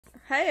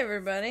Hi,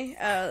 everybody.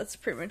 That's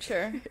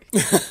premature.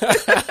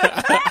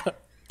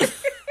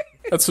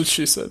 That's what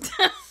she said.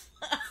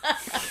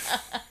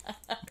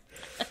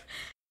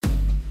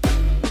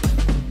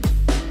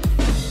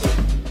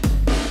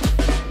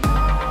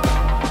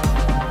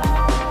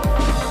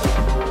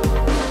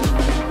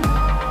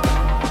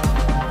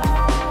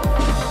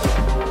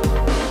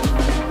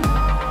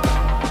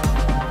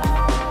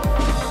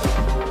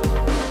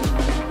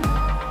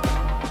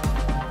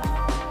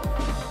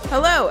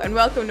 Hello, and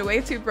welcome to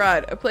Way Too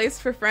Broad, a place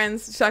for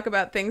friends to talk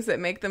about things that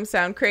make them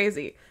sound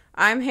crazy.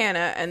 I'm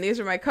Hannah, and these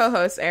are my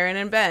co-hosts, Aaron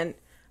and Ben.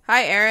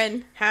 Hi,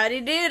 Aaron.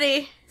 Howdy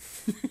doody.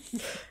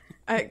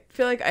 I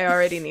feel like I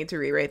already need to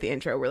rewrite the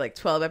intro. We're like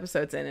 12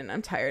 episodes in, and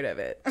I'm tired of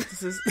it.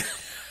 This is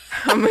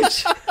how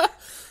much...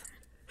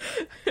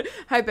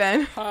 Hi,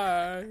 Ben.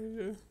 Hi.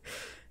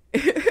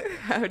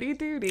 Howdy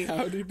doody.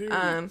 Howdy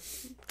doody.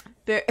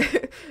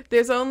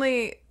 There's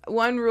only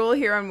one rule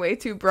here on Way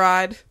Too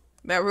Broad.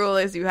 That rule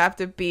is you have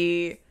to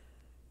be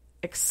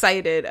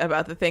excited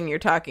about the thing you're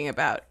talking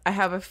about. I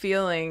have a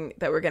feeling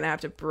that we're going to have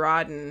to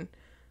broaden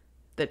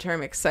the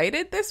term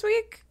excited this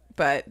week,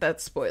 but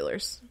that's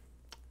spoilers.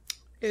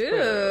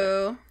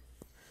 Ooh.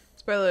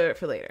 Spoiler alert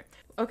for later.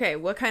 Okay,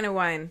 what kind of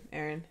wine,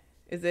 Aaron?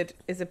 Is it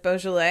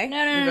Beaujolais?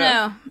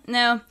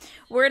 No.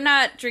 We're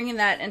not drinking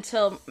that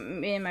until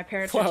me and my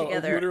parents are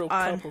together a literal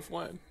cup of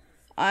wine.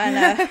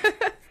 on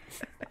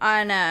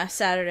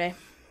Saturday.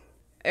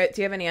 Do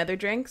you have any other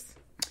drinks?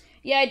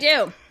 Yeah, I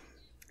do.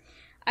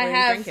 What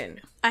are you drinking?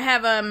 I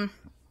have a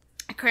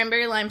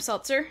cranberry lime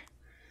seltzer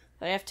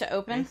that I have to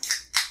open.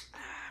 Nice.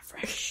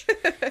 Fresh.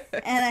 And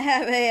I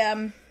have I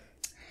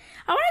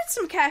wanted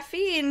some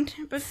caffeine,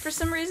 but for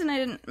some reason I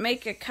didn't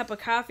make a cup of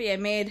coffee. I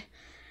made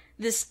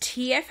this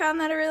tea I found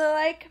that I really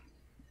like.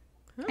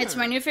 Huh. It's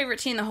my new favorite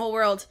tea in the whole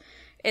world.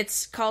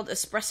 It's called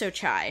espresso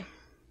chai.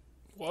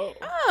 Whoa.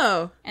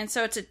 Oh. And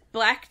so it's a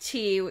black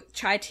tea with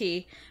chai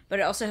tea, but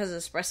it also has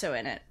espresso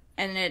in it.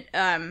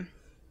 And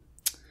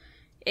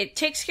it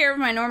takes care of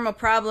my normal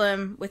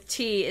problem with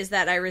tea is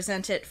that I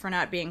resent it for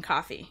not being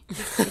coffee.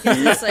 Because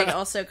it's like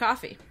also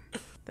coffee.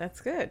 That's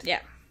good.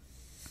 Yeah.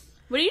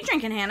 What are you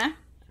drinking, Hannah?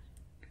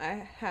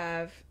 I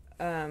have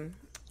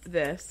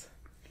this,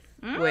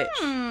 which,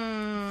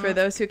 for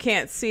those who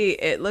can't see,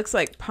 it looks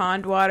like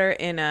pond water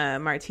in a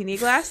martini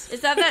glass. Is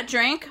that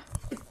drink?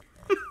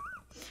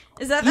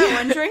 Is that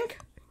one drink?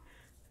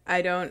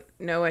 I don't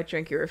know what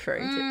drink you're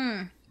referring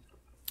to.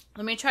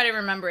 Let me try to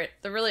remember it.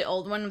 The really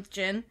old one with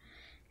gin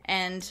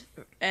and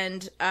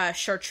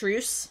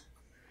chartreuse.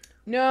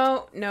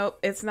 No,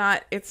 it's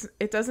not.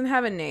 It doesn't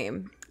have a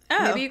name.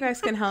 Oh. Maybe you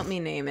guys can help me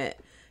name it.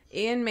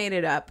 Ian made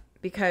it up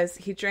because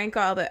he drank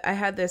all the... I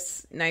had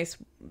this nice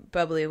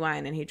bubbly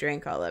wine and he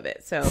drank all of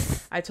it. So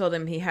I told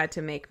him he had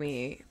to make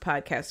me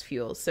podcast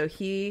fuel. So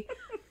he...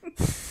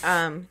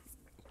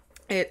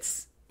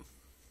 It's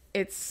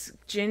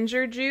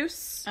ginger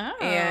juice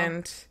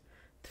and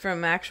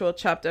from actual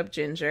chopped up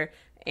ginger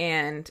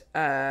and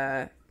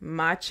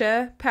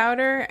matcha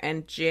powder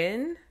and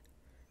gin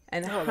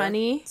and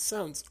honey. That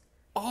sounds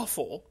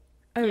awful.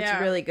 Oh, yeah.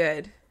 It's really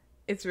good.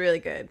 It's really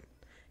good.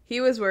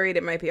 He was worried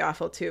it might be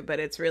awful too, but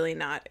it's really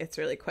not. It's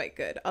really quite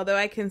good. Although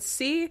I can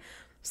see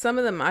some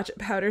of the matcha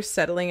powder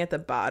settling at the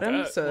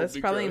bottom, so that's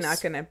probably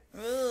not going to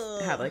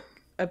have like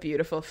a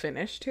beautiful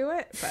finish to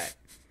it,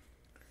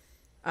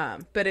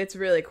 but it's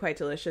really quite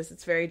delicious.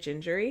 It's very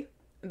gingery.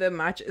 The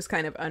matcha is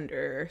kind of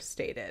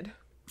understated.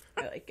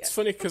 I like it. It's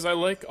funny because I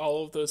like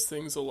all of those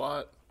things a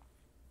lot,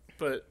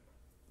 but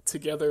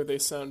together they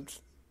sound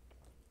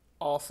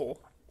awful.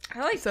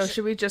 So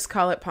should we just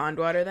call it pond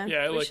water then?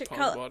 Yeah, I like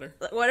pond water.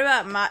 What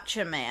about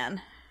Matcha Man?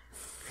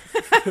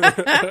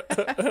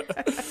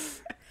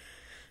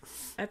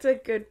 That's a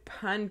good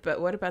pun, but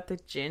what about the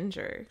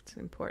ginger? It's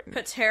important.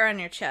 Puts hair on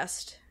your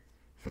chest.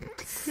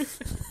 It's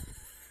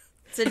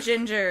a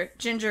ginger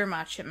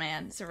Matcha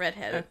Man. It's a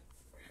redheaded.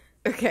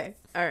 Okay,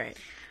 all right.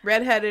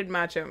 Redheaded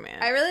macho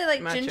man. I really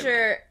like Macho ginger,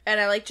 man.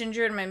 and I like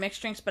ginger in my mixed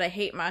drinks, but I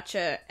hate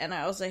matcha, and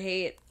I also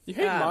hate... You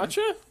hate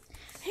matcha? I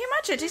hate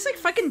matcha. It tastes like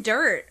fucking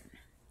dirt.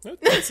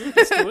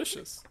 It's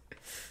delicious.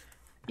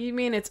 You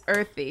mean it's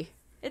earthy?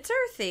 It's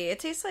earthy.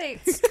 It tastes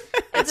like... It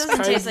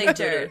doesn't taste like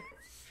dirt.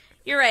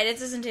 You're right. It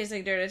doesn't taste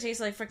like dirt. It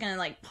tastes like freaking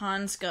like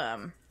pond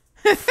scum.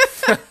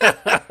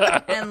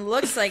 And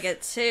looks like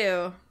it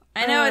too.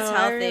 I know it's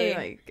healthy. I really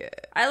like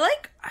it. I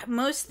like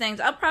most things.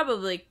 I'll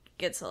probably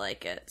get to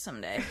like it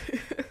someday.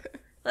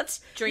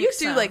 Let's drink You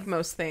some. do like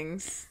most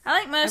things. I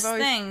like most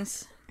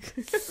things.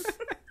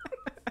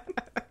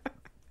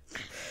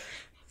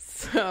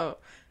 So,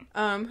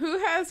 who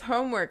has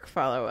homework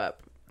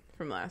follow-up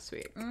from last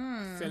week?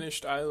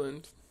 Finished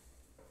Island.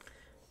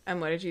 And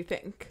what did you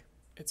think?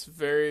 It's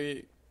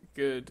very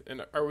good.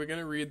 And are we going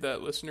to read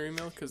that listener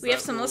email? Cause we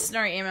have some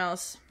listener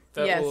emails.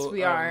 Yes,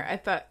 we are. I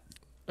thought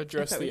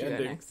address the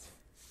ending.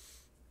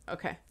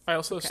 Okay. I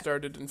also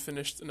started and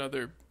finished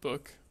another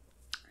book.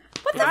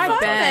 What the fuck,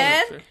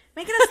 Ben?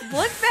 Making us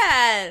look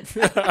bad.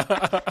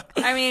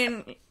 I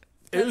mean,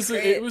 it was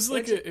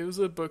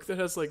a book that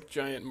has like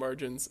giant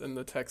margins and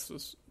the text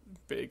was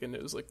big, and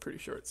it was like pretty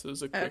short. So it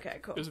was a quick, Okay,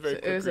 cool. It was a very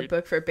It quick was a read.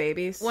 book for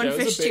babies. One Yeah, it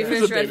was fish, a two ba-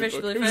 it was fish, a red baby fish,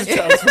 book. blue It was fish. a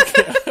child's book,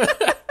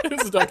 yeah. It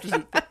was a Dr.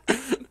 Seuss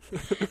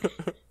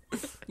book.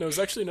 No, it was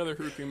actually another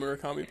Haruki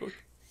Murakami book.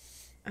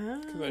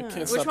 Because I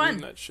can't stop one?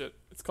 reading that shit.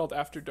 It's called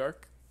After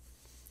Dark.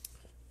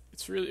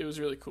 It was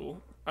really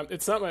cool.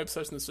 It's not my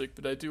obsession this week,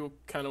 but I do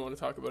kind of want to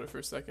talk about it for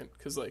a second.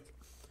 Because, like,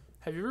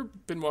 have you ever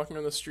been walking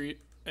on the street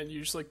and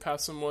you just, like,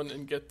 pass someone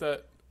and get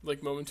that,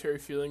 like, momentary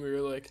feeling where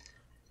you're like,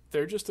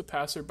 they're just a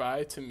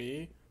passerby to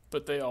me,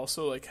 but they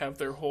also, like, have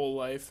their whole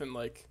life and,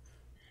 like,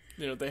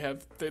 you know, they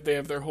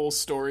have their whole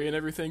story and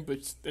everything,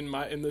 but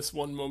in this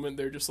one moment,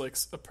 they're just, like,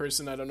 a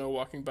person I don't know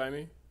walking by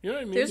me. You know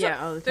what I mean?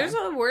 All the time. There's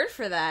a word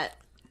for that.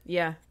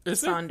 Yeah.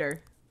 Is there? Sonder.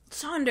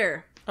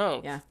 Sonder.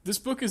 Oh. Yeah. This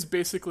book is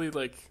basically,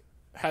 like,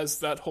 has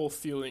that whole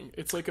feeling.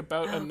 It's, like,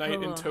 about a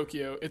night in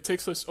Tokyo. It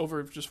takes place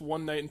over just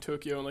one night in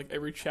Tokyo, and, like,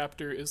 every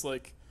chapter is,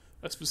 like,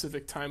 a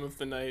specific time of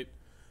the night,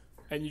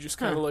 and you just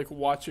kind of, like,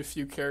 watch a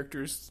few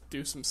characters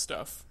do some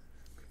stuff.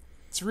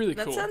 It's really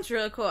cool. That sounds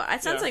really cool.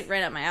 That sounds like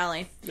right up my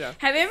alley. Yeah.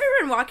 Have you ever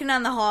been walking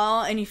down the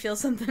hall and you feel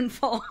something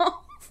fall?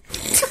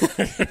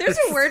 There's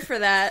a word for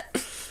that.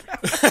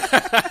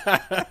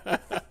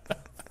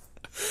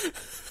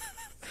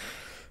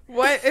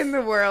 What in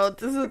the world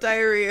does a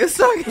diarrhea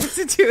song have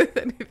to do with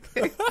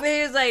anything?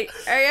 He was like,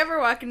 "Are you ever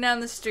walking down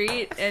the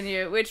street?"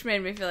 And which made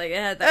me feel like it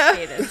had that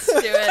cadence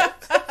to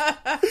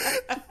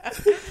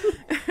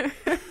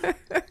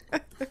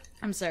it.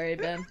 I'm sorry,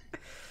 Ben.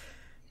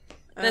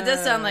 That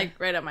does sound like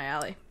right up my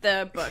alley.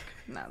 The book,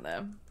 not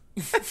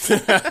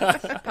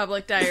the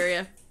public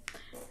diarrhea.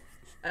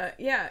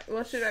 Yeah.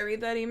 Well, should I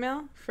read that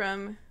email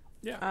from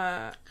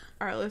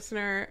our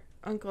listener,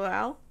 Uncle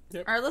Al?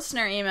 Yep. Our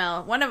listener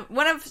email, one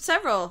of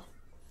several.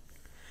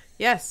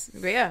 Yes.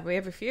 We have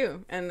a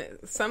few, and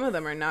some of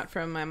them are not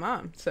from my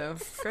mom. So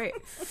great.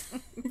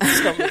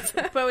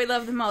 But we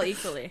love them all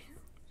equally.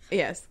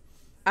 Yes.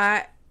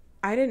 I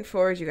didn't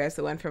forward you guys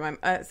the one from my...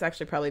 it's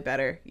actually probably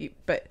better,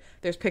 but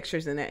there's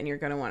pictures in it, and you're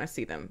going to want to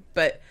see them.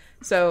 But,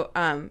 so,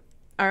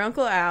 our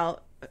Uncle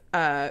Al,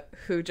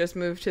 who just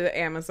moved to the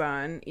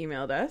Amazon,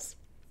 emailed us.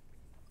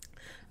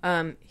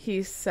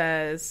 He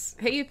says,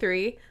 "Hey, you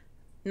three.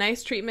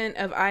 Nice treatment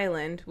of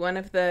Island, one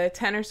of the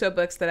 10 or so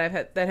books that I've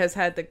had that has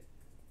had the...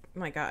 Oh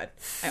my God.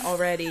 I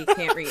already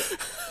can't read.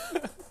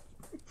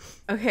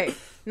 Okay.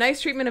 Nice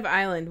treatment of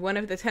Island, one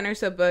of the 10 or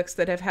so books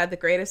that have had the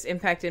greatest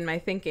impact in my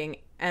thinking,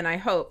 and I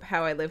hope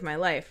how I live my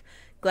life.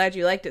 Glad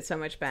you liked it so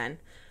much, Ben.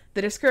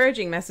 The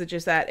discouraging message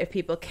is that if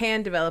people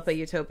can develop a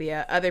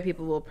utopia, other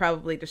people will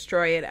probably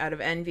destroy it out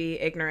of envy,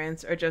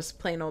 ignorance, or just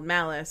plain old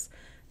malice.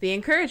 The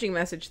encouraging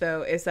message,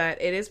 though, is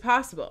that it is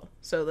possible.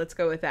 So let's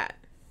go with that."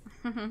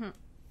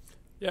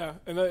 Yeah,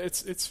 and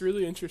it's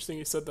really interesting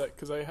you said that,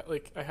 because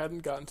I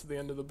hadn't gotten to the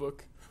end of the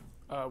book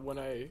when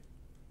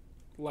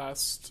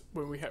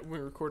we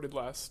recorded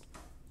last,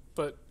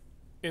 but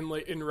in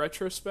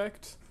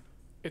retrospect,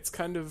 it's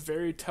kind of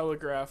very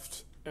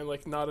telegraphed and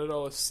like not at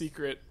all a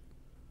secret.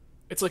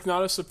 It's like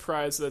not a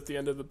surprise that at the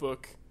end of the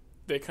book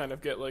they kind of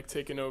get like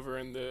taken over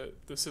in the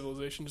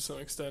civilization to some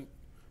extent.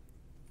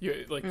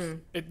 You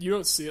you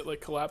don't see it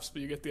like collapse,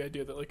 but you get the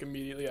idea that like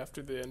immediately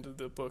after the end of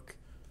the book,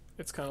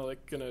 it's kind of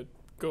like gonna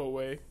go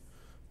away,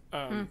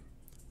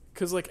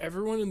 because like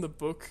everyone in the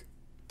book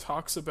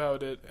talks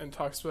about it and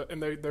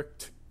they're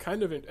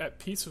kind of at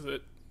peace with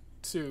it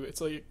too.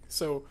 It's like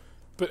so,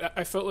 but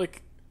I felt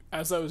like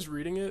as I was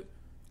reading it,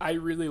 I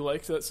really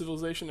liked that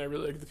civilization. I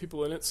really liked the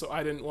people in it, so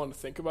I didn't want to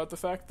think about the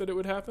fact that it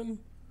would happen.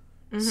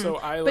 So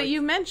But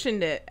you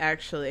mentioned it,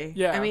 actually.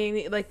 Yeah. I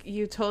mean, like,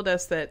 you told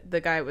us that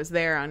the guy was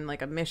there on,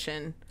 like, a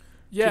mission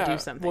to do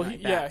something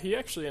like that. Yeah, he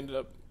actually ended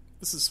up...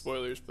 This is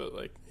spoilers, but,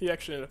 like, he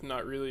actually ended up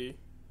not really...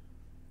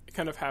 It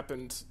kind of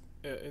happened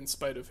in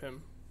spite of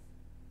him.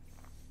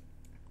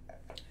 I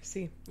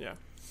see. Yeah.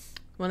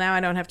 Well, now I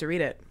don't have to read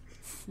it.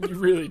 You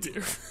really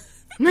do.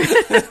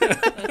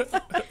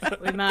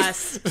 We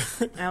must.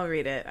 I'll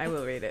read it. I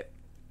will read it.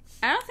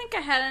 I don't think I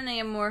had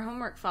any more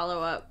homework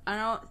follow-up. I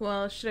don't...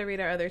 Well, should I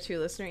read our other two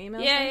listener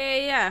emails?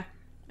 Yeah.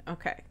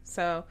 Okay.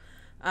 So,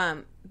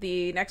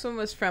 the next one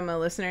was from a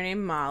listener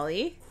named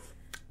Molly.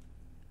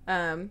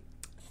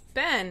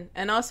 Ben,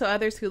 and also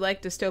others who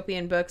like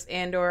dystopian books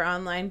and or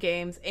online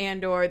games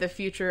and or the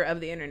future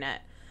of the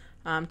internet.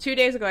 2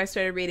 days ago, I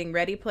started reading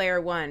Ready Player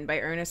One by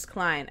Ernest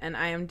Cline, and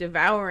I am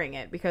devouring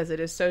it because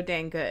it is so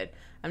dang good.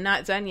 I'm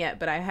not done yet,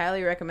 but I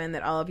highly recommend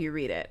that all of you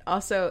read it.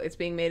 Also, it's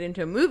being made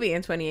into a movie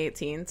in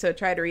 2018, so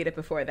try to read it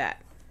before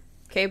that.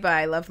 Okay,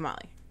 bye. Love,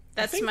 Molly.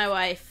 That's my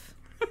wife.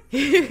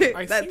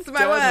 I That's think my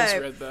Dad wife.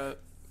 has read that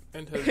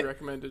and has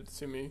recommended it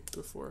to me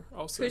before.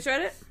 Also, Who's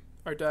read it?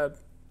 our dad.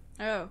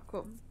 Oh,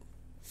 cool.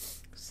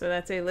 So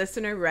that's a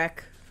listener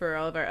rec for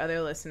all of our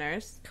other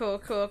listeners. Cool.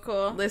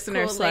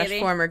 Listener cool / lady.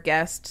 former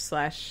guest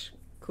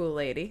 / cool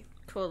lady.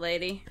 Cool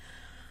lady.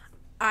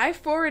 I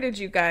forwarded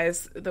you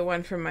guys the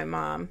one from my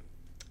mom.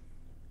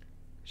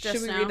 Just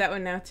Should we now? read that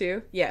one now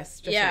too? Yes.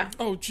 Just Yeah. now.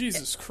 Oh,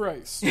 Jesus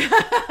Christ. Yeah.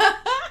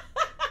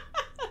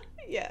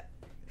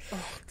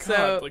 God,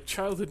 So- like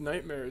childhood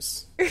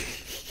nightmares.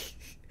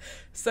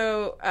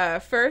 So,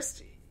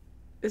 first,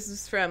 this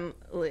is from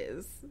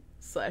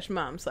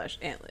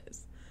Liz/mom/Aunt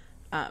Liz.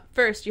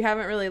 First, you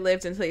haven't really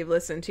lived until you've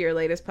listened to your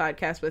latest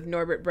podcast with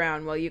Norbert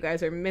Brown while you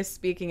guys are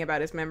misspeaking about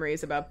his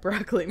memories about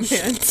Broccoli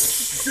Man.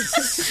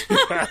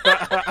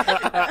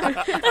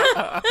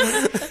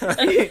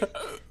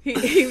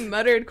 He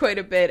muttered quite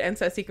a bit and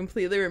says he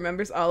completely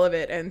remembers all of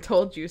it and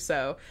told you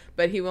so,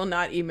 but he will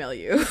not email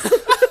you.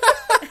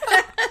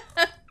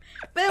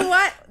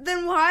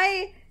 Then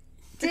why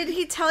did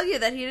he tell you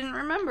that he didn't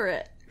remember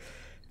it?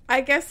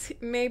 I guess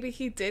maybe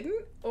he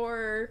didn't,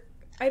 or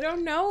I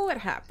don't know what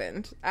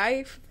happened.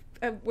 I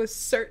was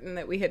certain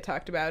that we had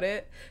talked about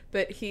it,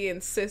 but he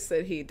insists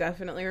that he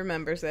definitely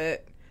remembers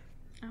it.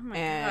 Oh my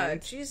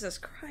God, Jesus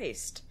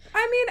Christ.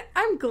 I mean,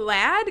 I'm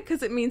glad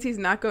because it means he's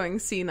not going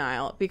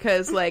senile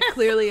because, like,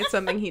 clearly it's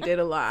something he did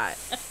a lot.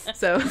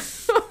 So,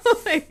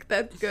 like,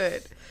 that's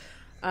good.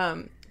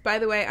 By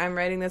the way, I'm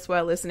writing this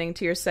while listening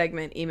to your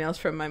segment, Emails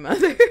from My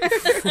Mother.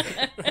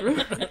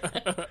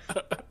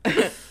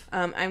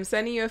 I'm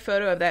sending you a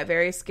photo of that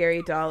very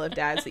scary doll of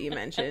Dad's that you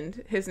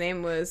mentioned. His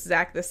name was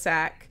Zach the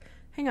Sack.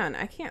 Hang on,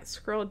 I can't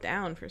scroll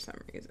down for some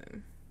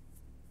reason.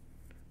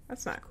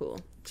 That's not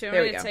cool. Do you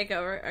want me to take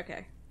over?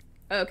 Okay.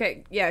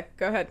 Okay, yeah,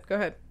 go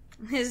ahead.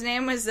 His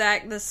name was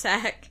Zach the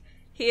Sack.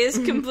 He is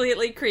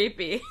completely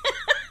creepy.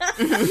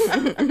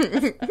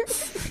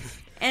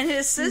 And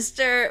his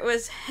sister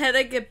was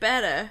Hedda Get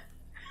Better.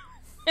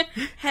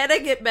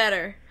 Hedda Get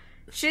Better.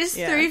 She has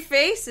 3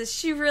 faces.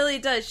 She really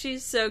does.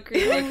 She's so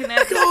creepy. Can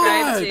I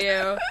describe to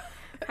you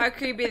how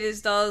creepy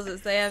these dolls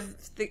is? They have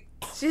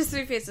she has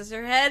 3 faces.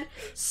 Her head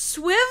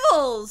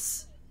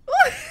swivels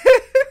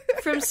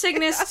from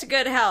sickness to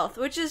good health,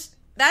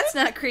 that's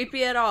not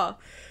creepy at all.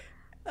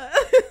 Like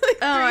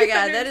oh my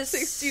God, that is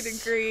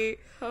 60-degree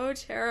so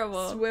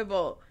terrible.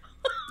 Swivel.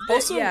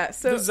 Also,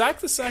 so the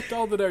Zach the Sack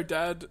doll that our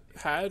dad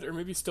had, or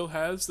maybe still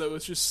has, that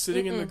was just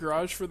sitting in the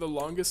garage for the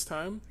longest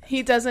time.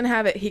 He doesn't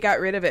have it. He got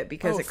rid of it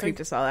because it creeped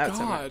us all out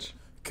so much.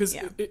 Because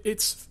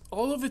it's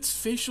all of its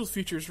facial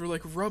features were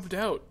like rubbed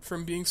out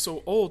from being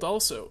so old.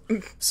 Also,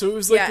 so it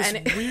was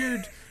like this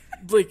weird,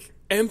 like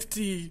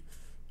empty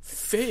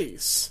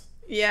face.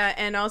 Yeah,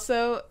 and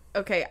also,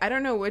 okay, I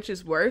don't know which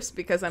is worse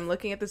because I'm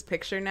looking at this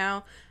picture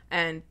now,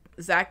 and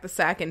Zach the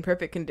Sack in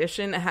perfect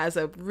condition has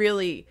a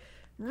really,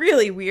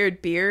 really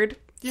weird beard.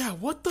 Yeah,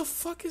 what the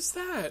fuck is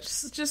that?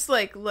 Just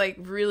like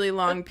really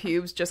long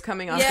pubes just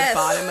coming off the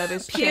bottom of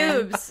his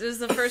chin. Pubes is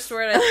the first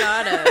word I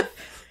thought of.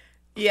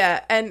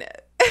 Yeah, and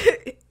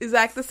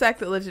Zach the Sack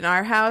that lived in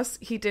our house,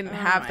 he didn't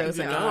have those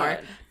anymore.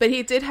 But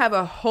he did have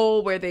a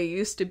hole where they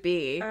used to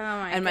be.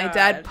 And my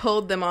dad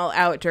pulled them all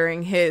out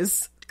during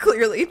his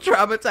clearly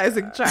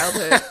traumatizing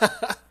childhood.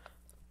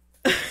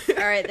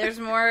 All right, there's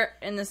more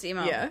in this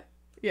email.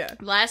 Yeah.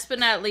 Last but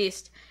not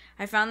least,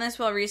 I found this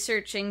while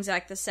researching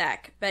Zach the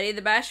Sack. Betty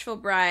the Bashful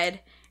Bride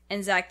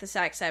and Zach the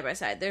Sack side by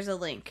side. There's a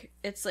link.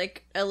 It's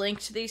like a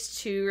link to these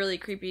 2 really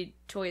creepy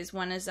toys.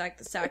 One is Zach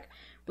the Sack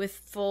with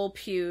full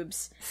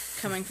pubes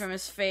coming from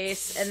his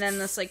face, and then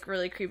this like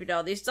really creepy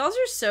doll. These dolls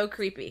are so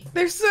creepy.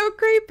 They're so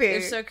creepy.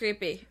 They're so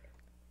creepy.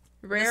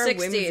 Rare the 60s,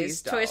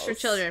 whimsies dolls. Toys for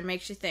children,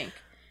 makes you think.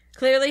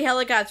 Clearly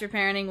helicopter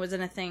parenting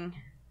wasn't a thing.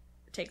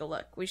 Take a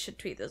look. We should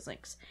tweet those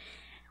links.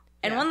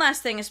 And one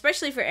last thing,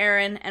 especially for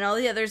Aaron and all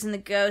the others in the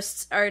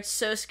Ghosts Are It's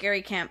So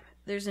Scary camp.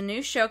 There's a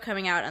new show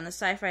coming out on the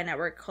Sci-Fi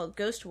Network called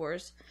Ghost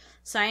Wars.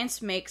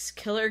 Science makes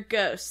killer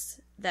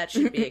ghosts. That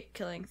should be a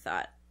killing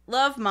thought.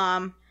 Love,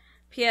 Mom.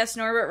 P.S.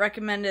 Norbert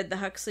recommended the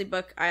Huxley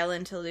book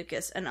Island to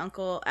Lucas, and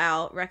Uncle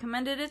Al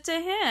recommended it to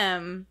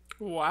him.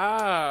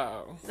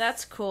 Wow.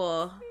 That's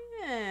cool.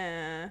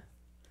 Yeah.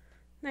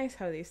 Nice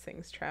how these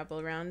things travel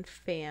around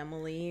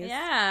families.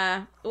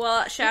 Yeah.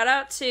 Well, shout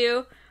out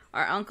to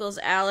our uncles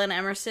Al and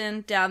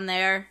Emerson down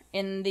there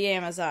in the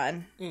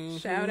Amazon. Mm-hmm.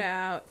 Shout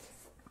out.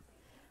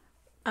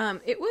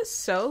 It was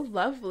so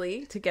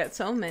lovely to get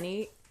so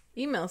many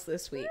emails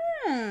this week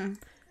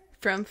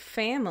from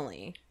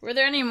family. Were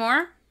there any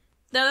more?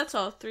 No, that's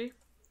all. 3.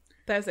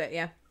 That's it,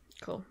 yeah.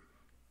 Cool.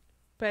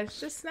 But it's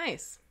just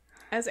nice.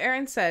 As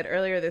Aaron said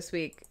earlier this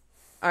week,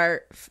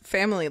 our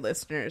family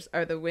listeners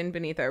are the wind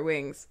beneath our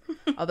wings,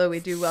 although we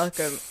do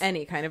welcome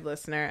any kind of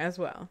listener as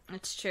well.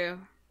 It's true.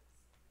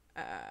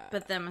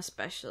 But them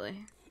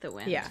especially. The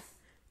wind. Yeah.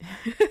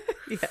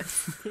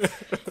 Yes.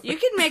 You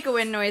can make a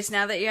wind noise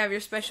now that you have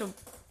your special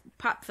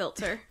pop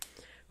filter.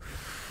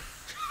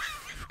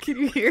 Can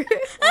you hear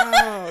it?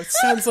 Oh, it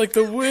sounds like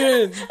the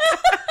wind.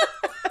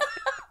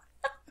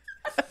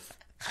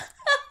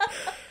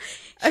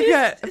 I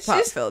got a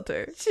pop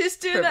filter. She was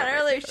doing that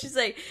earlier. She's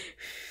like,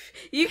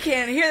 you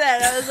can't hear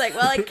that. And I was like,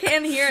 well, I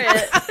can hear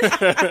it.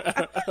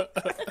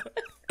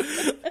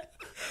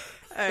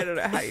 I don't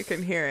know how you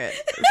can hear it.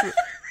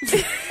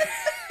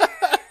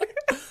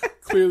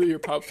 Clearly your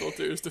pop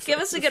filter is defective. Give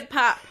us a good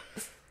pop.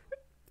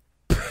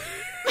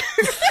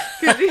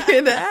 Did you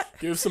hear that?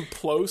 Give us some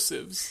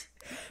plosives.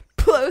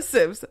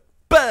 Plosives.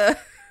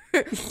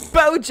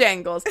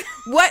 Bojangles.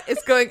 What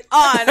is going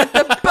on with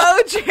the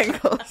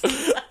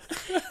Bojangles?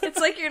 It's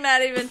like you're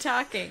not even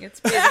talking. It's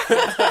beautiful.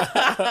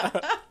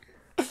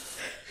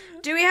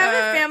 Do we have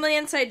a family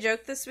inside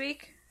joke this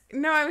week?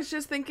 No, I was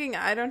just thinking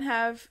I don't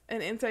have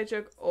an inside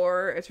joke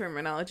or a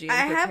terminology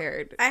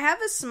prepared. I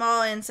have a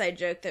small inside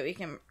joke that we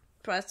can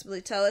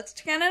possibly tell. It's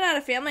kind of not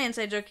a family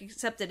inside joke,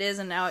 except it is,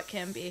 and now it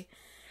can be.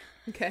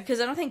 Okay. Because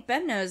I don't think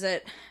Ben knows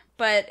it.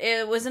 But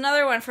it was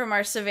another one from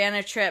our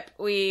Savannah trip.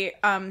 We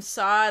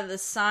saw the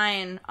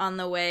sign on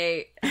the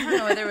way. I don't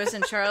know whether it was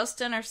in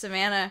Charleston or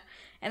Savannah.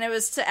 And it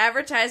was to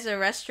advertise a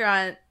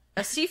restaurant,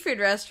 a seafood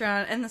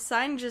restaurant. And the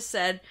sign just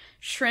said,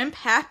 "Shrimp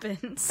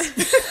happens."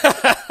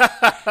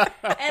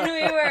 And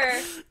we were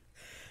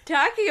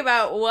talking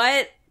about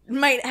what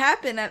might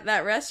happen at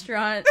that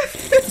restaurant.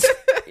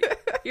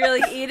 You're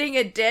like eating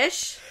a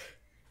dish.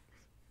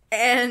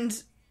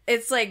 And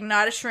it's like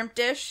not a shrimp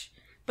dish.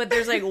 But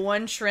there's like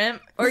one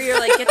shrimp, or you're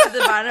like get to the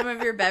bottom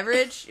of your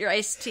beverage, your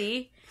iced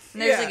tea,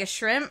 and there's like a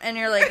shrimp, and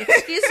you're like,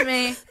 "Excuse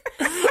me,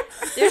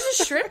 there's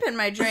a shrimp in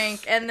my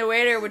drink," and the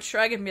waiter would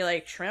shrug and be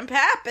like, "Shrimp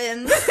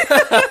happens."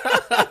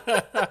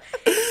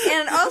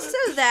 And also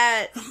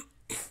that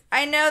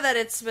I know that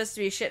it's supposed to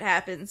be shit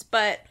happens,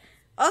 but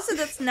also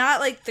that's not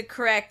like the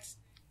correct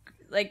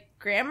like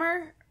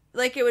grammar.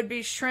 Like it would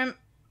be shrimp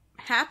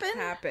happen.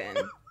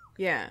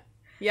 Yeah.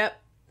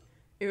 Yep.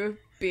 It would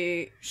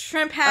be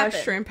shrimp happen.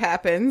 Shrimp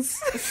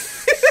happens.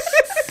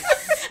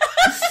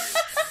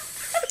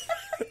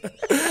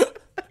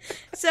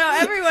 So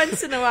every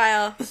once in a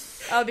while,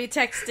 I'll be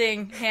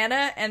texting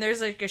Hannah, and there's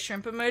like a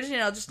shrimp emoji,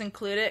 and I'll just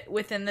include it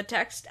within the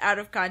text out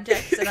of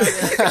context, and I'll be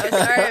like, "Oh,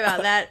 sorry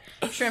about that.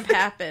 Shrimp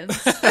happens."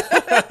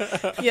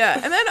 Yeah,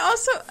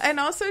 and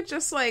also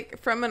just like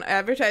from an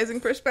advertising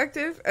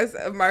perspective, as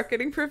a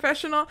marketing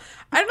professional,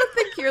 I don't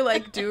think you're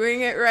like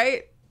doing it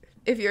right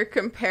if you're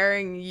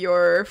comparing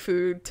your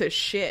food to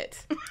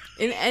shit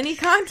in any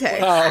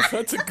context. Wow,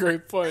 that's a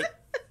great point.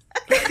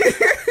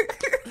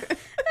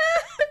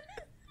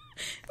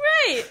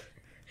 Right.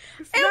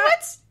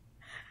 What's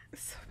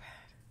so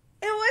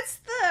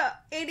bad?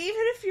 And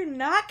even if you're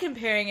not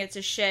comparing it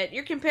to shit,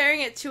 you're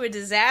comparing it to a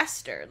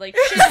disaster. Like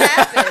shit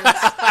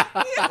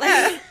happens.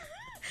 Yeah.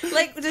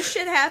 Like does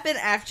shit happen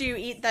after you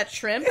eat that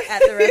shrimp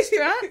at the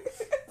restaurant?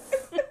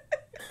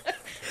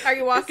 Are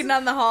you walking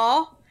down the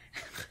hall?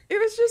 It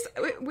was just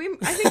I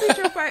think we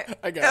drove by.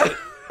 I got it.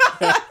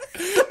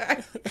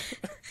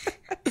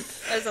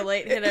 That was a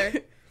late hitter.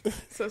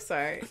 So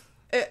sorry.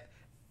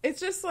 It's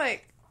just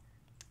like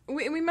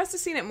we must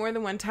have seen it more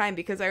than one time,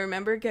 because I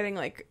remember getting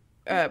like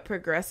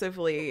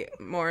progressively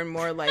more and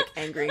more like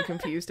angry and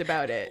confused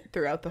about it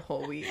throughout the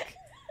whole week.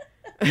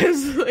 I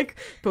was like,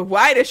 but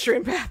why does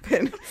shrimp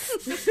happen?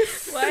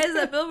 Why is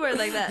that billboard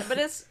like that? But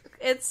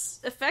it's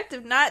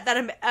effective. Not that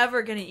I'm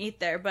ever going to eat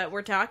there, but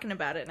we're talking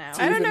about it now.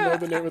 I don't know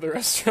the name of the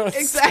restaurant.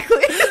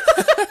 Exactly.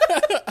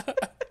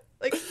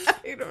 Like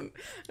I don't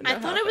know. I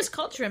thought it was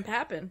called Shrimp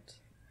Happened.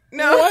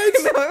 No,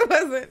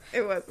 no,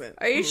 it wasn't.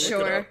 Are you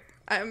sure?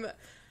 I'm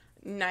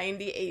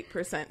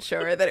 98%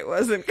 sure that it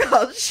wasn't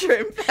called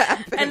Shrimp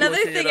Happen. Another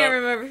thing I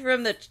remember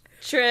from the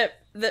trip,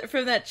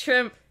 from that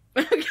shrimp.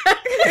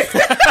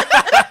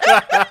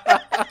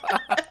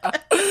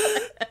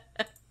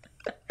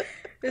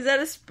 Is that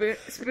a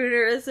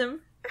spoonerism?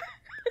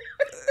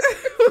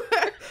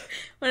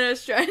 When I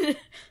was trying to,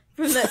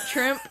 from that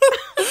shrimp.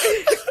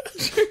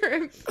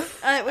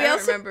 We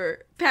also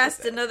remember.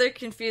 Passed another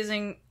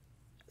confusing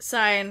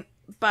sign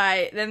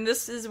by. Then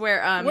this is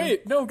where.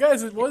 Wait, no,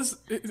 guys, it was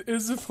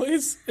a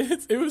place.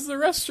 It was the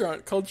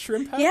restaurant called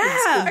Shrimp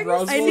Happens in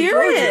Roswell, I knew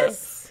Georgia.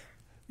 it.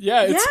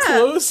 Yeah, it's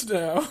closed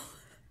now.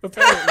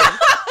 Apparently.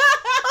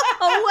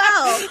 Oh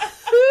well.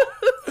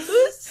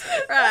 Who's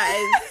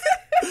surprised?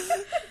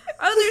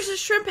 Oh, there's a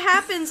Shrimp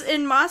Happens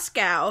in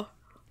Moscow.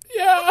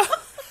 Yeah.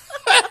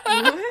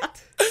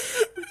 What?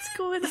 What's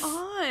going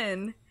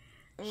on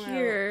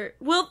here?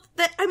 Well,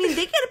 they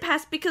get a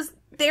pass because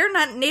they're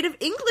not native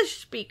English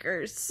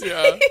speakers.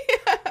 Yeah.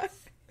 Yeah.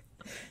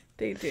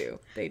 They do.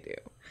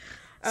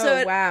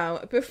 Oh,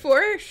 wow.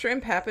 Before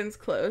Shrimp Happens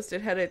closed,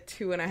 it had a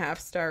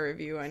 2.5-star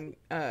review on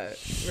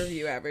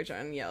review average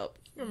on Yelp.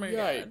 Oh my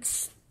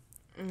Yikes.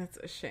 God. That's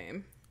a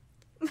shame.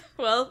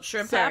 Well,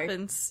 Shrimp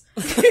Happens.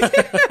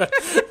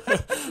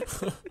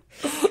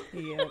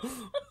 Yeah.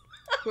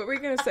 What were you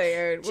going to say,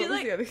 Erin? What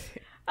was the other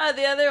thing?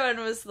 The other one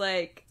was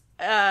like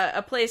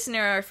a place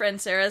near our friend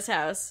Sarah's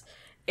house.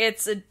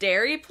 It's a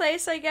dairy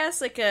place, I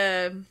guess, like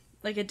a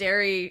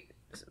dairy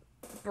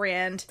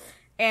brand,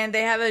 and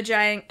they have a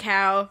giant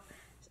cow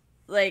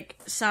like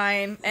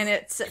sign,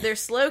 and their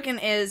slogan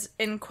is,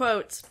 in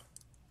quotes,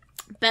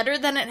 "Better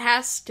than it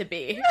has to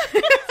be."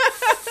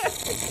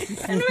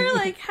 And we're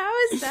like, how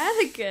is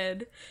that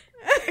good?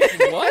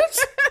 What?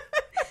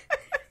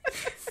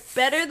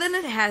 Better than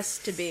it has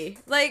to be.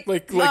 Like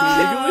legally?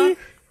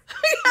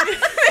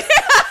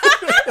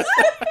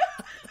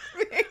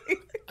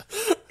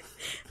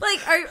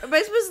 Like, am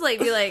I supposed to like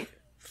be like,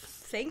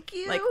 thank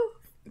you? Like,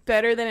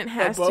 better than it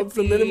has to be. Above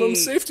the minimum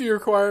safety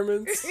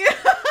requirements.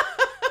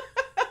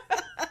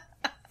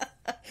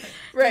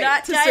 Right,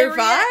 not to diarrhea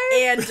survive?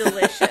 and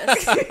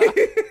delicious.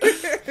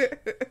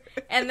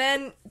 And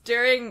then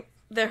during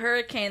the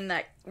hurricane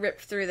that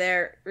ripped through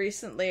there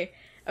recently,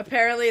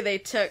 apparently they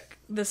took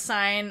the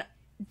sign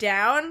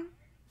down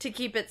to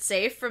keep it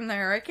safe from the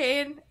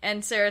hurricane,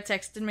 and Sarah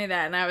texted me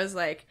that, and I was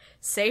like,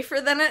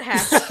 safer than it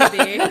has to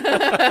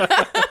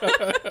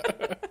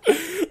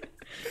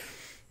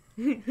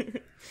be.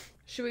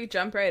 Should we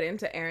jump right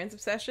into Erin's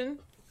obsession?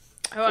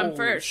 Oh, I'm Holy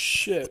first.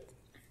 Shit.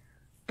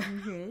 Are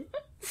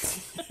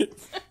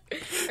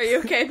you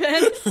okay,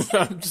 Ben?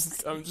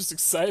 I'm just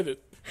excited.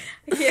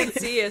 I can't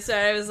see you, so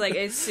I was like, I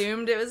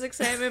assumed it was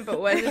excitement, but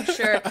wasn't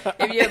sure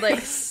if you had like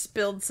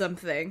spilled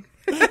something.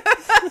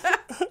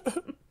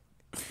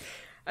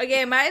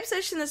 Okay, my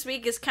obsession this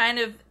week is kind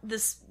of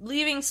this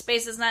leaving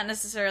space is not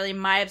necessarily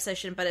my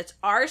obsession, but it's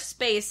our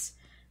space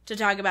to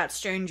talk about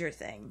Stranger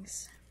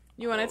Things.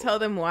 You want to tell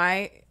them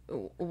why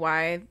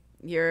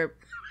you're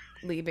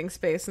leaving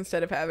space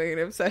instead of having an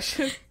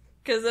obsession?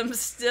 Because I'm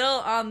still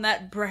on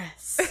that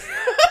breast.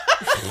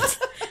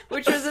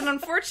 Which was an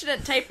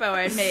unfortunate typo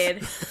I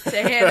made to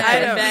Hannah I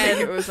and don't Ben.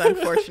 think it was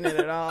unfortunate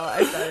at all.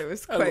 I thought it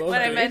was quite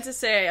What I funny. meant to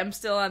say, I'm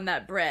still on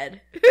that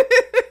bread.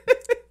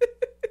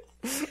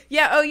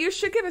 Yeah, you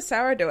should give a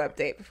sourdough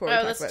update before we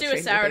talk Let's about do a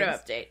Stranger sourdough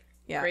Things. update.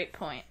 Yeah. Great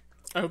point.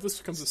 I hope this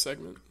becomes a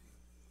segment.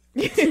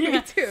 Me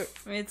too.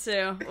 Me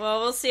too.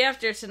 Well, we'll see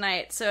after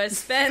tonight. So I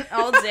spent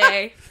all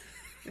day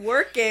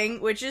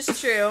working, which is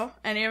true.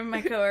 Any of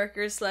my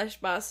coworkers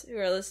 / boss who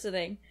are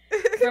listening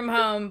from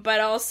home, but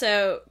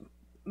also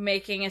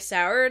making a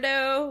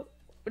sourdough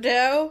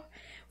dough,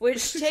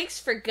 which takes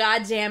for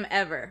goddamn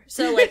ever.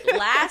 So like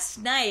last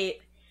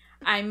night,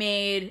 I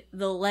made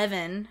the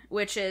leaven,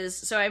 which is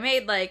so I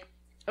made like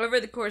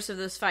over the course of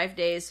those 5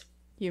 days.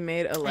 You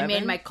made 11? I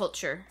made my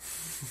culture.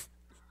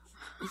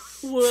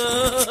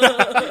 Whoa.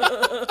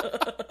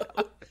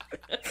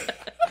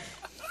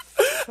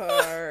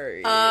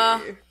 Sorry.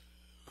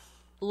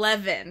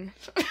 Leaven.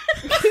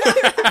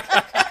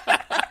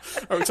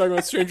 Are we talking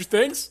about Stranger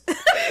Things?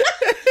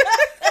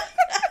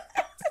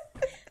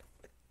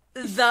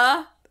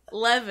 The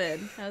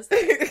leaven. How's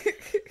that?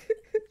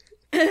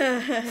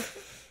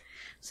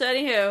 So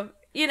anywho,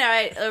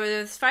 over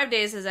those 5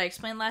 days, as I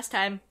explained last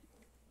time,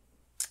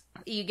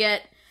 you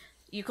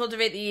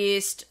cultivate the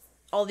yeast,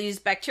 all these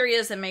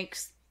bacteria that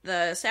makes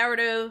the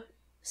sourdough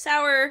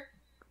sour,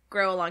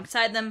 grow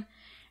alongside them,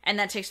 and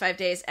that takes 5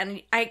 days.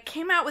 And I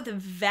came out with a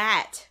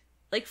vat,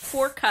 like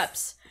 4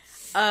 cups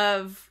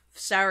of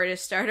sourdough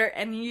starter,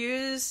 and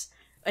use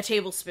a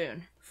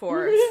tablespoon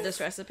for this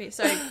recipe.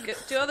 So I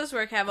do all this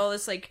work, have all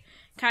this like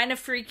kind of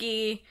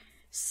freaky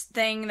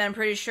thing that I'm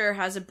pretty sure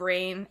has a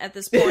brain at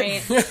this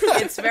point.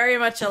 It's very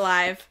much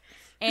alive,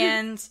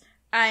 and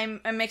I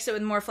mix it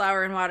with more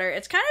flour and water.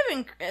 It's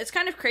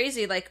kind of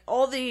crazy. Like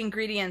all the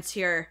ingredients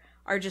here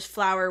are just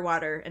flour,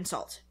 water, and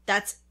salt.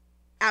 That's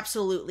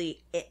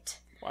absolutely it.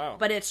 Wow.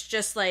 But it's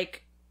just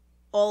like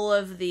all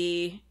of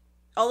these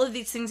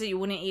things that you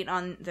wouldn't eat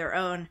on their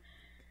own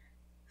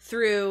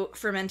through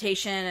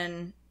fermentation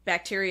and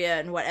bacteria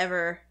and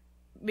whatever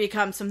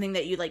become something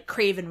that you like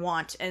crave and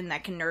want, and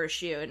that can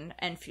nourish you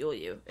and fuel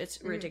you. It's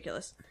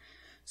ridiculous.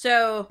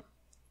 So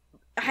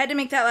I had to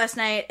make that last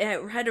night.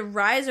 It had to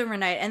rise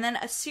overnight, and then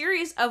a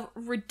series of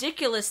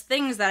ridiculous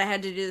things that I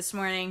had to do this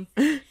morning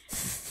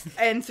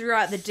and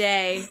throughout the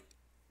day,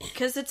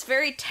 because it's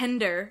very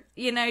tender.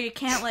 You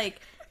can't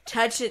like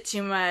touch it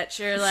too much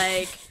or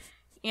like,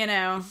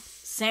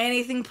 say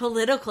anything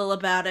political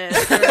about it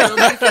or it'll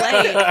be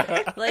late.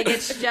 Like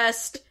it's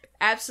just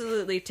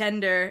absolutely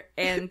tender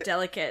and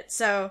delicate.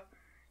 So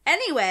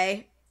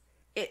anyway,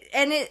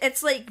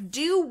 it's like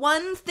do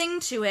one thing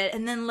to it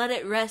and then let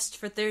it rest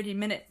for 30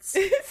 minutes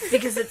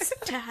because it's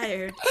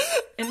tired.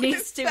 It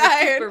needs to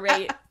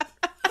recuperate.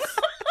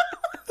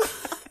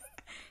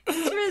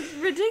 It's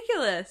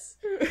ridiculous.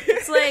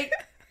 It's like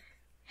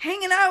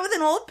hanging out with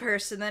an old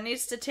person that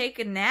needs to take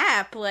a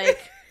nap like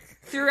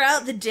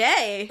throughout the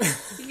day.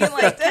 You can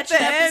like catch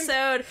an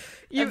episode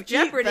of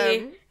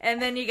Jeopardy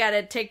and then you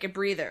gotta take a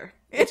breather.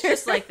 It's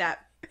just like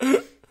that.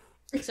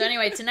 So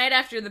anyway, tonight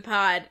after the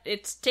pod,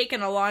 it's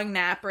taken a long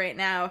nap right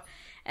now,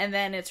 and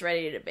then it's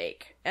ready to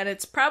bake. And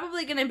it's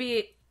probably going to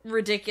be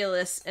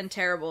ridiculous and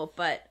terrible,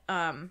 but,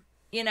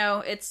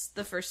 it's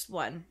the first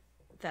one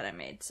that I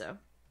made, so.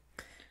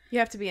 You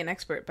have to be an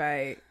expert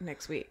by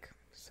next week.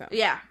 So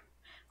Yeah.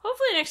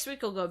 Hopefully next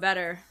week will go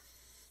better.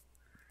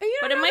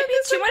 But it know might that be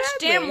this too went much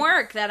badly. damn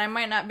work that I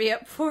might not be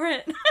up for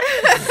it. I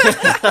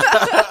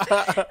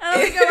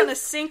don't think I want to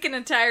sink an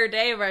entire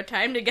day of our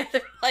time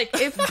together, like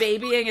if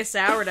babying a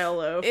sourdough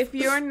loaf. If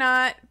you're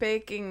not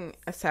baking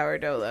a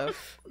sourdough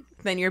loaf,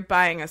 then you're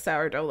buying a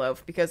sourdough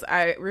loaf, because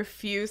I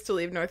refuse to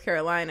leave North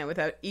Carolina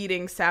without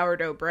eating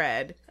sourdough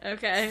bread.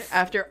 Okay.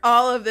 After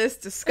all of this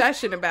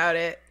discussion about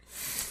it,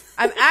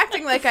 I'm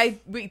acting like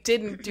we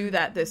didn't do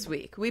that this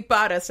week. We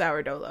bought a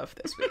sourdough loaf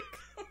this week.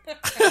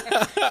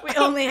 We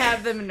only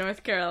have them in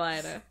North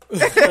Carolina.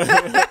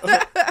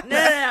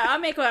 No. I'll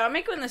make one. I'll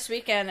make one this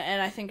weekend, and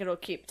I think it'll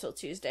keep till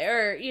Tuesday.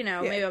 Or,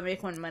 maybe I'll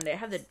make one Monday. I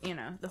have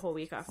the whole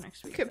week off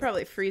next week. You could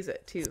probably freeze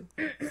it, too.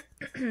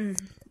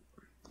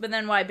 But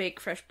then why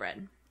bake fresh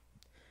bread?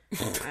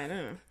 I don't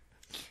know.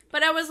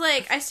 But I was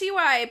like, I see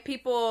why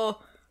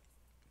people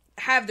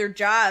have their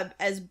job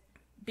as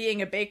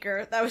being a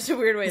baker. That was a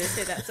weird way to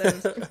say that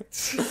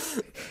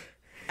sentence.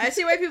 I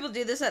see why people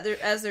do this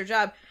as their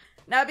job.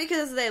 Not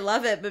because they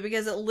love it, but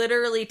because it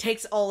literally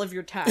takes all of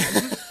your time.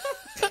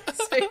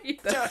 So you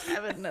don't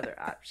have another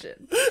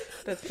option.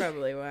 That's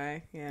probably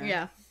why.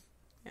 Yeah.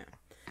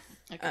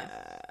 Okay.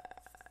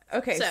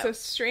 Okay, so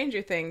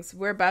Stranger Things.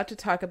 We're about to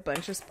talk a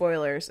bunch of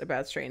spoilers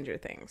about Stranger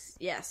Things.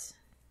 Yes.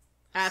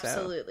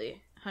 Absolutely.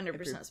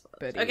 100%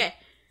 spoilers. Okay.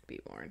 Be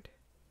warned.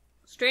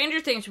 Stranger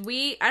Things,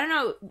 I don't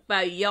know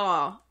about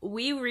y'all,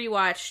 we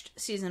rewatched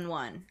season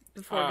 1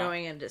 before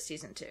going into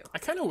season 2. I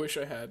kind of wish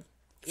I had.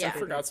 Yeah. I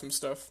forgot some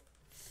stuff.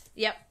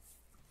 Yep.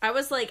 I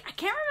was like, I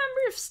can't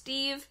remember if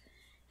Steve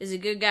is a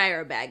good guy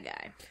or a bad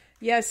guy.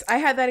 Yes, I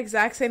had that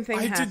exact same thing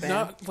happen. I did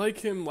not like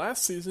him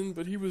last season,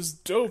 but he was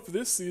dope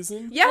this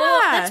season. Yeah!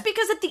 Well, that's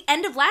because at the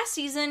end of last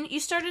season,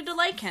 you started to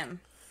like him.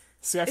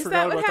 See, I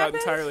forgot about that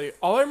entirely.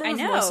 All I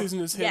remember from last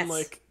season is him,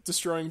 like,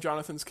 destroying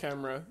Jonathan's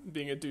camera,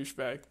 being a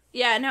douchebag.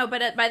 Yeah, no,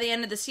 but by the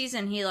end of the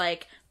season, he,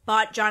 like,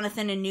 bought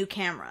Jonathan a new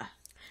camera.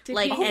 Oh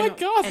my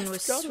god! And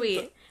was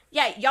sweet.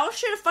 Yeah, y'all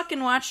should have fucking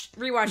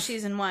rewatched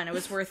season 1. It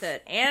was worth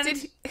it.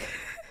 And...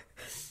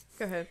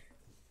 Go ahead.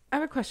 I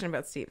have a question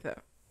about Steve, though.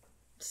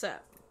 So...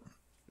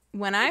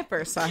 When I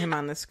first saw him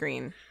on the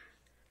screen,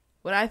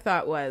 what I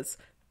thought was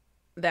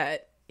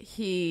that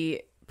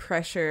he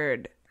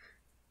pressured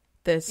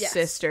the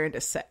sister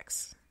into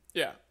sex.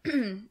 Yeah.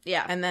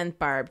 Yeah. And then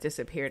Barb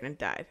disappeared and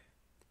died.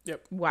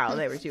 Yep. While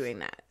they were doing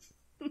that.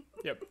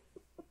 Yep.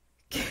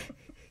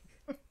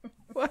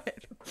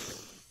 What?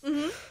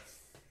 Mm-hmm.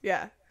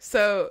 Yeah.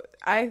 So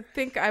I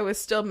think I was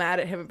still mad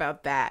at him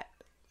about that.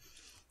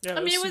 Yeah,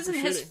 I mean, it wasn't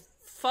his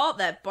fault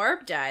that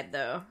Barb died,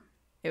 though.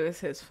 It was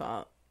his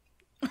fault.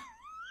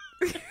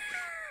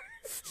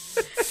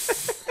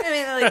 I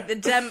mean, like,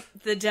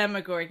 the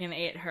Demogorgon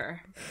ate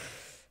her.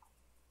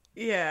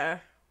 Yeah.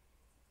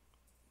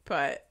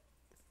 But...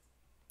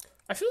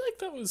 I feel like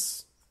that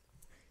was...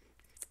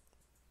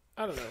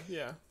 I don't know,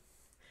 yeah.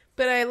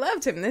 But I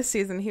loved him this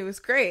season. He was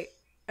great.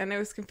 And it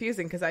was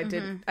confusing because I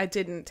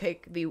didn't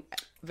take the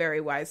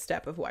very wise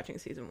step of watching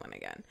season 1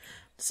 again.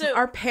 So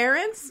our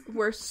parents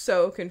were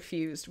so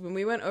confused. When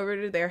we went over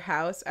to their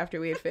house after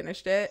we had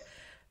finished it,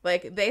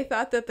 like, they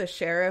thought that the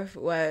sheriff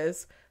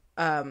was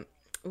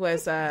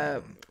what's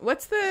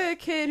the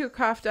kid who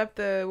coughed up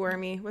the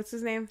wormy? What's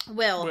his name?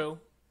 Will.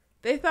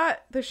 They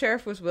thought the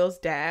sheriff was Will's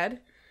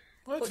dad.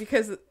 What?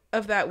 Because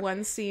of that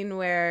one scene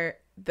where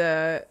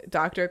the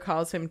doctor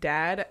calls him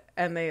dad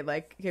and they,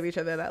 like, give each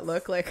other that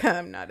look like,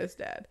 I'm not his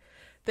dad.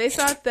 They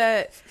thought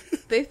that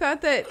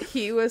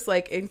he was,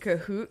 like, in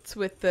cahoots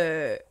with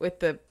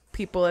the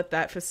people at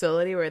that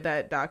facility where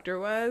that doctor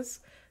was.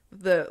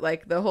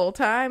 The whole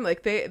time,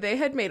 like, they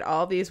had made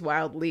all these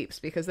wild leaps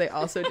because they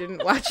also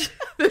didn't watch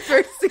the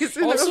first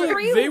season. Also,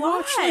 they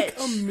watch like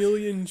a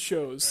million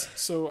shows,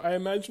 so I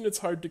imagine it's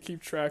hard to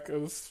keep track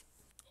of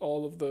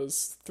all of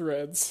those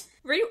threads.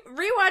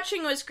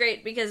 Rewatching was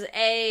great because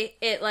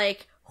it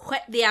like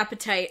whet the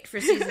appetite for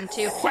season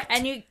 2,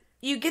 and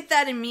you get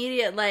that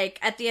immediate, like,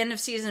 at the end of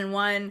season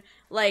 1,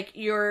 like,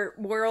 your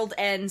world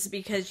ends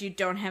because you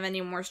don't have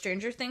any more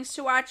Stranger Things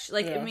to watch,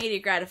 like,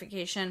 immediate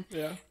gratification.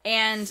 Yeah.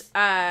 And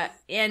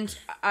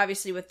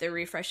obviously with the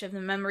refresh of the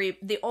memory,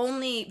 the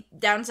only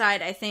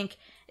downside, I think,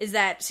 is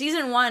that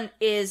season 1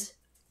 is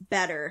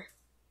better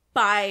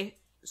by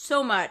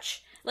so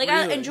much. Like,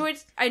 really?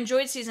 I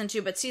enjoyed season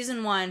 2, but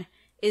season 1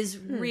 is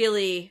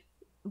really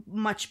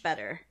much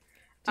better.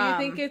 Do you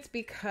think it's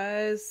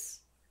because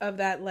of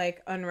that,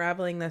 like,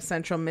 unraveling the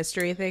central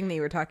mystery thing that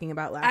you were talking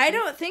about last week? I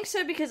don't think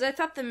so, because I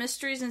thought the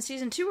mysteries in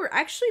season 2 were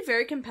actually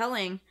very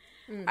compelling.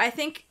 I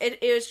think it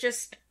was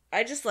just,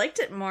 I just liked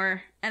it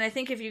more, and I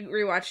think if you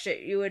rewatched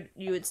it,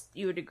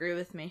 you would agree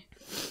with me.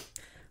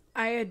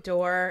 I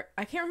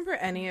can't remember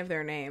any of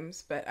their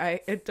names, but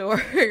I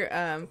adore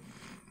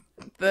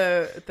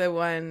the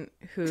one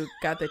who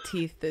got the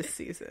teeth this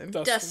season.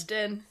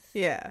 Dustin.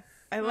 Yeah.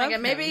 I love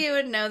him. Maybe you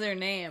would know their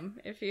name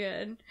if you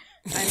had.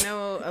 I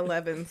know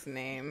Eleven's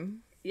name.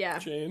 Yeah.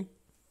 Jane.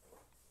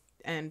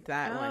 And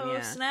that one, yeah.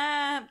 Oh,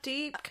 snap,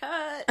 deep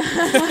cut.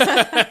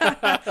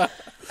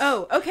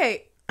 Oh,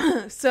 okay.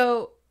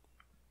 So,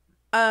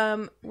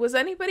 was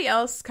anybody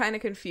else kind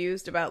of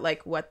confused about,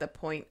 like, what the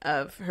point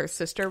of her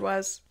sister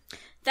was?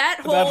 That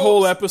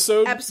whole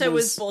episode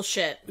was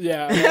bullshit.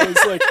 Yeah, it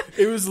was like,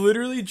 it was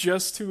literally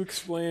just to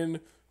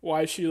explain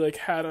why she, like,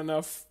 had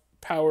enough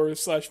power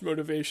 /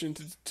 motivation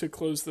to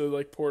close the,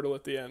 like, portal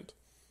at the end.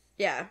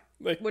 Yeah,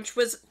 like, which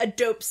was a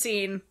dope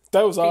scene.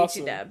 That was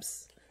awesome.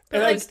 Debs.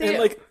 And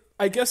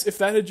I guess if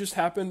that had just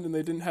happened and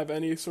they didn't have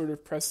any sort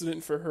of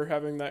precedent for her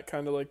having that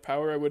kind of, like,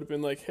 power, I would have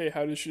been like, hey,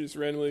 how did she just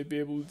randomly be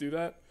able to do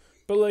that?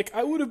 But, like,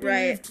 I would have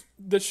believed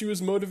that she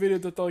was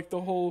motivated, that, like,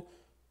 all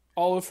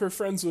of her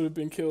friends would have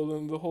been killed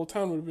and the whole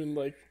town would have been,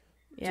 like,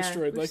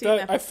 destroyed. Like,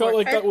 that I felt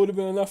like that would have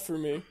been enough for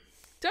me.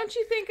 Don't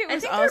you think it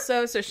was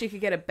also so she could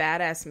get a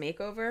badass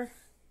makeover?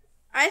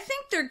 I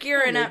think they're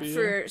gearing up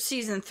for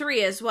season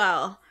 3 as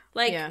well.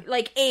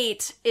 Like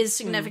 8 is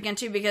significant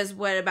too, because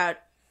what about,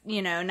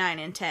 9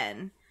 and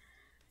 10?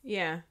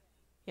 Yeah.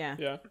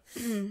 Yeah.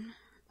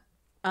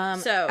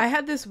 So I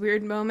had this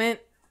weird moment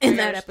in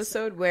that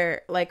episode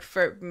where, like,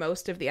 for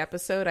most of the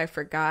episode, I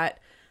forgot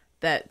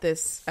that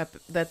this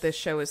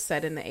show was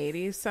set in the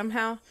 80s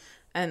somehow.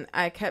 And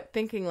I kept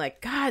thinking,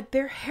 like, God,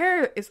 their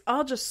hair is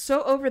all just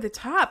so over the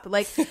top.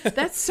 Like,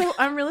 that's so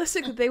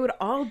unrealistic that they would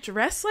all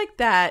dress like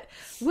that.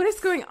 What is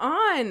going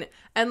on?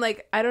 And,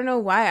 like, I don't know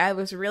why I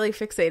was really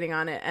fixating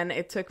on it. And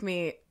it took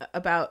me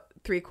about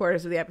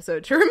 3/4 of the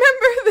episode to remember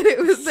that it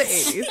was the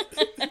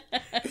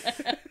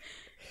 80s.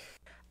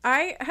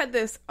 I had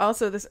this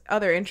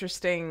other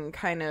interesting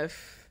kind of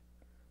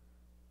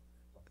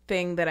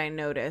thing that I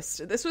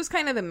noticed. This was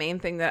kind of the main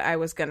thing that I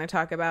was going to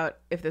talk about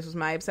if this was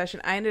my obsession.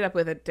 I ended up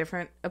with a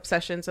different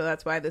obsession, so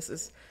that's why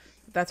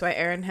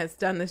Erin has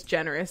done this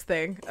generous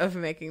thing of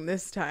making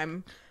this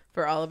time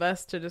for all of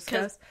us to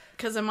discuss.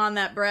 Because I'm on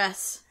that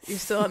breast. You're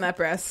still on that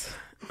breast.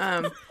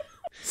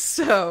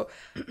 So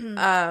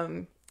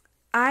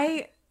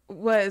I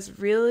was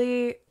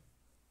really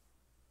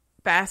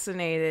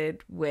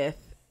fascinated with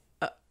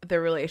the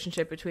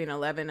relationship between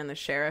Eleven and the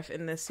sheriff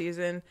in this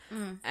season.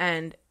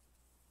 And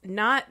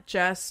not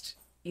just,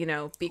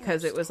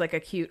 because it was like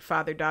a cute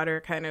father-daughter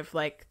kind of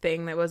like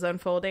thing that was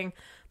unfolding,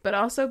 but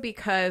also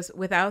because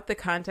without the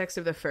context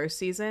of the first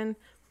season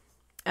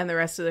and the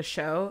rest of the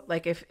show,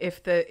 like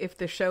if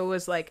the show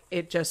was like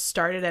it just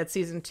started at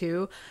season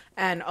 2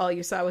 and all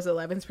you saw was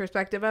Eleven's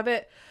perspective of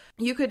it,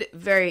 you could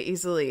very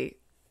easily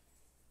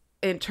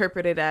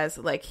interpret it as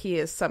like he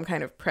is some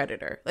kind of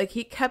predator. Like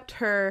he kept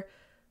her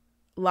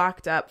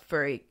locked up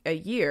for a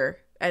year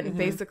and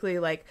basically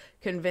like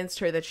convinced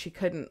her that she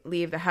couldn't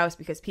leave the house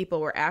because people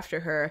were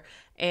after her,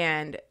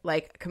 and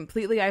like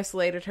completely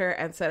isolated her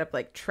and set up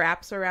like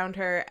traps around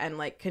her and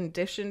like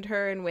conditioned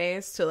her in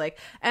ways to like,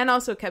 and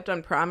also kept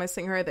on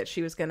promising her that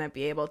she was going to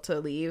be able to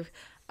leave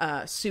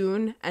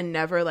soon and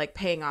never like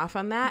paying off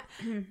on that.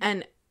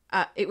 And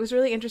it was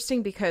really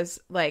interesting because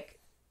like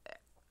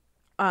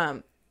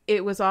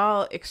it was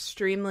all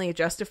extremely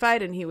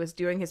justified and he was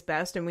doing his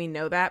best, and we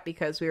know that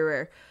because we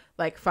were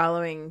like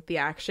following the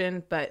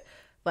action, but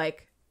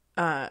like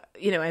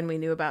and we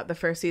knew about the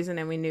first season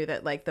and we knew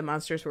that like the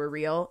monsters were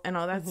real and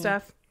all that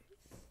stuff.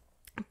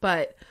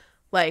 But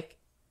like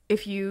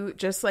if you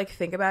just like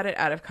think about it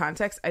out of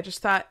context, I just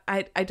thought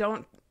I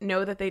don't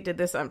know that they did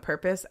this on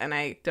purpose, and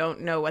I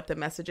don't know what the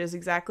message is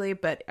exactly,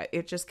 but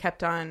it just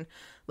kept on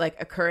like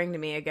occurring to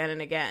me again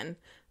and again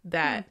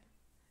that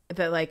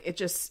like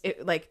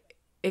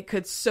it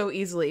could so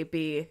easily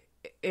be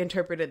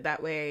interpreted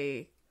that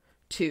way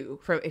too,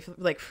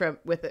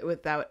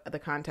 without the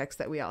context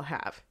that we all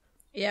have.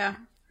 Yeah.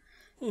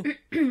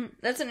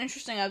 That's an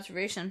interesting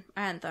observation.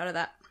 I hadn't thought of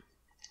that.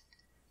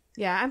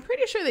 Yeah, I'm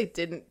pretty sure they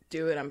didn't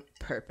do it on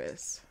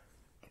purpose.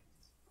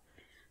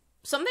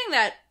 Something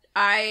that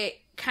I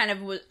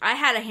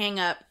had a hang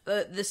up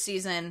this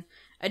season,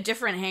 a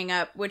different hang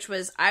up, which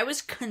was I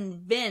was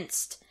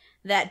convinced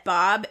that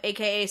Bob,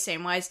 aka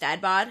Samwise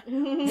Dad Bod,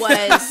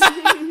 was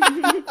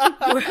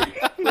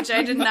which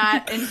I did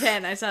not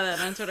intend. I saw that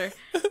on Twitter.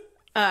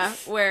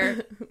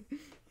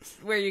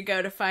 Where you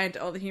go to find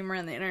all the humor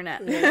on the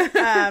internet.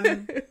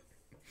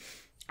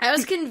 I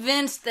was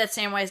convinced that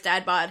Samwise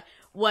Dad Bod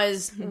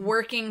was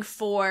working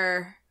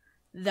for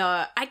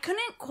I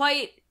couldn't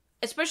quite,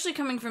 especially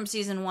coming from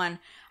season 1,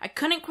 I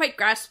couldn't quite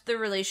grasp the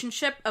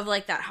relationship of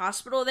like that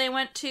hospital they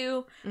went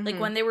to. Like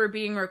when they were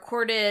being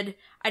recorded,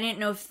 I didn't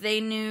know if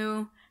they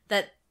knew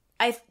that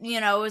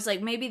it was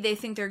like maybe they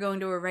think they're going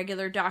to a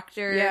regular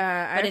doctor.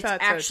 Yeah, but it's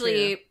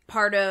actually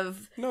part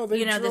of. No,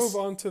 they drove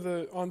onto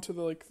the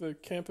like the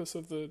campus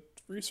of the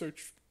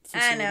research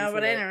facility. I know,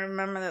 but I didn't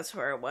remember that's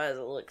where it was.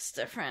 It looks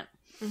different.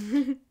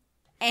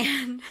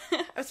 And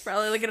I was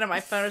probably looking at my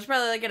phone. I was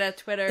probably looking at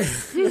Twitter.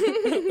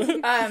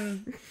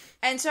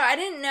 And so I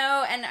didn't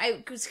know, and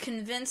I was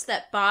convinced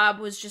that Bob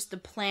was just a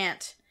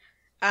plant,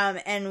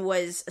 and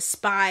was a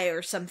spy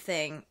or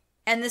something.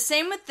 And the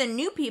same with the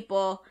new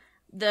people,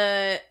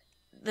 the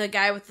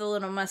guy with the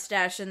little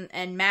mustache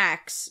and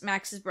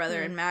Max's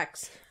brother, and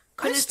Max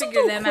couldn't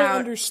figure them out. I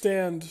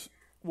understand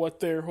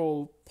what their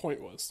whole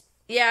point was.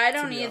 Yeah, I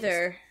don't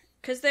either,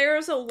 because there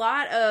was a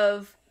lot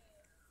of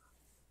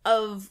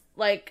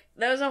like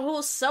there was a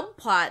whole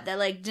subplot that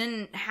like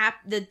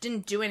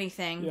didn't do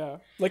anything. Yeah,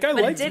 like I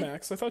liked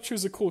Max. I thought she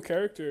was a cool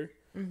character.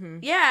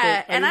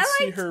 Yeah, and I didn't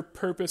see her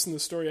purpose in the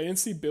story. I didn't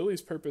see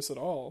Billy's purpose at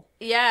all.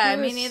 Yeah,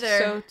 me neither.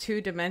 So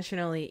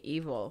two-dimensionally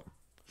evil.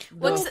 He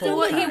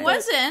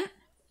wasn't.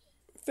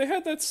 They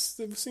had that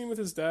scene with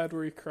his dad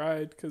where he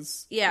cried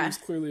because he was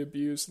clearly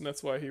abused, and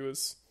that's why he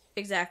was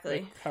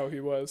exactly like, how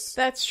he was.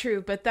 That's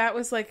true, but that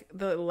was like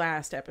the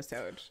last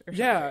episode.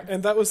 Yeah,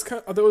 and that was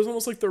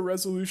almost like the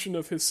resolution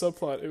of his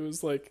subplot. It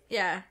was like,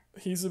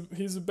 he's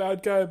a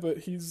bad guy, but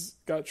he's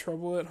got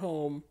trouble at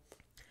home.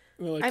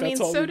 Like, I mean,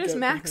 so does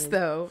Max,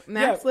 though.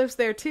 Max lives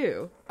there,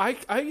 too. I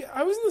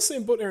was in the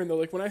same boat, Aaron, though.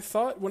 Like, when I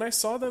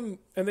saw them,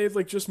 and they'd,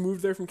 like, just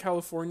moved there from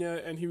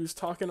California, and he was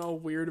talking all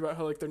weird about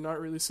how, like, they're not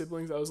really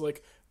siblings, I was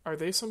like, are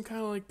they some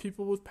kind of like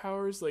people with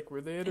powers? Like,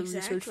 were they at a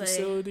research Exactly.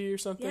 facility or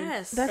something?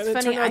 Yes. That's and it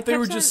funny. turned I out they kept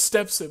were on- just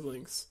step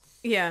siblings.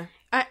 Yeah.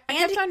 I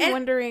kept on and-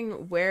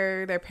 wondering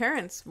where their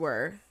parents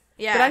were.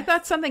 Yeah. But I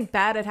thought something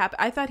bad had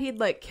happened. I thought he'd,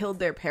 like, killed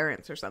their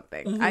parents or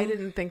something. I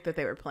didn't think that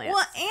they were plants.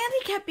 Well, and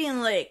he kept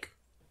being like,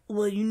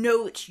 well, you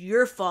know it's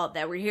your fault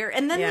that we're here.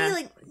 And then Yeah. they,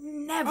 like,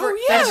 never,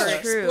 Oh, yeah. ever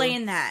That's true.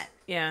 explain that.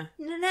 Yeah.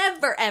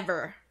 Never,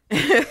 ever.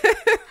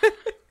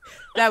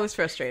 That was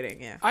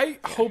frustrating, yeah. I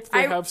hope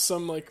they have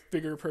some like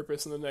bigger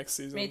purpose in the next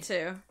season. Me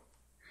too.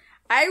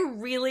 I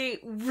really,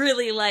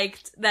 really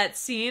liked that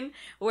scene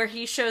where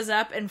he shows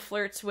up and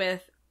flirts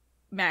with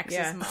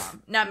Max's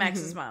mom. Not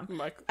Max's mom.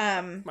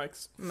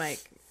 Mike's.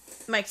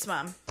 Mike's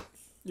mom.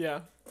 Yeah.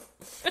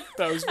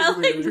 That was I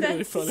really, like really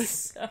that funny.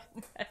 so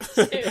much.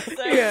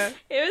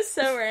 It was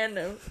so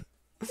random.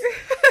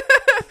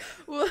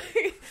 Well,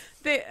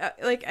 they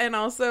like, and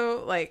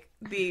also like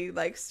the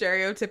like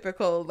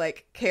stereotypical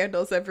like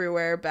candles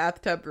everywhere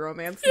bathtub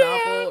romance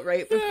novel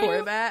right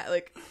before that,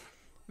 like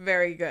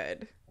very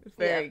good,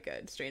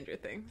 good. Stranger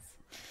Things.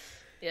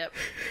 Yep.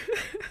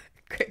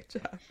 Great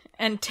job.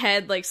 And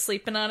Ted like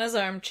sleeping on his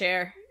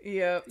armchair.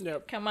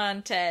 Yep. Come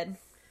on, Ted.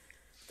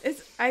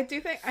 I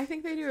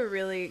think they do a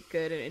really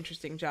good and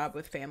interesting job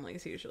with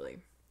families usually.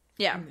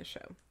 Yeah. In the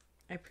show.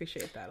 I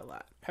appreciate that a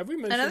lot. Have we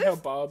mentioned how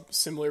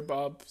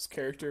Bob's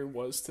character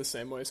was to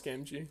Samwise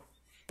Gamgee?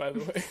 By the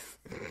way,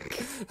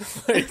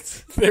 like,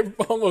 they're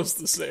almost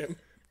the same.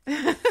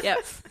 Yep.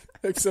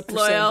 Except for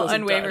Loyal, Sam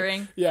doesn't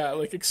unwavering. die. Yeah,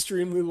 like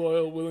extremely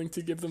loyal, willing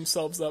to give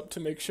themselves up to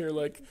make sure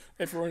like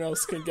everyone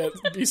else can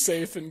be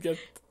safe and get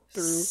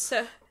through.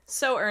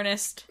 So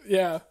earnest.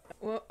 Yeah.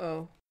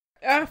 Whoa.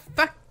 Ah,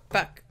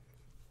 fuck.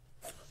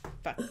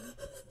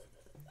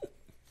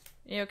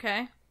 You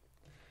okay?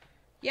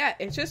 Yeah,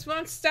 it just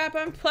won't stop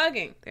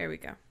unplugging. There we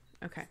go.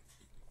 Okay.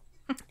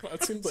 Well,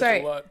 that seems like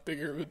Sorry. a lot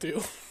bigger of a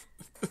deal.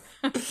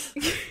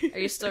 Are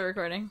you still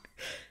recording?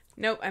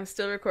 Nope, I'm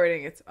still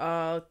recording. It's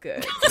all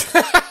good.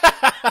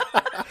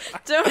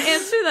 Don't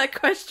answer that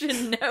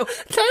question. No.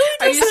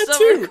 Kylie Are does you that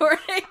still too.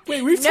 recording?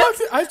 Wait,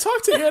 I've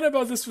talked to Hannah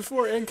about this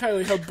before, and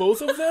Kylie, how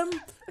both of them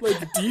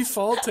like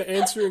default to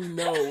answering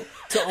no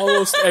to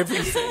almost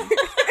everything,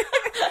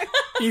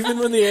 even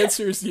when the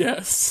answer is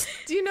yes.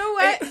 Do you know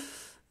what?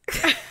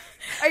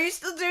 Are you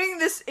still doing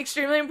this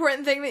extremely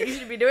important thing that you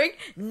should be doing?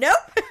 Nope.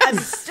 I'm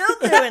still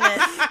doing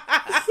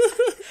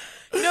it.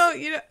 No,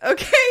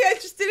 okay, I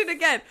just did it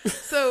again.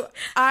 So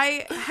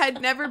I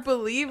had never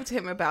believed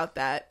him about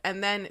that.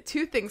 And then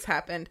two things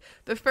happened.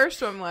 The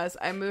first one was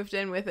I moved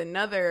in with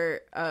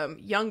another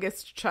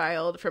youngest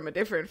child from a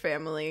different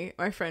family,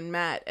 my friend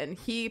Matt, and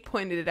he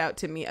pointed it out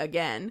to me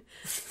again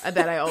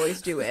that I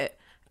always do it.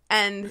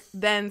 And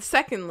then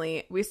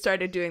secondly, we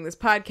started doing this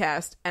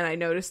podcast and I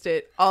noticed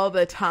it all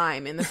the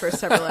time in the first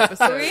several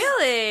episodes.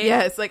 Really?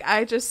 Yes, like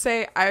I just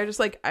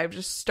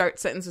start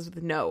sentences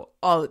with no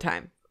all the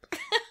time.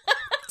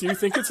 Do you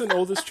think it's an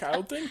oldest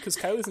child thing? Because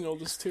Kylie's an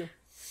oldest too.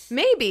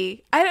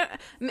 Maybe. I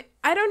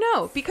don't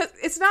know, because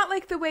it's not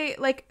like the way,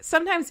 like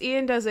sometimes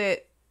Ian does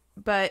it,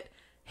 but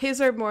his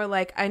are more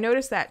like, I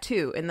noticed that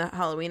too in the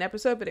Halloween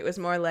episode, but it was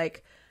more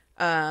like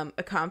a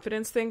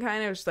confidence thing,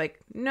 kind of just like,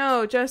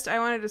 no, just I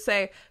wanted to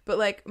say, but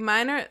like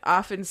mine are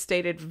often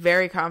stated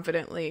very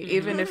confidently,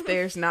 even if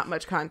there's not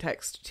much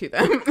context to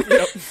them.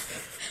 Yep.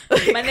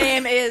 Like, My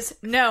name is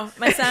no.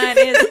 My sign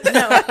is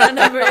no. My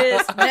number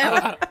is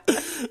no.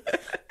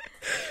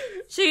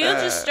 So you'll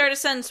just start a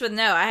sentence with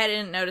no. I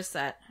didn't notice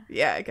that.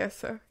 yeah, I guess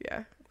so.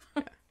 Yeah.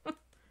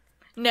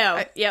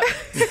 No. Yep.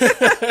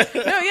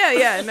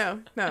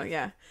 No,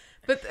 yeah.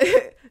 But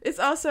it's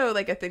also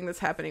like a thing that's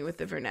happening with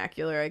the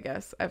vernacular, I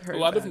guess. I've heard A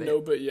lot of about it.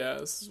 no but yeah.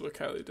 This is what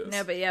Kylie does.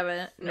 No, but yeah,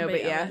 but No,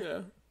 but yeah. Yeah.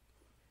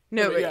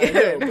 No, but yeah.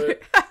 yeah. No,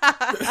 but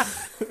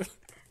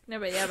No,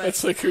 but yeah, but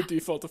that's like her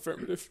default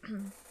affirmative.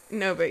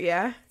 No, but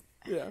yeah.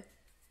 Yeah.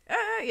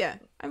 Yeah.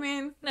 I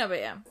mean, no, but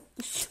yeah.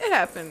 it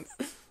happens.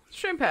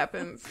 Shrimp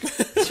happens.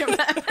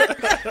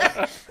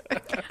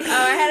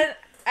 I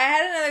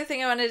had another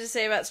thing I wanted to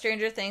say about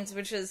Stranger Things,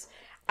 which is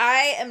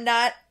I am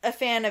not a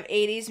fan of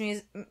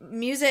 80s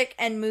music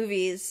and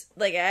movies.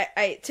 Like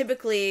I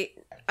typically,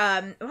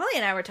 Holly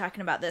and I were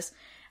talking about this.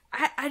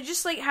 I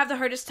just like have the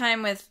hardest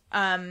time with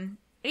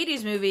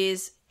 80s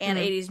movies and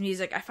 80s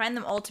music. I find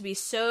them all to be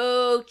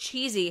so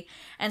cheesy.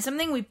 And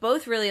something we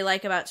both really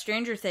like about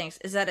Stranger Things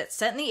is that it's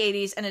set in the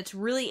 80s and it's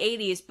really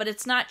 80s, but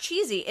it's not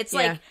cheesy. It's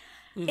like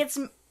it's,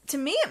 to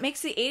me, it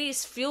makes the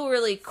 80s feel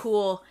really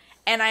cool.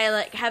 And I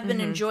like have been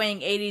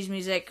enjoying 80s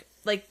music,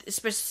 like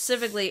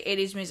specifically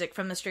 80s music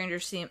from the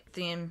Strangers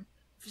theme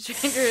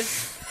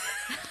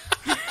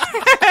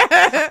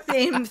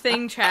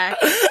track.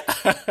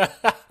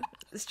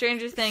 The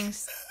Stranger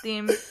Things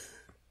theme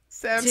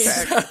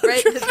Soundtrack.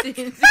 right? The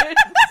theme tunes.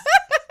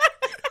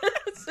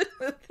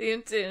 The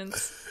theme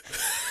tunes.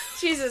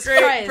 Jesus Great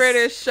Christ.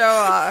 British show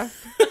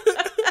off.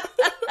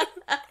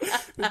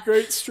 The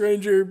great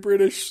stranger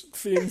British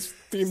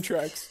theme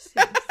tracks.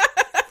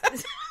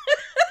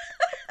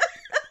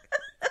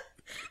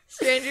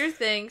 Stranger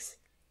Things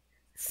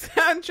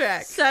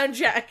Soundtrack.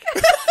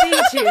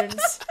 Theme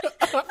tunes.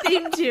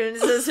 Theme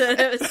tunes is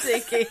what I was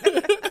thinking.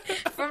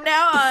 From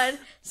now on,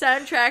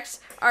 soundtracks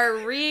are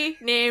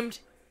renamed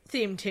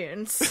theme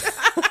tunes.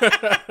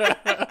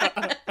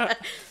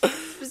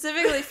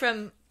 Specifically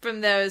from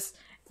those,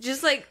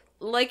 just like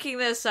liking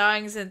those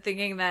songs and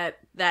thinking that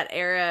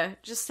era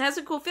just has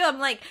a cool feel. I'm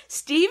like,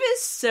 Steve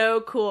is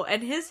so cool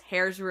and his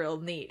hair's real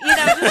neat. You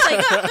know,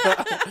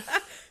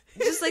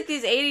 just like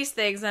these 80s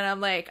things, and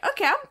I'm like,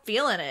 okay, I'm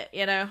feeling it,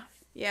 you know?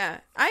 Yeah,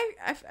 I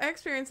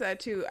experienced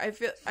that too. I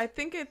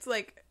think it's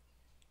like,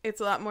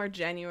 it's a lot more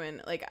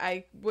genuine. Like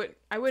I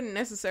wouldn't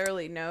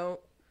necessarily know,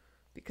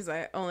 because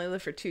I only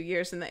lived for 2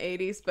 years in the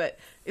 80s, but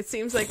it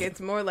seems like it's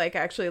more like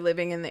actually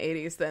living in the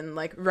 80s than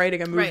like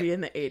writing a movie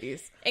in the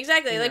 80s.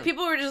 Exactly. Like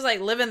people were just like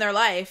living their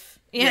life,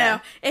 you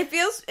know?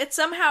 It's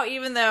somehow,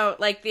 even though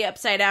like the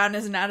upside down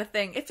is not a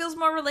thing, it feels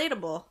more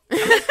relatable.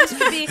 I'm like, this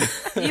could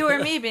be you or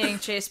me being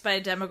chased by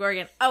a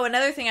Demogorgon. Oh,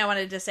 another thing I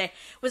wanted to say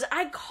was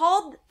I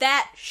called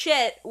that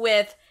shit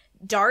with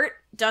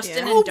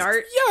Dustin and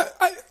Dart. Yeah,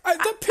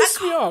 that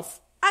pissed me off.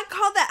 I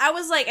called that. I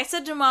was like, I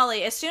said to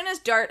Molly, as soon as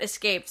Dart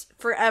escapes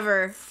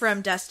forever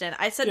from Dustin,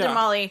 I said to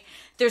Molly,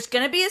 there's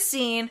going to be a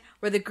scene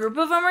where the group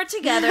of them are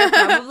together,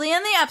 probably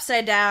in the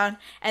upside down,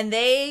 and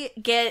they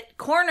get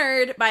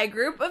cornered by a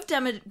group of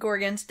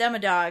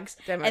demodogs,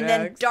 and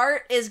then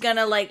Dart is going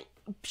to like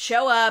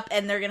show up,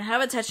 and they're going to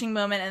have a touching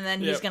moment, and then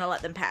he's going to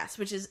let them pass,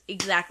 which is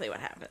exactly what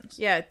happens.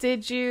 Yeah.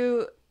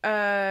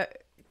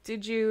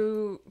 Did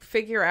you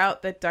figure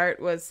out that Dart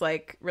was,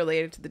 like,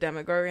 related to the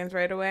Demogorgons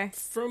right away?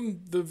 From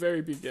the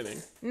very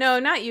beginning. No,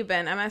 not you,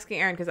 Ben. I'm asking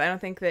Erin, because I don't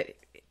think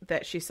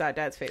that she saw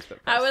Dad's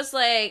Facebook post. I was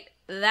like,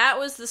 that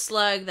was the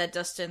slug that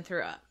Dustin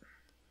threw up.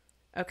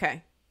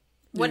 Okay.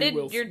 What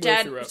did your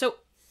dad... So,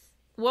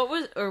 what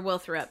was... Or Will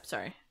threw up,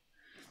 sorry.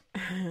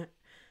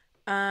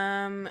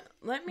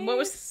 Let me What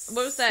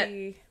was that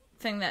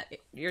thing that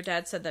your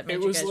dad said that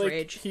made you guys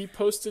rage? He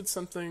posted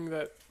something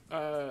that...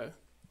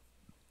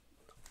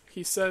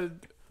 He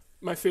said,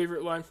 my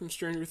favorite line from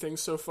Stranger Things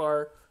so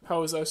far,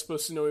 how was I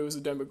supposed to know he was a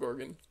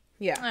Demogorgon?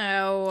 Yeah.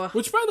 Oh.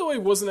 Which, by the way,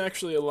 wasn't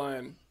actually a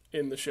line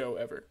in the show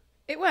ever.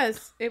 It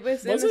was. It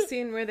was in the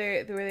scene where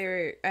they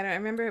were... I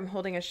remember him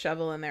holding a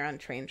shovel and they're on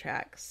train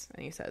tracks,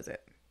 and he says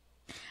it.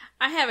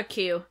 I have a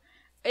cue.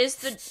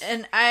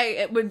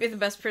 It would be the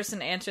best person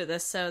to answer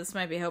this, so this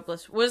might be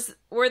hopeless.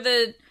 Were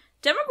the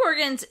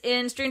Demogorgons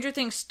in Stranger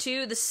Things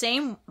 2 the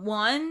same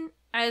one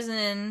as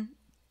in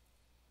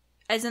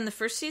the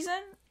first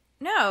season?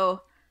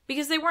 No,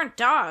 because they weren't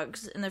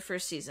dogs in the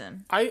first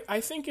season.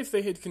 I think if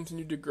they had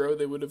continued to grow,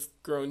 they would have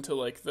grown to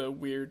like the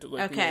weird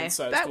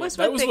man-sized That was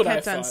what they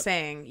kept on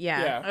saying.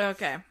 Yeah.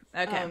 Okay.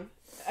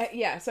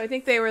 Yeah, so I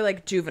think they were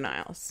like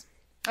juveniles.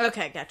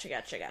 Okay, gotcha.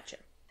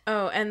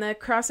 Oh, and the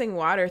crossing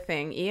water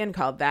thing, Ian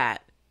called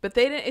that, but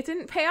it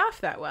didn't pay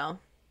off that well.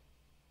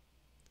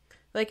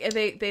 Like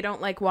they don't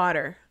like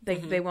water. They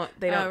don't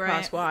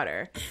cross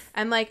water.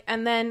 And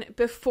then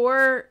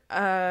before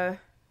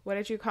what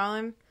did you call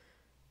him?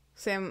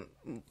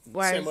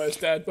 Samwise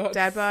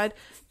dad bod.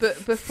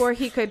 But before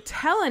he could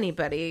tell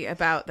anybody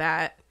about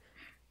that,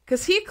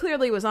 because he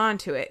clearly was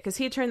onto it, because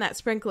he turned that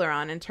sprinkler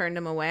on and turned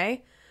him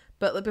away.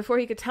 But before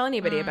he could tell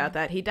anybody about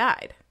that, he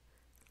died.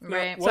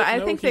 Right. So I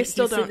think they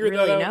still don't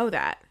really know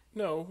that.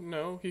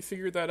 No, he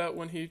figured that out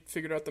when he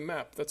figured out the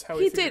map. That's how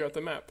he figured out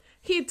the map.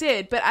 He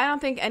did, but I don't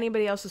think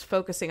anybody else was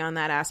focusing on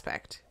that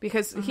aspect,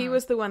 because he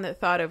was the one that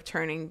thought of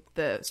turning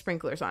the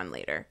sprinklers on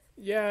later.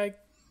 Yeah, I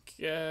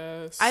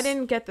guess. I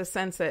didn't get the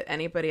sense that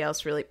anybody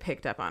else really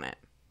picked up on it.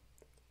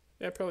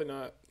 Yeah, probably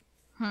not.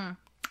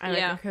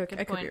 I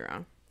could be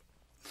wrong.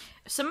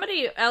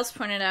 Somebody else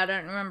pointed out, I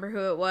don't remember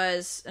who it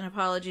was, and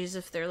apologies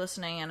if they're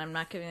listening and I'm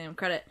not giving them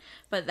credit,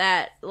 but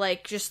that,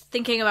 like, just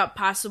thinking about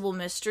possible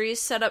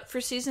mysteries set up for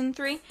season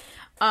 3,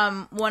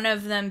 one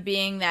of them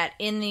being that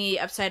in the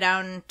upside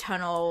down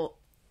tunnel,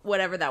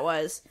 whatever that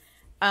was,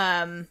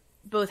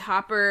 both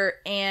Hopper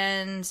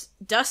and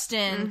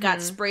Dustin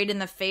got sprayed in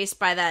the face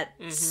by that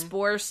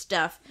spore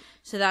stuff,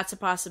 so that's a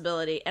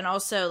possibility. And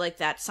also, like,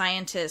 that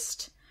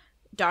scientist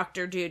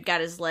doctor dude got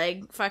his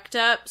leg fucked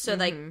up, so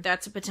like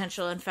that's a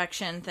potential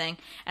infection thing.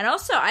 And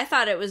also, I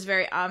thought it was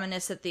very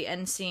ominous at the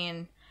end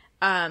scene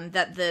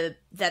that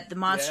the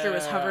monster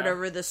was hovered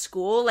over the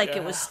school, like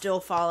it was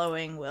still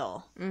following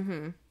Will.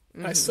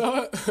 I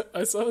saw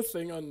a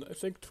thing on, I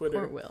think, Twitter.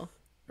 Poor Will.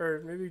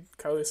 Or maybe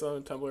Kylie saw it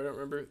on Tumblr, I don't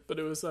remember. But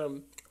it was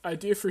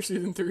idea for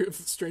season 3 of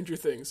Stranger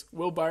Things.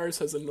 Will Byers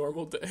has a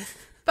normal day.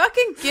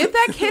 Fucking give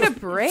that kid a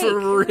break.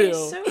 For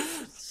real.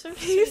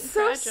 He's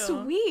so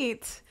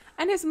sweet.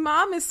 And his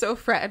mom is so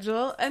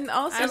fragile and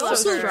also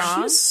so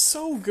strong. She's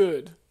so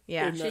good.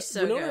 Yeah, she's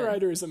so good. Winona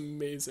Ryder is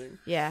amazing.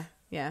 Yeah.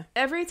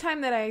 Every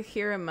time that I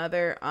hear a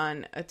mother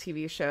on a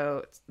TV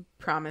show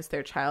promise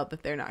their child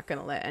that they're not going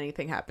to let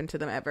anything happen to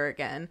them ever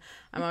again,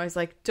 I'm always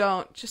like,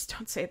 don't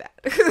say that.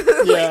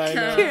 I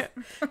know.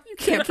 You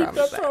can't keep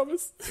that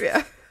promise.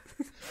 Yeah.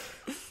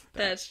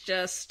 That's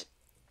just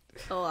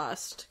a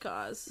lost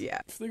cause. Yeah.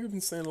 I think we've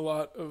been saying a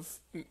lot of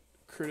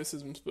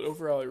criticisms, but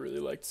overall I really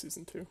liked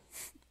season 2.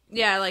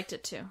 Yeah, I liked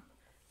it too.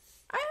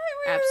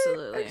 We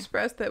Absolutely.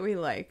 expressed that we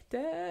liked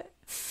it.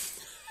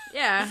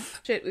 Yeah.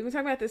 Shit, we've been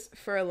talking about this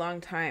for a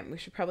long time. We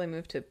should probably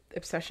move to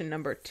obsession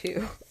number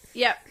 2.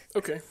 Yep.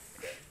 Okay.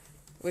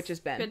 Which is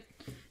Ben.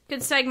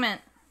 Good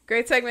segment.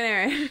 Great segment,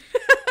 Aaron.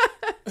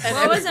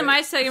 Well, it wasn't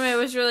my segment. It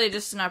was really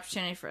just an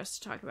opportunity for us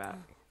to talk about.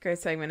 Great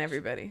segment,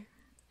 everybody.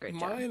 Great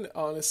job. Mine,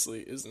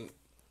 honestly, isn't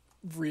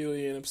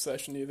really an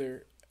obsession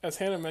either. As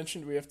Hannah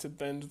mentioned, we have to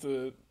bend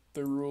the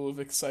rule of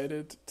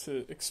excited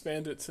to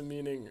expand it to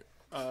meaning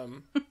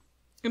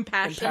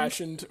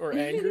impassioned or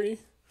angry.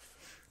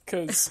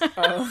 Because,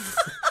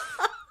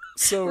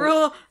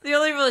 so... The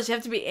only rule is you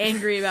have to be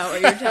angry about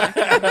what you're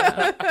talking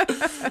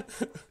about.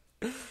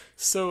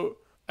 So,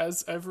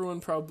 as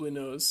everyone probably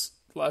knows,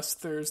 last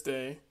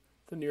Thursday,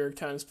 the New York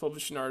Times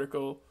published an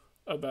article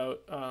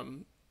about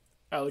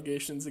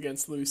allegations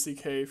against Louis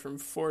C.K. from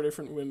 4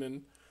 different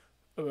women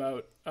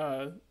about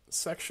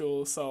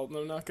sexual assault. And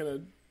I'm not going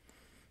to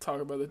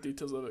talk about the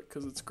details of it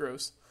because it's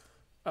gross.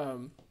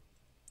 And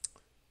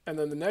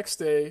then the next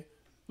day,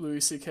 Louis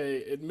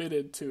C.K.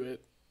 admitted to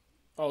it,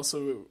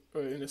 also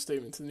in a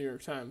statement to the New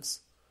York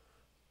Times.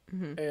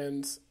 Mm-hmm.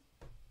 And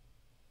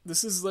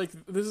this is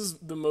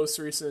the most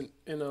recent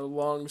in a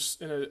long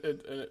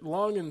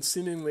and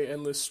seemingly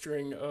endless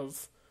string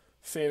of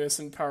famous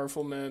and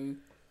powerful men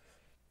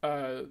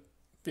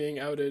being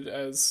outed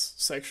as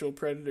sexual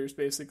predators,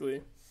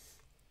 basically.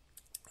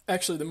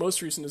 Actually, the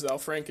most recent is Al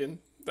Franken.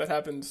 That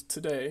happened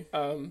today.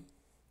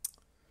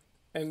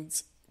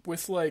 And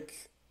with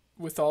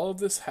all of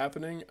this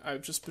happening,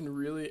 I've just been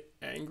really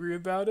angry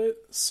about it.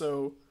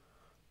 So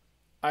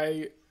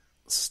I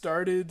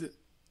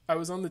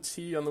was on the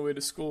T on the way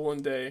to school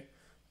one day,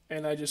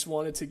 and I just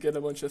wanted to get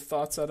a bunch of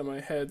thoughts out of my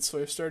head,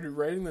 so I started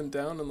writing them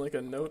down on like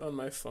a note on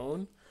my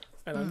phone,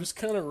 and I'm just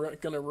kind of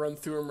going to run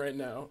through them right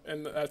now,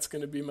 and that's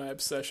going to be my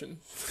obsession.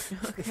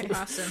 Okay,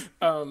 awesome.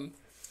 I'm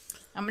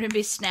going to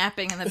be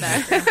snapping in the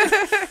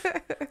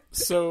background.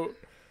 So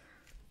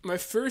my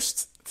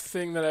first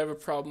thing that I have a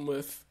problem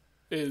with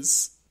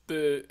is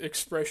the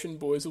expression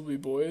 "boys will be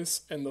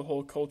boys" and the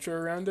whole culture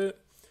around it,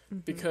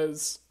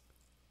 because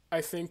I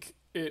think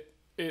it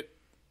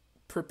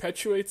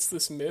perpetuates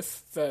this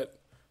myth that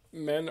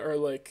men are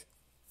like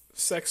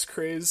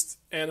sex-crazed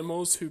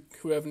animals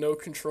who have no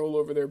control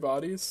over their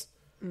bodies.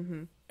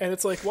 Mm-hmm. And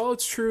it's like, while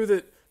it's true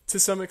that to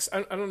some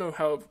extent, I don't know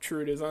how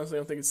true it is, honestly I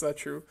don't think it's that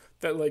true,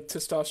 that like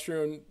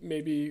testosterone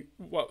maybe,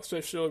 well,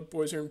 especially like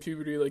boys who are in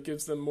puberty, like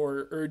gives them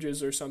more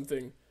urges or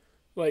something.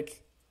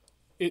 Like,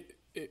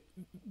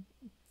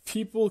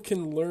 people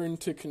can learn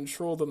to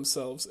control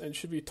themselves and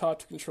should be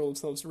taught to control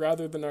themselves,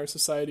 rather than our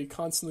society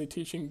constantly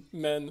teaching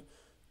men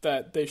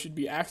that they should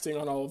be acting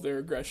on all of their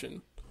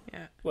aggression.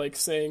 Yeah. Like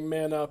saying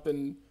man up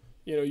and,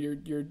 you know,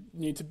 you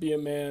need to be a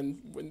man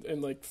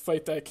and like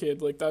fight that kid.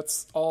 Like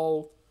that's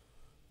all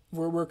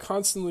we're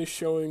constantly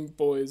showing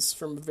boys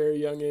from a very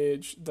young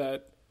age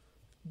that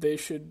they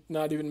should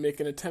not even make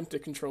an attempt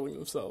at controlling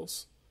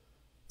themselves.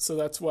 So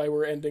that's why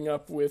we're ending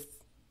up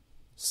with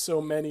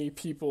so many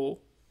people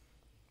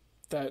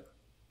that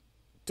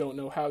don't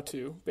know how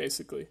to,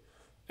 basically.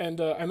 And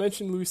I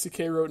mentioned Louis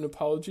C.K. wrote an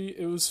apology.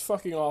 It was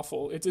fucking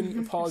awful. It didn't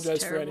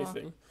apologize for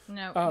anything.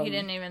 No, he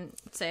didn't even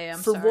say I'm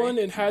for sorry. For one,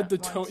 it had the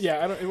tone. Once.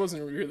 Yeah, it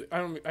wasn't really. I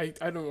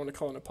don't want to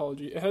call it an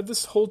apology. It had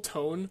this whole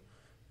tone.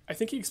 I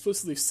think he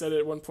explicitly said it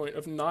at one point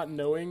of not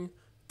knowing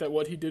that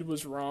what he did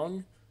was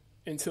wrong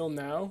until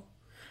now,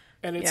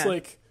 and it's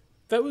like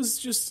that was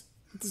just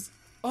this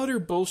utter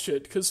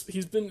bullshit because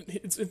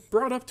it's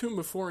brought up to him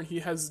before and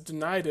he has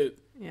denied it.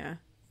 Yeah.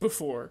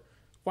 Before.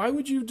 Why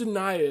would you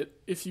deny it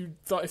if you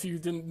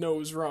didn't know it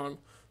was wrong?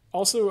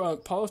 Also,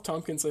 Paul F.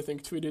 Tompkins, I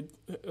think, tweeted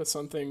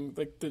something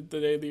like the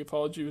day the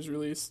apology was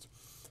released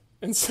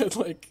and said,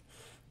 like,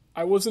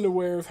 I wasn't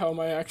aware of how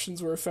my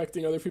actions were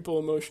affecting other people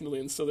emotionally,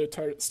 and so they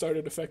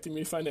started affecting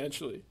me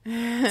financially.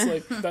 It's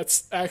like,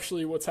 that's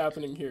actually what's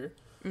happening here.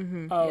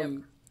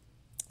 Mm-hmm.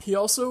 He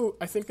also,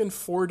 I think in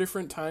 4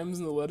 different times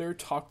in the letter,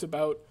 talked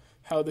about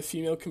how the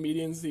female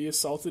comedians he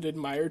assaulted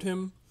admired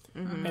him.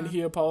 Mm-hmm. And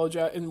he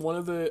apologized in one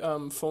of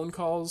the phone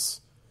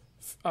calls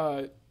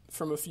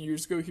from a few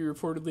years ago. He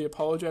reportedly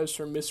apologized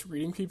for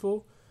misreading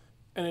people,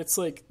 and it's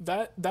like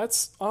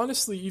that's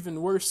honestly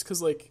even worse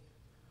because like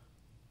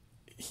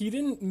he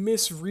didn't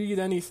misread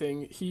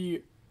anything.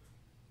 He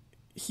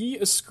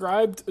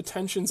ascribed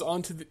intentions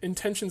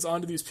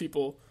onto these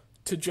people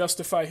to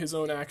justify his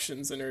own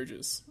actions and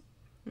urges.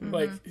 Mm-hmm.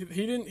 Like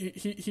he didn't.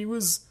 He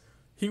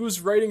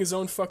was writing his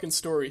own fucking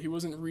story. He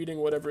wasn't reading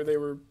whatever they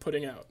were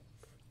putting out.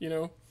 You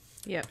know.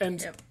 Yeah.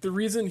 And the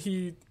reason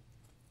he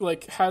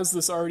like has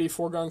this already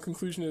foregone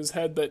conclusion in his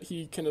head that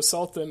he can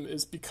assault them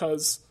is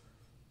because,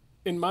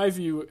 in my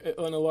view,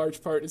 in a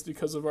large part, is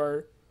because of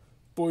our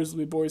boys will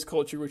be boys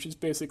culture, which is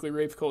basically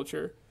rape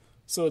culture.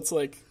 So it's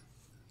like,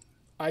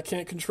 I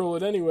can't control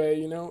it anyway,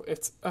 you know?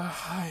 It's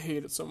I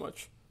hate it so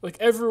much. Like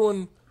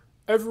everyone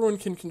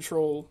can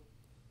control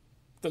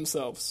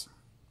themselves.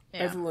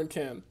 Yeah. Everyone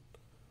can.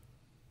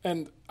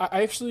 And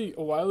I actually,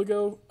 a while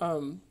ago,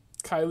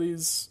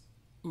 Kylie's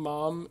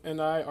mom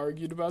and I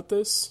argued about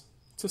this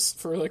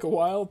for like a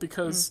while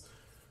because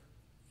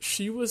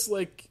she was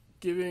like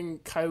giving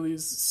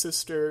Kylie's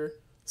sister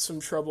some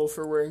trouble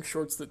for wearing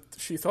shorts that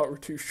she thought were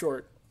too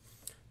short.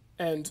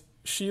 And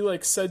she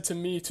like said to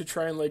me to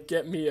try and like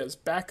get me as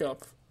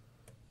backup,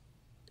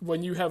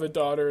 when you have a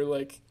daughter,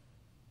 like,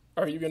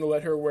 are you going to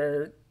let her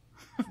wear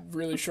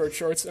really short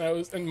shorts?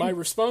 And my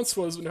response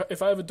was,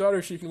 if I have a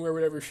daughter, she can wear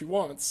whatever she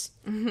wants.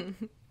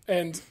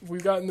 And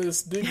we've gotten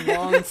this big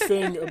long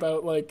thing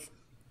about like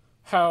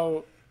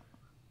how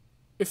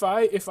if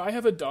I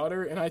have a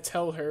daughter and I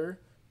tell her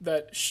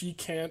that she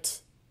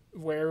can't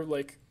wear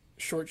like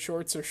short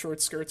shorts or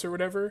short skirts or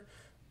whatever,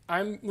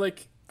 I'm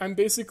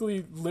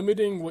basically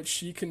limiting what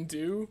she can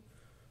do.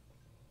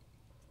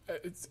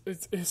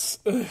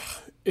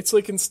 It's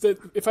like, instead,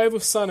 if I have a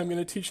son, I'm going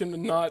to teach him to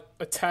not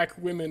attack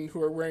women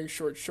who are wearing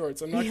short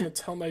shorts. I'm not going to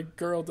tell my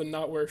girl to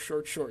not wear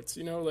short shorts,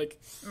 you know, like,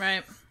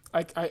 right.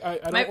 I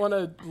don't want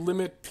to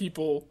limit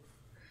people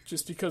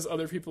just because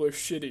other people are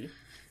shitty.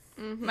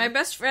 My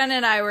best friend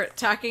and I were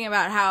talking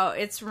about how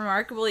it's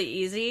remarkably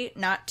easy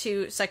not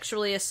to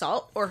sexually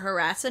assault or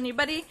harass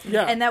anybody,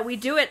 and that we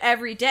do it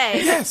every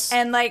day. Yes,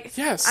 and like,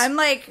 yes. I'm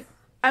like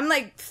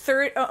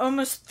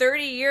almost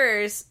 30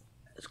 years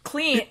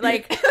clean,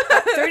 like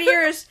 30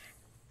 years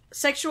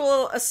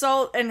sexual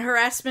assault and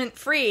harassment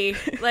free.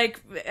 Like,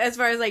 as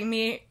far as like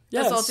me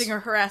assaulting or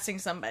harassing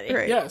somebody.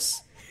 Right.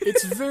 Yes,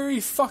 it's very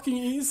fucking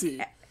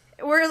easy.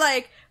 We're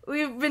like,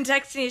 we've been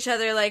texting each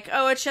other like,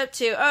 oh, what you up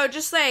to? Oh,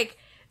 just like,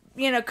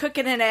 you know,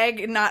 cooking an egg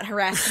and not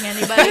harassing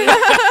anybody.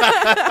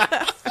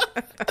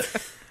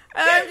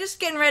 I'm just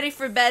getting ready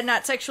for bed,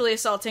 not sexually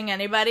assaulting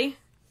anybody.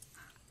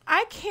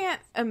 I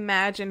can't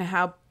imagine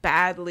how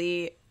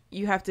badly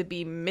you have to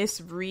be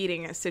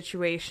misreading a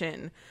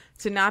situation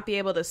to not be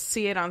able to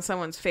see it on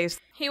someone's face.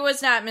 He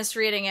was not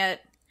misreading it.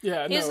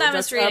 Yeah, He's no, not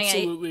that's misreading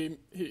absolutely,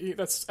 it.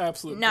 That's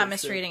absolutely not bullshit.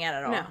 misreading it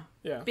at all. No.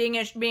 Yeah. Being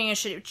a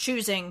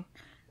choosing,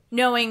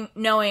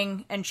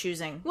 knowing, and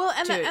choosing. Well,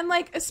 and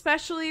like,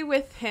 especially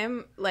with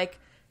him, like,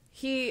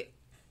 he's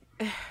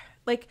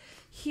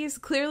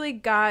clearly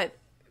got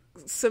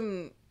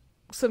some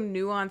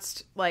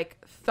nuanced,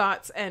 like,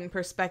 thoughts and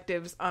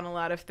perspectives on a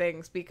lot of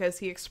things because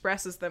he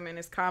expresses them in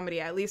his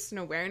comedy, at least an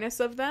awareness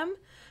of them.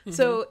 Mm-hmm.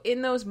 So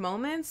in those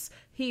moments,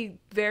 he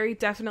very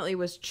definitely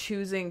was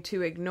choosing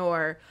to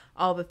ignore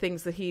all the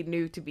things that he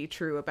knew to be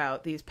true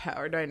about these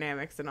power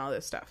dynamics and all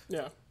this stuff.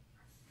 Yeah.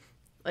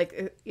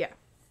 Like, yeah.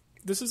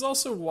 This is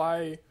also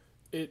why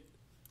it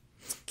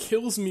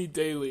kills me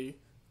daily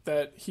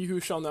that He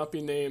Who Shall Not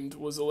Be Named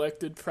was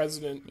elected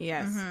president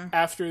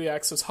after the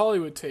Access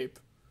Hollywood tape.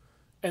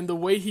 And the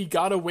way he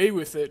got away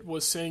with it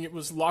was saying it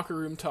was locker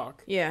room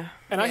talk. Yeah.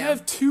 And I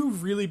have two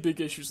really big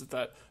issues with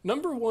that.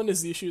 Number one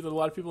is the issue that a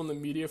lot of people in the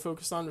media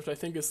focused on, which I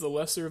think is the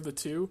lesser of the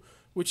two,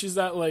 which is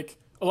that, like,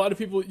 a lot of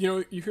people, you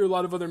know, you hear a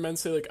lot of other men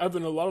say, like, I've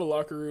been in a lot of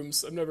locker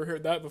rooms. I've never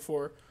heard that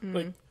before. Mm-hmm.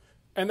 Like,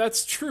 and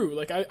that's true.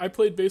 Like, I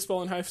played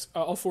baseball in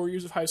all 4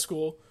 years of high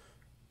school.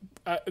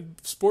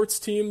 Sports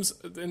teams,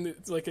 in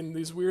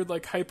these weird,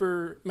 like,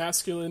 hyper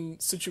masculine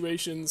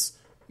situations,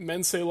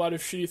 men say a lot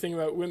of shitty things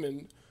about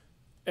women.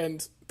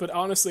 But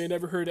honestly, I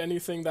never heard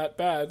anything that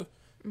bad.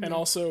 Mm-hmm. And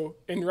also,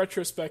 in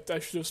retrospect, I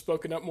should have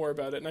spoken up more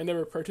about it. And I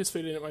never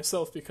participated in it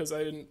myself because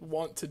I didn't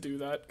want to do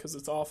that because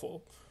it's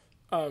awful.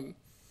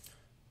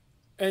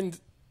 And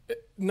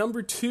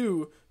number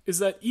two is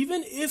that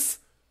even if,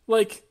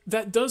 like,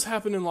 that does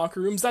happen in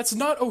locker rooms, that's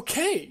not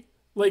okay.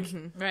 Like,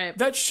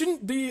 that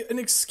shouldn't be an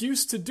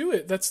excuse to do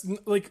it. That's,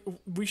 like,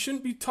 we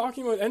shouldn't be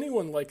talking about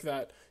anyone like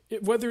that,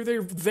 whether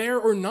they're there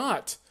or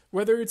not.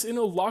 Whether it's in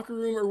a locker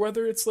room or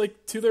whether it's,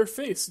 like, to their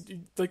face.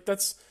 Like,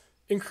 that's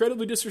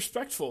incredibly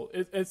disrespectful.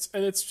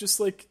 It's just,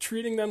 like,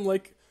 treating them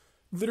like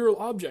literal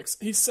objects.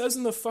 He says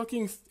in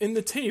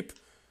the tape,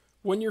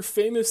 when you're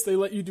famous, they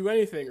let you do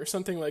anything, or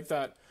something like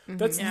that. Mm-hmm,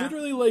 that's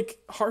literally, like,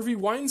 Harvey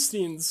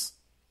Weinstein's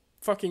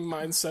fucking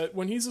mindset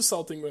when he's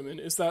assaulting women,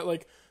 is that,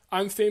 like,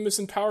 I'm famous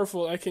and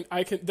powerful, I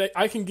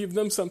can give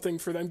them something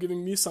for them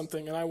giving me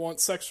something, and I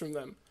want sex from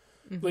them.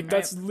 Mm-hmm, like,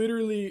 that's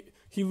literally...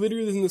 He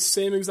literally is in the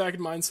same exact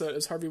mindset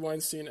as Harvey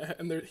Weinstein,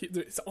 and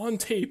it's on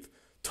tape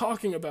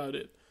talking about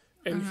it,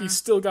 and he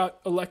still got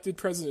elected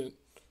president.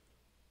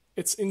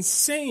 It's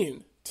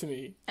insane to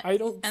me. I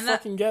don't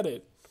fucking get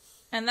it.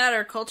 And that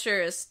our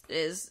culture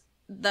is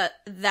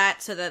that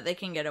so that they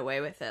can get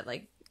away with it,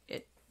 like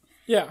it.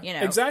 Yeah, you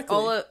know, exactly.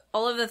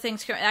 All of the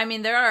things. I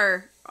mean, there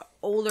are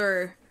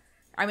older.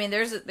 I mean,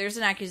 there's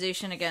an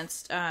accusation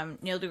against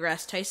Neil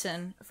deGrasse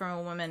Tyson from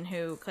a woman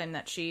who claimed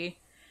that she,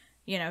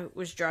 you know,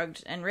 was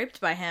drugged and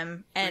raped by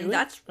him. And really?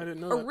 that's I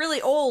didn't know that.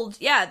 Really old.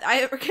 Yeah,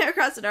 I came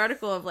across an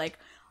article of, like,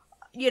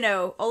 you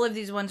know, all of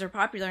these ones are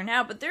popular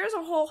now, but there's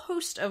a whole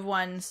host of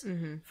ones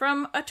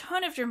from a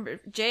ton of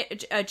different...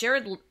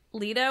 Jared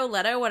Leto,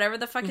 whatever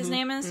the fuck his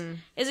name is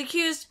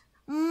accused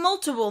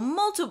multiple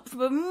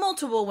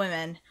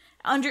women,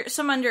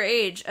 some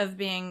underage, of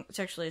being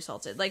sexually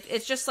assaulted. Like,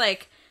 it's just,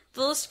 like,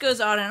 the list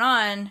goes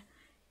on,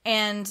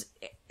 and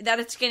that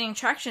it's getting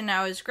traction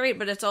now is great,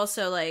 but it's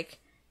also, like,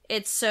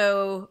 it's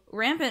so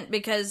rampant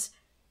because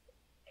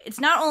it's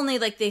not only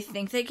like they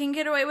think they can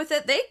get away with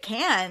it, they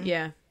can.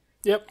 Yeah.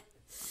 Yep.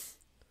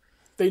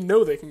 They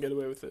know they can get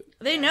away with it.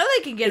 They know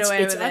they can get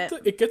away with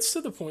it. It gets to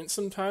the point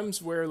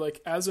sometimes where,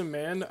 like, as a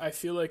man, I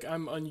feel like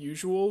I'm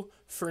unusual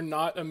for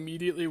not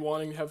immediately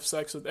wanting to have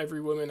sex with every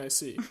woman I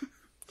see.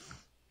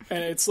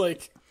 And it's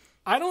like,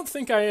 I don't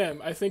think I am.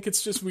 I think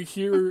it's just we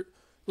hear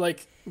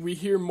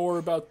more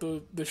about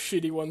the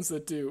shitty ones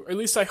that do. Or at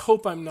least I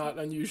hope I'm not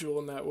unusual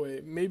in that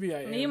way. Maybe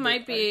I am. You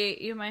might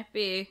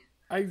be.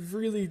 I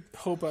really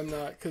hope I'm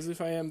not, because if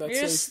I am, that's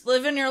You're just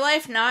living your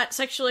life not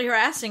sexually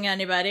harassing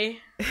anybody.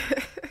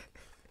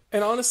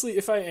 And honestly,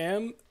 if I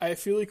am, I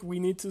feel like we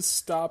need to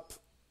stop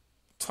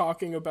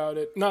talking about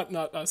it. Not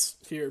us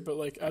here, but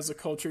like as a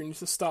culture, we need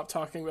to stop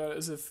talking about it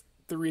as if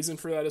the reason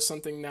for that is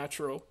something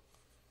natural.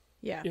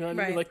 Yeah. You know what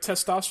I mean? Like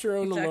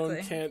testosterone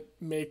alone can't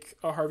make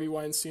a Harvey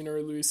Weinstein or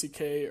a Louis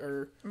C.K.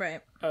 or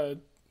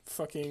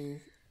fucking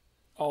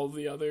all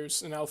the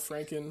others, and Al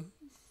Franken.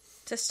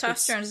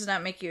 Testosterone does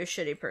not make you a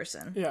shitty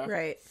person. Yeah.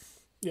 Right.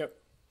 Yep.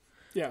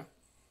 Yeah.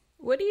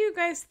 What do you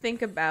guys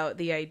think about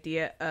the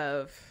idea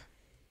of...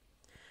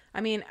 I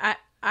mean,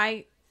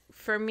 I,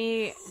 for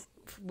me,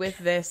 with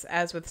this,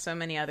 as with so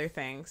many other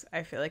things,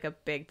 I feel like a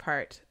big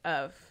part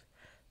of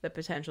the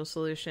potential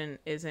solution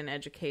is in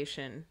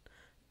education.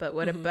 But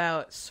what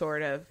about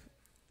sort of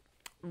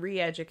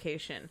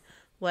re-education?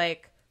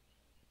 Like,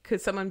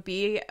 could someone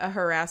be a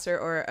harasser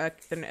or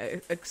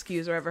an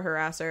accuser of a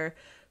harasser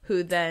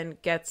who then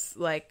gets,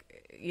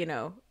 like, you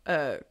know,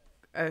 a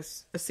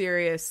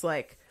serious,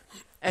 like,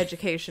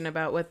 education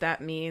about what that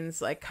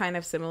means? Like, kind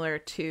of similar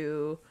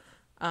to...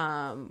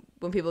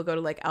 when people go to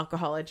like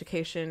alcohol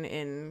education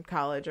in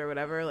college or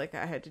whatever, like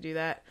I had to do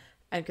that,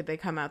 and could they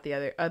come out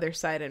the other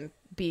side and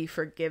be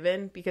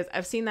forgiven? Because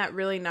I've seen that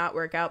really not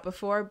work out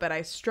before, but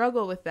I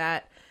struggle with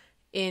that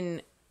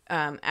in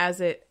as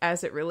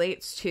it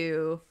relates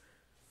to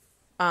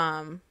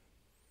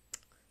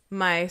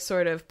my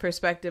sort of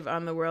perspective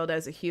on the world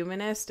as a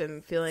humanist,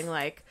 and feeling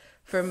like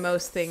for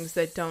most things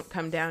that don't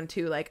come down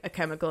to like a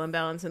chemical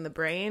imbalance in the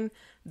brain,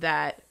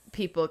 that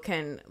people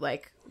can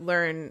like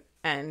learn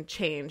and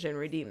change and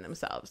redeem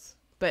themselves.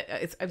 But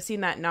I've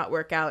seen that not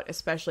work out,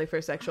 especially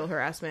for sexual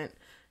harassment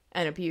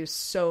and abuse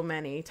so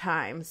many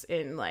times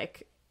in,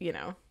 like, you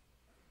know.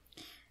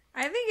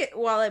 I think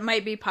while it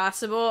might be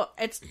possible,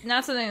 it's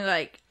not something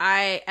like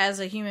I, as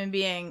a human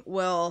being,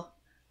 will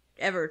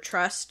ever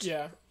trust.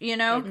 Yeah. You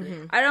know?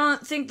 I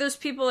don't think those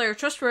people are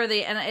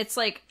trustworthy, and it's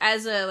like,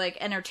 as a, like,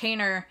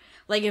 entertainer,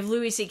 like, if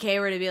Louis C.K.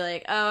 were to be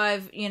like, oh,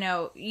 I've, you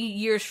know,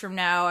 years from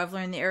now, I've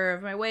learned the error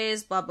of my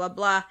ways, blah, blah,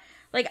 blah.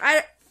 Like,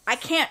 I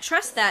can't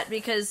trust that,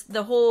 because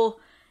the whole,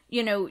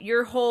 you know,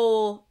 your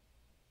whole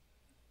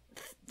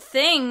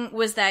thing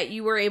was that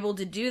you were able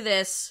to do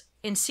this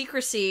in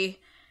secrecy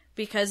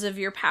because of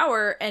your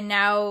power, and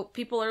now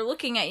people are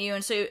looking at you,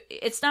 and so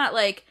it's not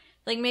like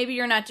maybe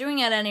you're not doing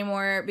it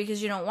anymore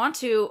because you don't want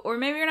to, or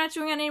maybe you're not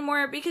doing it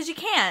anymore because you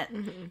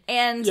can't.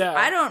 And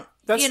I don't,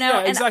 you know.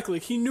 Yeah, exactly.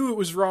 He knew it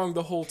was wrong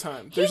the whole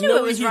time. There's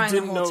no way he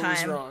didn't know it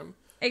was wrong.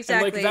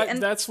 Exactly.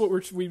 And that's what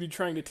we'd be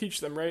trying to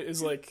teach them, right?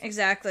 Is like...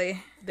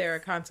 Exactly. There are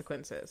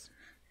consequences.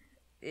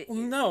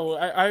 No,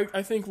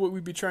 I think what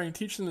we'd be trying to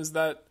teach them is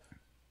that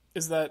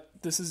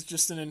this is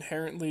just an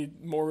inherently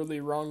morally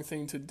wrong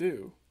thing to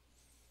do.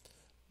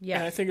 Yeah.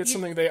 And I think it's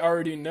something they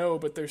already know,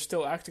 but they're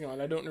still acting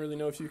on. I don't really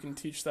know if you can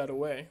teach that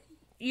away.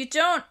 You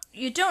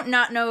don't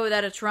not know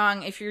that it's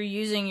wrong if you're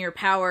using your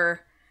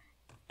power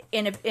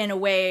in a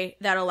way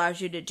that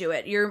allows you to do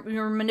it.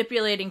 You're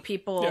manipulating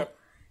people. Yep.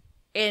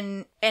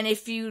 And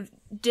if you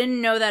didn't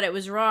know that it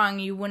was wrong,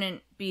 you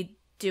wouldn't be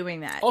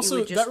doing that.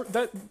 Also,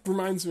 that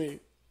reminds me,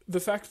 the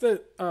fact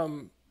that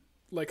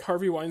like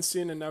Harvey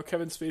Weinstein and now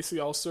Kevin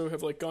Spacey also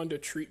have like gone to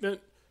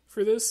treatment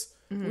for this.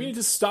 We need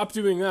to stop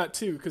doing that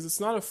too, because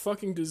it's not a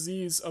fucking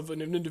disease of an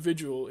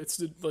individual.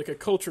 It's like a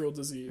cultural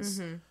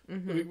disease.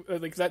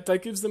 Like that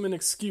gives them an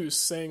excuse,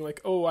 saying like,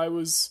 oh, I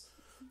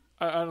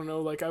don't know,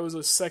 like I was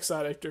a sex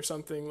addict or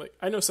something. Like,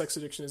 I know sex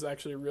addiction is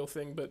actually a real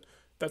thing, but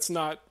that's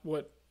not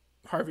what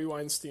Harvey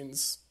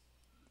Weinstein's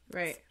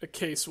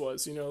case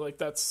was, you know, like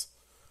that's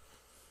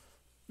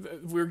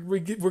we're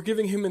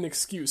giving him an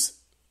excuse.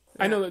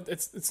 I know that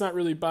it's not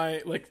really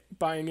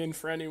buying in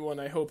for anyone,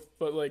 I hope,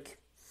 but like,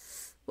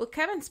 well,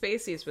 Kevin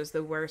Spacey's was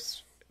the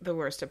worst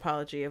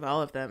apology of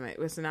all of them. It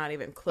was not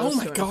even close. Oh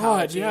my god,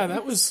 apology. Yeah,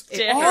 that was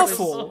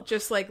awful. It was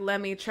just like, let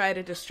me try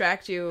to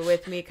distract you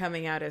with me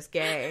coming out as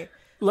gay.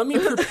 Let me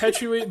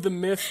perpetuate the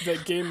myth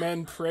that gay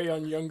men prey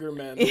on younger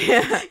men.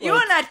 Yeah. Like, you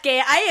are not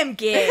gay. I am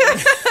gay.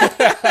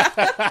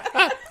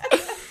 I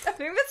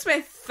think that's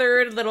my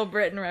third Little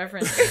Britain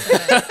reference.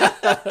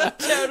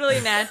 Totally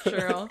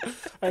natural.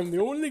 I'm the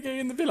only gay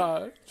in the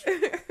village.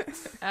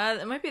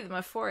 It might be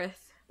my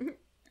fourth.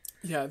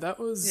 Yeah, that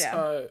was...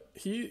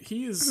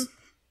 he is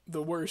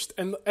the worst.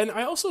 And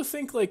I also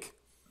think, like,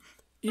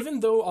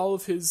 even though all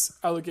of his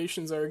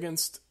allegations are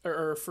against...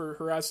 or for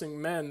harassing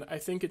men, I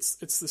think it's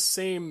the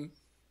same...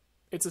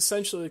 It's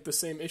essentially like the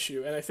same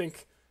issue, and I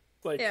think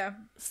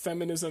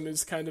feminism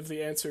is kind of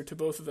the answer to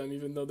both of them,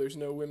 even though there's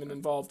no women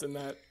involved in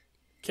that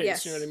case.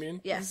 Yes. You know what I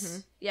mean?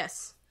 Yes.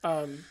 Yes.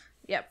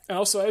 Yep. And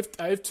also,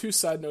 I have two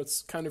side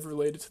notes kind of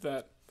related to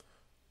that.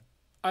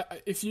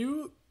 If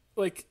you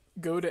like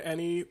go to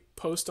any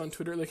post on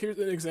Twitter, like here's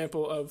an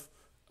example of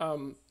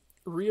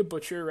Rhea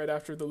Butcher right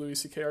after the Louis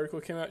C.K.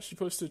 article came out. She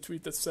posted a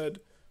tweet that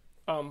said,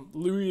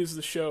 "Louis is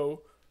the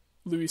show,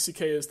 Louis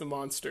C.K. is the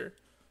monster,"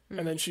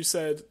 and then she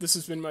said, "This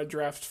has been my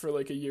draft for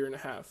like a year and a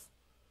half,"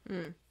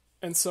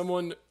 and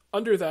someone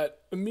under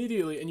that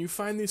immediately, and you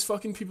find these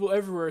fucking people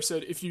everywhere,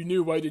 said, "If you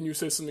knew, why didn't you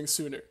say something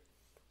sooner?"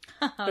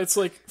 It's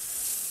like,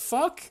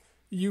 fuck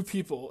you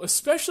people,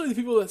 especially the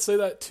people that say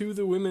that to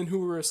the women who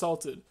were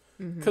assaulted,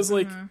 because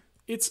like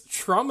it's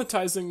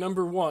traumatizing,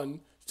 number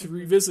one, to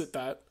revisit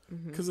that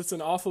because it's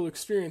an awful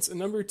experience, and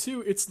number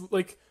two, it's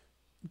like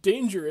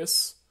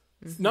dangerous,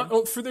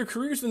 not for their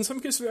careers, but in some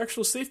cases for their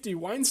actual safety.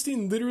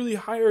 Weinstein literally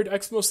hired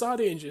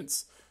ex-Mossad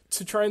agents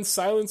to try and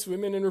silence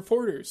women and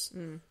reporters.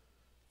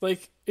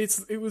 Like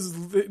it was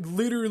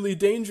literally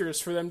dangerous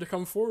for them to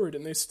come forward,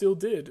 and they still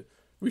did.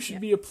 We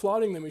should be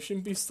applauding them. We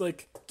shouldn't be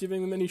like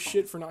giving them any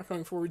shit for not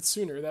coming forward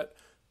sooner.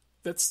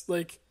 That's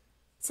like,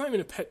 it's not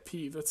even a pet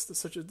peeve.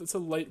 That's a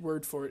light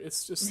word for it.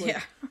 It's just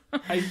like,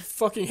 I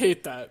fucking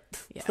hate that.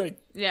 Yeah. Like,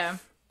 Yeah.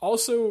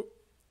 Also,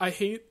 I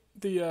hate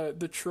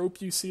the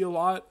trope you see a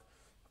lot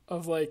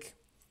of like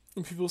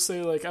when people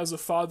say like, as a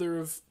father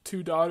of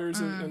two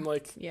daughters and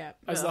like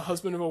as the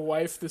husband of a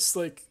wife, this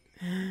like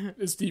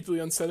is deeply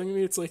unsettling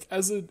me. It's like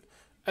as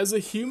a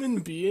human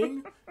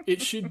being,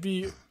 it should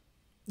be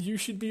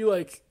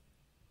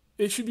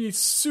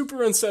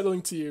super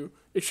unsettling to you.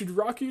 It should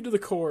rock you to the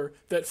core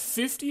that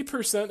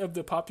 50% of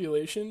the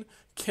population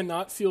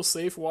cannot feel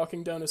safe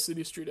walking down a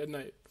city street at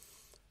night.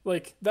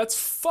 Like, that's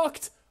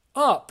fucked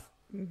up.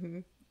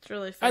 It's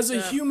really fucked As a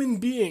up. human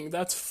being,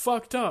 that's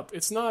fucked up.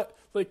 It's not,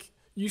 like,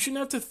 you shouldn't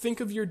have to think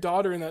of your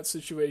daughter in that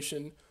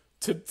situation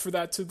for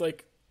that to,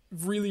 like,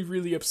 really,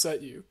 really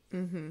upset you.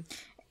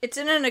 It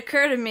didn't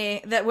occur to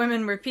me that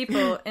women were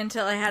people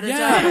until I had a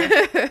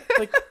daughter.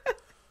 Like,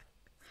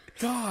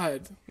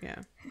 God.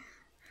 Yeah.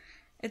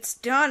 It's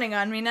dawning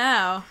on me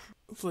now.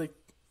 Like,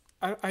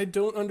 I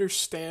don't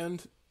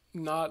understand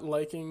not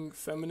liking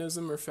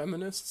feminism or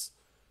feminists,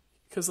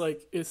 because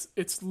like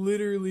it's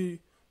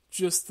literally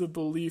just the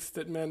belief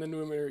that men and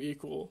women are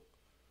equal.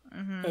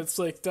 It's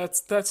like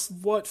that's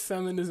what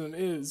feminism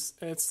is,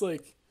 and it's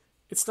like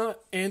it's not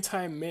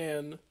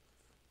anti-man.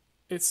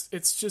 It's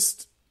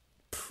just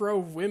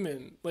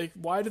pro-women. Like,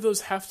 why do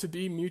those have to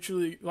be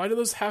mutually?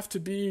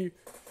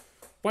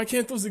 Why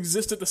can't those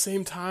exist at the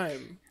same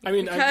time? I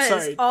mean, I'm Because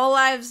sorry. all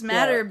lives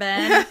matter,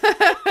 Ben.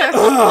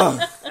 Don't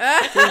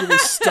get me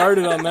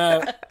started on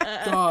that.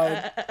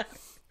 God.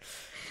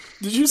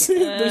 Did you see?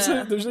 There's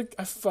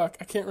a fuck.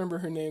 I can't remember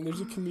her name. There's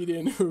a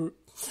comedian who,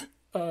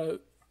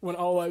 when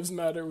All Lives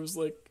Matter was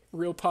like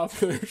real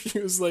popular, she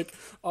was like,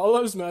 "All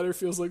Lives Matter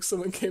feels like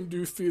someone came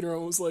to a funeral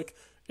and was like,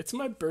 it's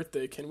my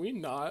birthday. Can we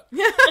not?"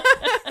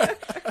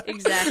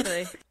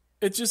 Exactly.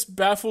 It just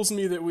baffles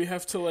me that we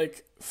have to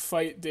like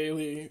fight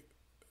daily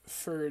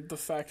for the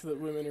fact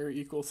that women are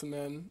equal to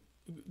men.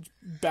 It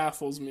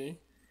baffles me.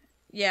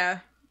 Yeah.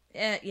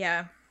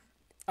 Yeah.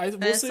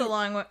 It's a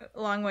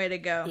long way to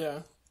go. Yeah.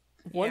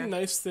 One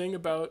nice thing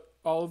about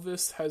all of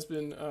this has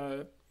been,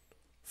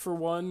 for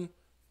one,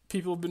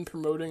 people have been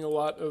promoting a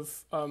lot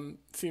of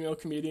female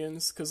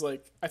comedians, because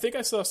like I think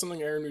I saw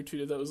something Aaron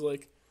retweeted that was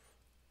like,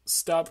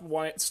 stop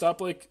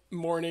like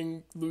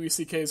mourning Louis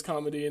C.K.'s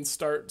comedy and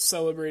start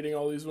celebrating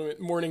all these women,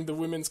 mourning the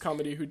women's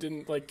comedy who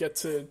didn't like get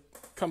to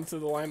come to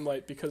the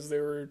limelight because they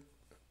were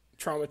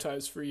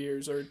traumatized for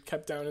years or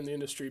kept down in the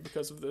industry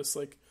because of this.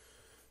 Like,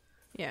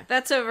 Yeah.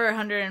 That's over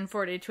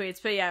 140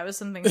 tweets, but yeah, it was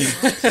something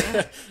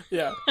similar.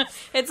 Yeah.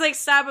 It's like,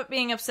 stop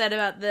being upset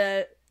about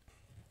the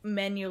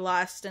men you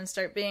lost and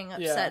start being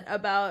upset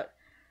about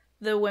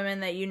the women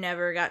that you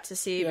never got to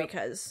see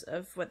because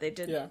of what they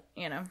did,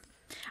 you know.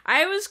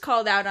 I was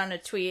called out on a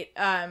tweet.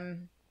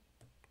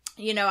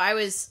 You know,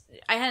 I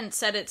hadn't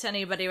said it to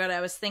anybody, but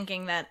I was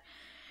thinking that,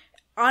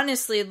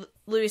 honestly,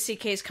 Louis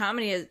C.K.'s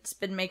comedy has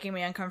been making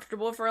me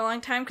uncomfortable for a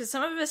long time, because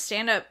some of his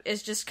stand-up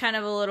is just kind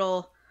of a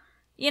little...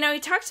 You know, he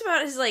talks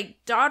about his, like,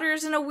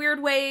 daughters in a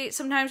weird way,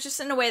 sometimes just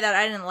in a way that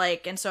I didn't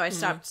like, and so I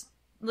stopped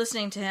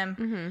listening to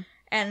him,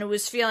 and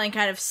was feeling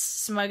kind of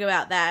smug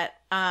about that.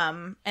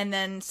 And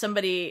then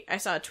I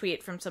saw a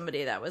tweet from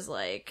somebody that was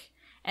like,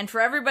 and for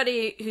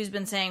everybody who's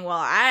been saying, well,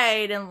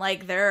 I didn't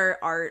like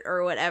their art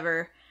or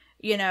whatever,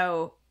 you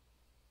know,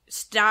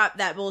 stop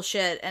that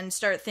bullshit and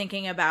start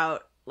thinking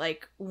about,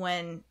 like,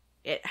 when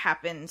it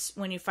happens,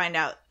 when you find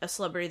out a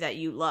celebrity that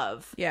you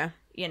love. Yeah.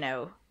 You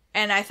know.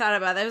 And I thought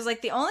about that. I was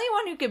like, the only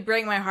one who could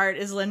break my heart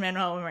is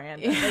Lin-Manuel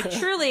Miranda. Like,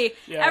 truly,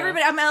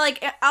 everybody, I'm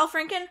like, Al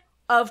Franken?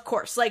 Of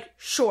course. Like,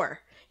 sure.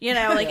 You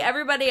know, like,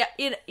 everybody,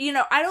 you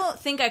know, I don't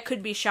think I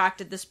could be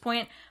shocked at this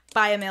point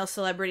by a male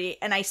celebrity.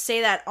 And I say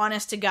that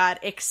honest to God,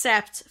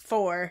 except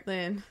for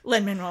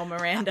Lin-Manuel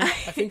Miranda. I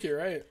think you're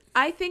right.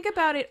 I think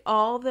about it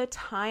all the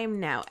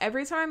time now.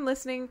 Every time I'm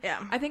listening,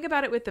 I think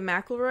about it with the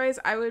McElroys.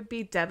 I would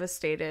be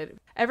devastated.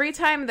 Every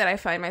time that I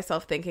find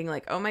myself thinking,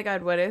 like, oh my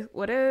God, what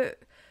a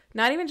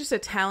not even just a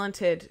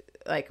talented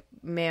like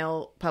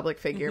male public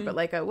figure, but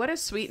like what a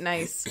sweet,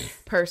 nice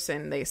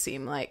person they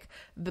seem like.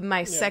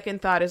 My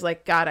second thought is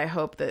like, God, I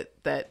hope that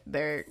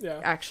they're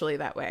actually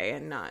that way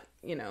and not,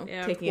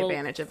 taking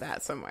advantage of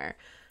that somewhere.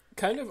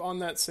 Kind of on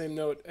that same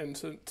note, and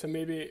to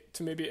maybe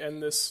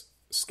end this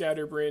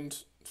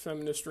scatterbrained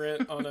feminist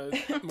rant on a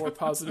more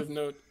positive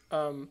note,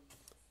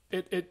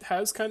 it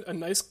has kind of a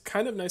nice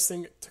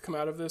thing to come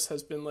out of this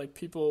has been like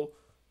people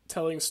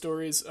telling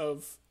stories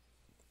of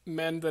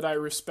men that I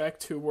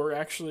respect who were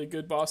actually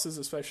good bosses,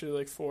 especially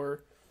like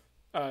for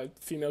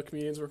female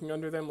comedians working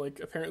under them. Like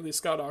apparently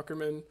Scott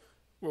Aukerman,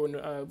 when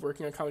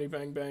working on Comedy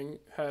Bang Bang,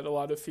 had a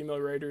lot of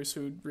female writers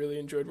who really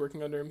enjoyed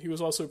working under him. He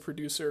was also a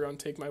producer on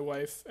Take My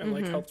Wife and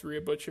like helped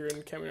Rhea Butcher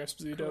and Cameron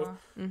Esposito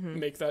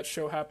make that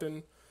show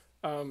happen.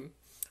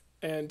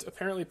 And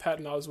apparently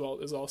Patton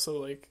Oswalt is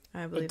also like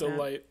a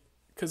delight.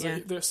 Because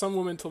there's some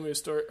woman told me a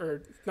story,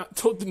 or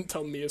didn't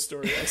tell me a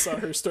story. I saw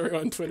her story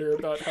on Twitter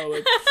about how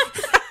like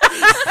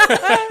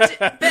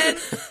Ben,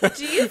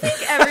 do you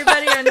think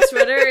everybody on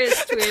Twitter is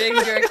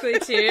tweeting directly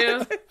to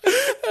you?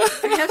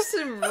 I have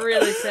some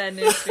really sad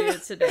news for you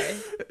today.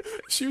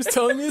 She was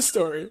telling me a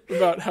story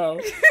about how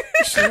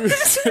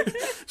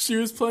she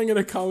was playing at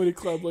a comedy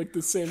club like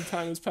the same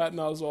time as Patton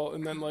Oswalt,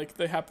 and then like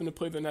they happened to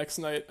play the next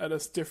night at a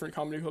different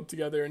comedy club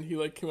together, and he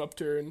like came up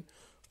to her and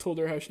told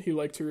her how he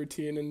liked her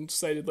routine and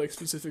cited like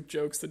specific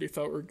jokes that he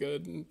thought were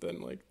good, and then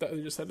like that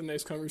they just had a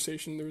nice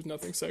conversation. There was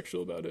nothing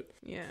sexual about it.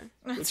 Yeah,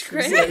 that's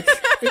great. Like,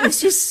 it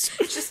was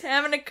just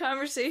having a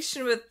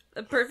conversation with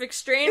a perfect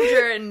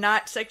stranger and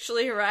not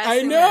sexually harassing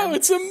I know them.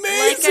 It's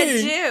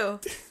amazing.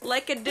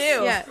 Like I do.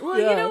 Yeah. Well,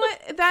 you know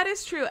what? That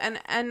is true, and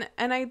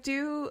I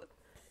do.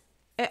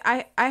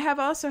 I have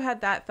also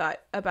had that thought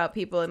about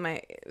people in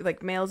my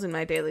like males in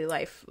my daily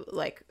life,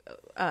 like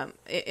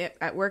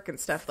at work and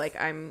stuff. Like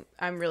I'm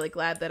really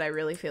glad that I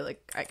really feel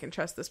like I can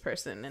trust this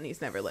person and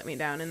he's never let me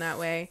down in that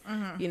way.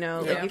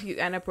 Like if you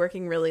end up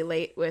working really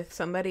late with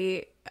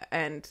somebody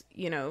and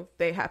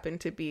they happen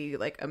to be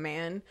like a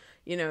man,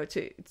 and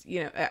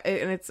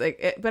it's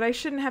like but I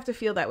shouldn't have to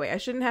feel that way. I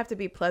shouldn't have to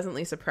be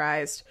pleasantly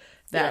surprised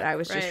that I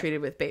was just treated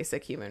with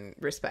basic human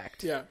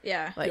respect.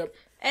 Like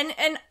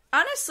and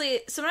honestly,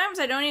 sometimes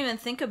I don't even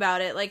think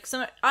about it. Like,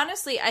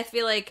 honestly, I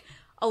feel like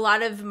a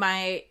lot of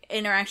my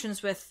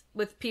interactions with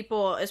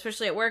people,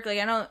 especially at work, like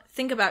I don't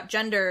think about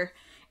gender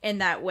in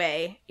that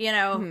way.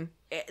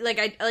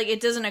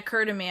 It doesn't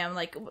occur to me. I'm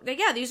like,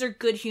 yeah, these are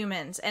good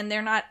humans, and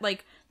they're not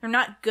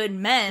good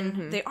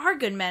men. They are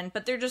good men,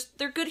 but they're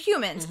good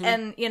humans,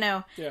 and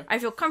I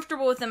feel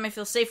comfortable with them. I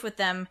feel safe with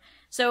them.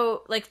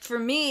 So, like for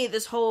me,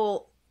 this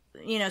whole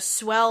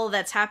swell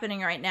that's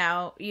happening right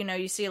now,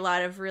 you see a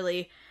lot of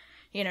really,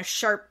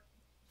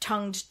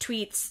 sharp-tongued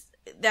tweets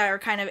that are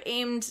kind of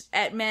aimed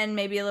at men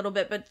maybe a little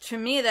bit, but to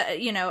me that,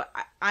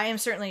 I am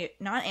certainly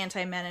not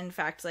anti-men. In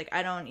fact, like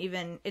it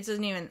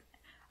doesn't even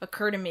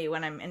occur to me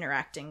when I'm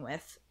interacting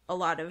with a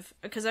lot of,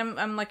 because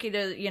I'm lucky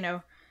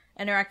to,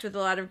 interact with a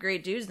lot of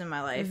great dudes in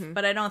my life,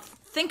 but I don't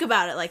think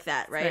about it like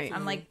that, right?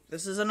 I'm like,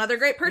 this is another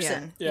great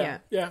person. Yeah.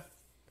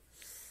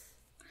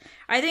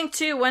 I think,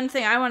 too, one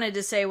thing I wanted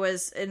to say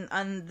was,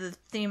 on the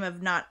theme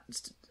of not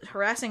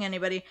harassing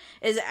anybody,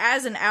 is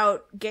as an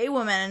out gay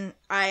woman,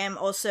 I am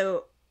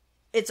also,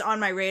 it's on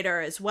my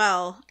radar as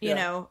well,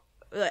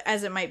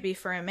 as it might be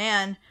for a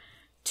man,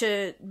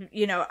 to,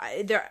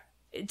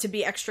 to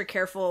be extra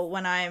careful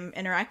when I'm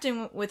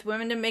interacting with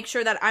women, to make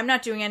sure that I'm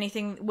not doing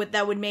anything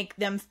that would make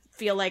them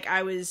feel like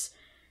I was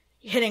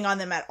hitting on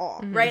them at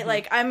all, right?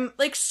 Like, I'm,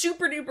 like,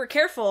 super duper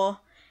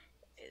careful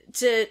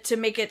to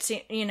make it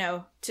seem,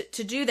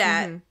 to do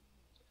that.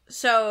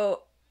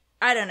 So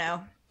I don't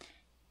know.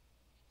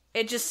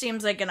 It just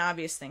seems like an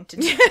obvious thing to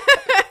do.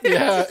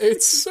 Yeah,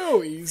 it's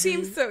so easy.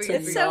 Seems so easy.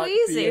 It's so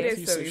easy. It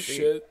is so easy.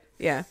 Shit.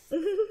 Yeah.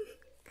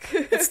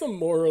 It's the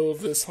moral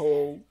of this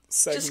whole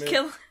segment.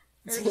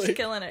 Just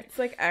killing it. It's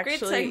like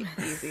actually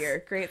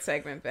easier. Great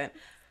segment, Ben.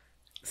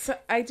 So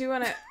I do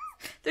want to.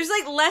 There's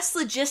like less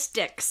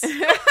logistics.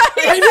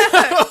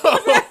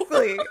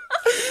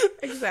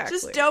 Exactly.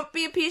 Just don't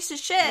be a piece of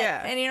shit,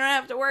 and you don't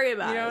have to worry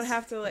about it. You don't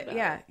have to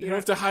you don't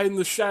have to hide in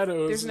the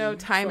shadows. There's no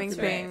timing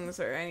things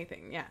or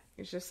anything. Yeah,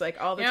 it's just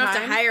like all the time. You don't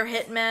have to hire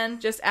hitmen.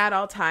 Just at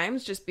all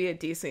times, just be a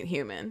decent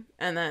human,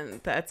 and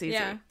then that's easy.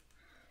 Yeah.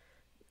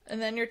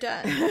 And then you're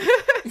done.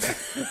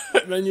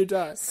 Then you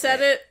die.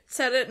 Set it,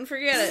 and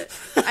forget it.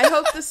 I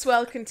hope the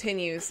swell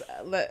continues.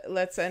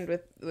 Let's end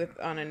with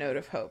on a note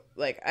of hope.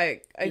 Like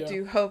I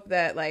do hope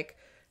that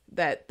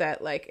that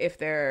if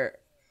there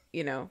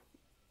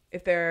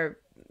are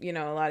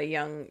a lot of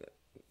young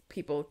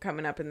people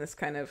coming up in this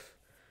kind of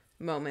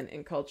moment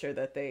in culture,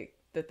 that they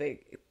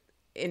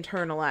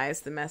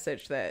internalize the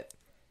message that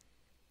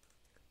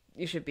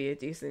you should be a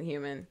decent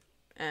human,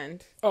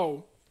 and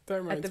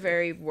at the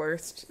very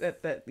worst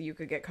that you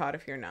could get caught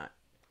if you're not.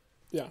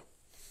 Yeah.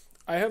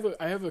 I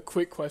have a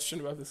quick question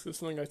about this. This is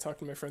something I talked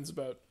to my friends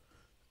about.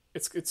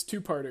 It's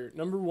two-parter.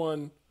 Number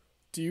one,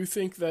 do you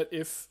think that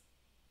if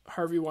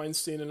Harvey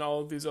Weinstein and all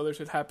of these others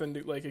had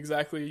happened like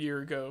exactly a year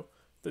ago,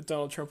 that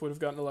Donald Trump would have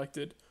gotten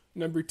elected?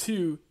 Number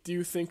 2, do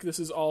you think this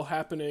is all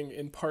happening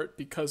in part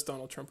because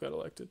Donald Trump got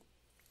elected?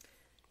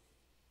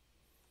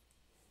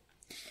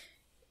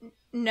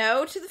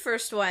 No to the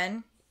first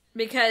one,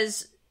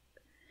 because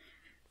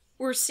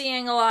we're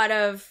seeing a lot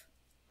of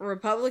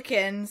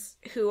Republicans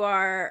who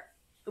are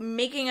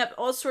making up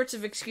all sorts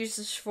of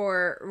excuses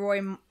for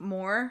Roy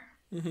Moore,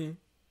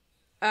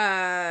 and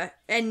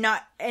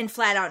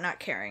flat out not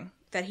caring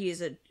that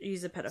he's a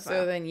pedophile.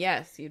 So then,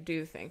 yes, you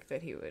do think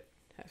that he would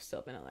have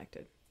still been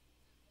elected.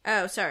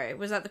 Oh, sorry.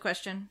 Was that the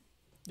question?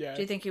 Yeah.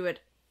 Do you think he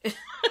would? Yeah.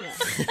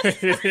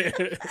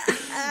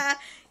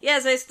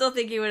 Yes, I still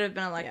think he would have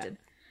been elected.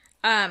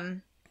 Yeah.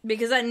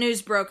 Because that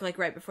news broke like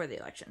right before the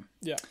election.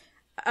 Yeah.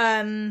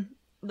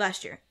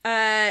 Last year.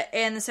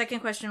 And the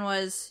second question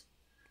was,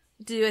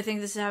 do I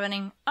think this is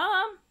happening?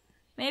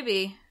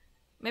 Maybe.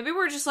 Maybe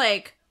we're just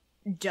like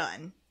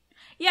done.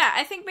 Yeah,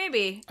 I think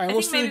maybe. I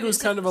almost think it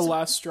was kind of a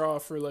last straw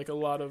for like a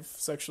lot of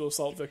sexual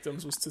assault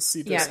victims was to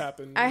see this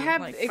happen. I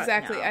have like,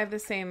 exactly. no. I have the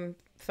same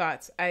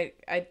thoughts. I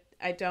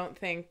don't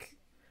think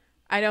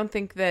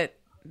that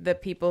the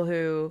people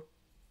who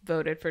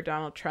voted for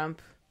Donald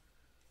Trump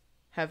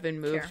have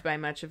been moved by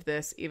much of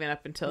this, even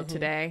up until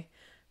today.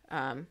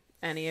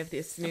 Any of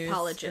this news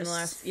apologists in the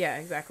last,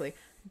 exactly.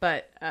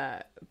 But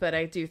I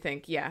do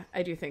think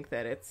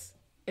that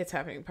it's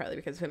happening partly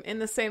because of him, in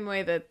the same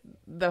way that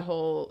the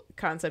whole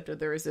concept of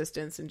the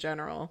resistance in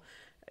general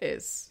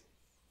is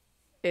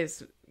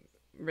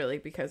really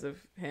because of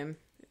him.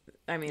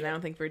 I mean, I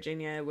don't think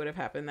Virginia would have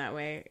happened that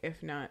way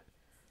if not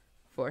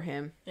for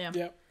him. Yeah.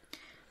 Yep.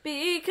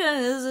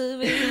 Because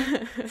of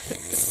you.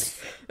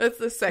 That's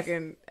the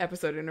second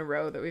episode in a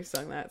row that we've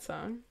sung that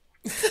song.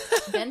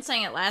 Ben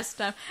sang it last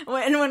time.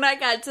 When I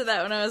got to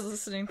that, when I was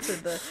listening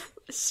to the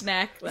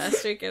snack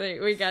last week,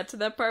 and we got to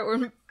that part where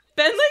Ben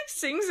like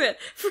sings it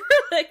for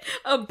like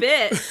a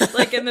bit,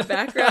 like in the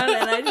background,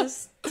 and I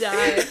just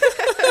died.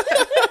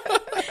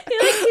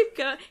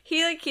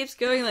 He keeps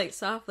going like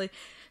softly.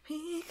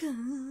 I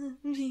don't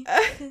know. I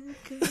didn't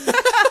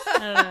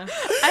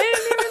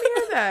even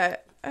hear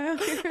that. I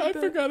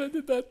forgot I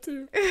did that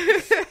too.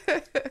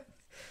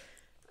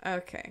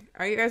 Okay.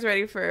 Are you guys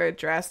ready for a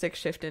drastic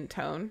shift in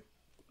tone?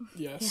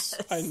 Yes.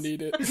 I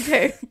need it.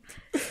 Okay.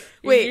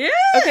 Wait. Yes!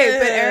 Okay,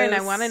 but Erin,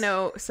 I want to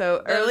know.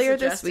 So That earlier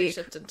was a this drastic week,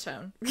 shift in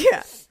tone.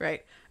 yeah,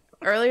 right.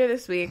 Earlier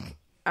this week,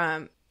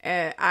 I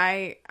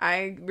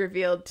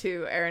revealed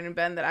to Erin and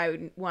Ben that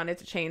I wanted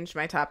to change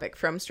my topic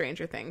from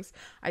Stranger Things.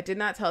 I did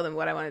not tell them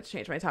what I wanted to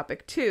change my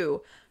topic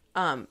to,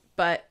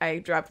 but I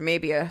dropped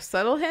maybe a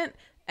subtle hint,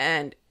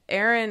 and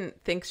Erin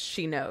thinks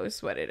she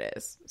knows what it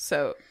is.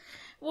 So,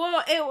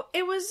 well,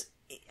 it was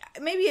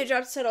maybe you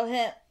dropped a subtle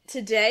hint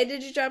today.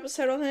 Did you drop a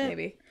subtle hint?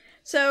 maybe.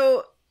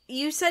 So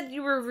you said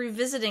you were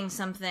revisiting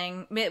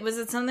something. Was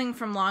it something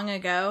from long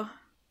ago?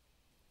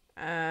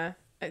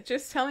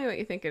 Just tell me what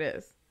you think it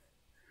is.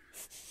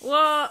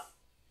 Well,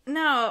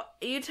 no.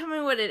 You tell me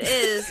what it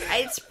is.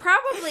 It's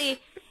probably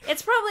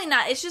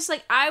not. It's just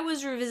like I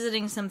was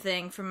revisiting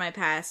something from my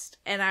past,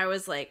 and I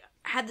was like,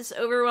 had this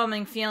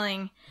overwhelming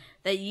feeling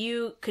that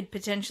you could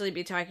potentially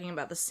be talking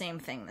about the same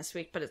thing this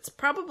week, but it's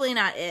probably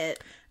not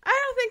it. I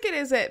don't think it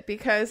is it,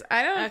 because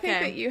I don't think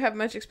Okay. that you have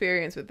much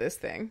experience with this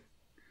thing.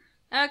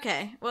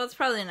 Okay, well, it's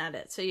probably not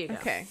it, so you go.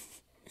 Okay.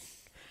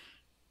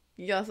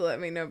 You also let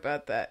me know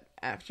about that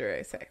after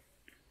I say.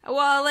 Well,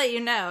 I'll let you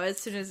know as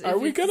soon as... Are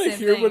we it's the going to same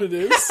hear thing. what it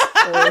is?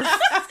 Or...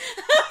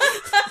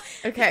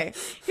 Okay.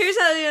 Here's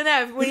how you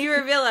know. When you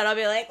reveal it, I'll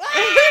be like,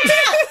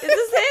 it's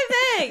the same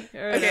thing!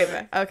 Or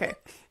whatever. Okay.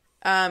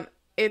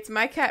 It's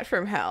My Cat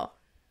from Hell.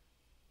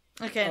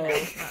 Okay, no,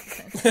 it's not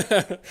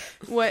the same.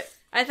 What?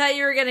 I thought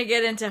you were going to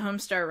get into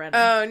Homestar Runner.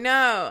 Oh,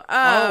 no.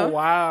 Oh,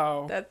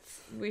 wow.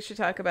 We should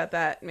talk about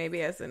that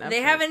maybe as an episode.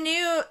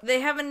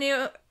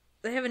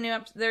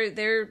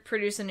 They're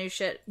producing new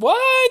shit.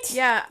 What?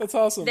 Yeah. That's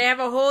awesome. They have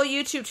a whole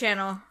YouTube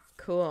channel.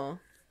 Cool.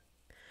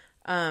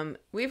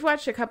 We've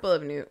watched a couple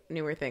of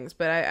newer things,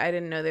 but I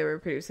didn't know they were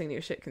producing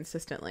new shit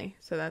consistently,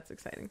 so that's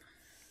exciting.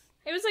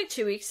 It was like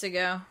 2 weeks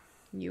ago.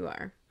 You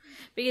are.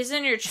 Because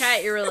in your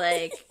chat, you were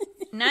like,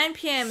 9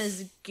 p.m.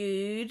 is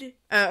good.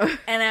 Oh.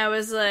 And I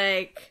was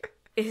like,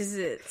 is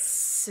it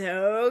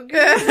so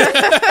good?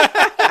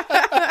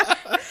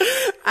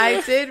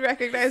 I did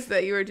recognize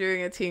that you were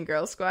doing a Teen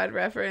Girl Squad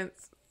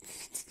reference.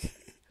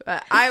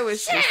 But I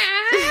was just...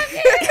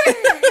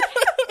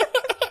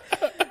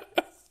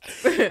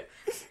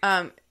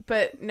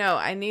 but no,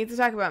 I need to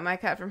talk about My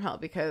Cat from Hell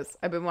because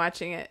I've been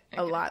watching it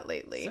a lot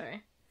lately.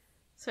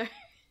 Sorry.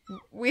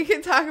 We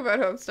can talk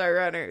about Homestar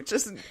Runner.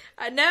 Just No.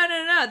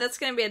 That's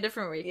going to be a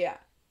different week. yeah,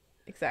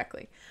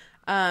 exactly.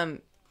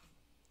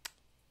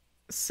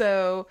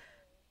 So,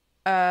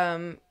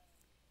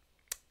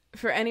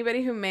 for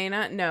anybody who may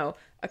not know,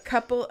 a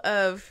couple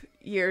of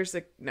years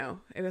ago, no,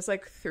 it was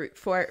like 4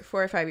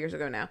 or 5 years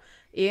ago now,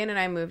 Ian and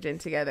I moved in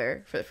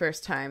together for the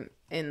first time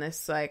in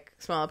this like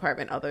small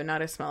apartment, although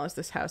not as small as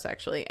this house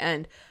actually.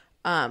 And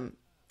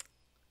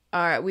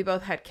we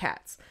both had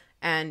cats.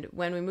 And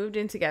when we moved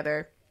in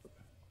together,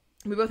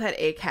 we both had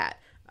a cat.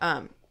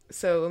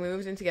 so when we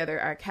moved in together,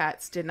 our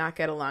cats did not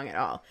get along at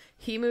all.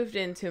 He moved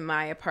into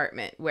my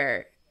apartment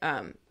where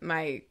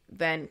my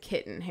then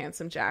kitten,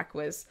 Handsome Jack,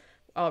 was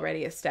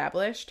already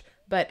established.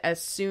 But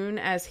as soon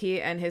as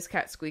he and his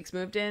cat Squeaks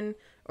moved in,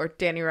 or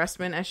Danny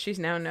Rustman as she's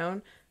now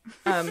known,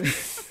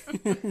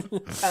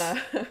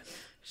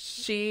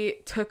 she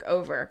took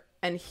over.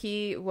 And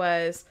he's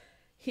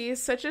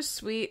such a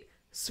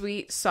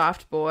sweet,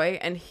 soft boy,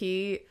 and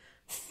he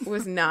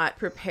was not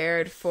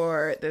prepared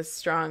for this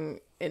strong,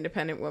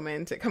 independent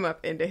woman to come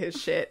up into his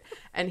shit.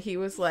 And he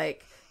was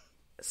like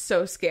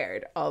so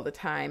scared all the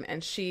time.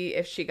 And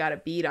if she got a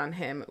bead on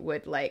him,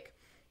 would like,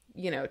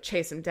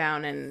 chase him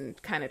down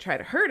and kind of try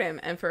to hurt him.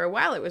 And for a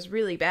while it was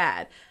really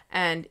bad.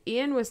 And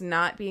Ian was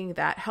not being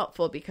that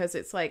helpful, because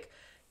it's like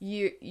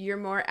you're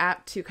more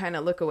apt to kind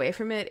of look away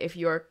from it if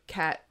your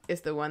cat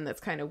is the one that's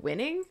kind of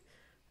winning.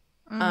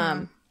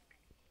 Mm-hmm.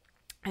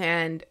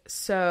 And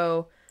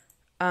so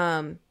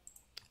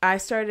I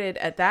started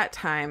at that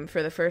time,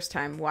 for the first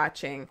time,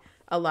 watching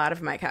a lot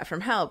of My Cat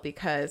from Hell,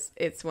 because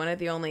it's one of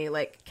the only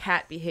like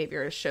cat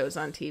behavior shows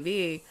on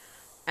TV.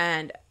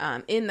 And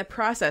in the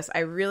process, I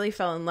really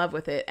fell in love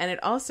with it. And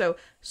it also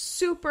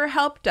super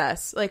helped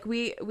us. Like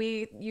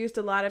we used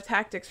a lot of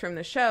tactics from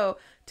the show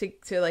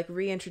to like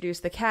reintroduce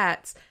the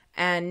cats.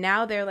 And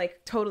now they're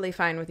like totally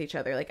fine with each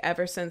other. Like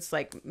ever since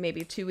like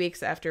maybe 2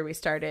 weeks after we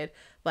started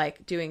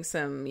like doing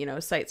some,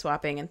 site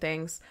swapping and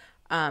things.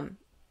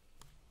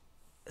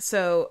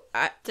 So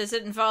does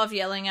it involve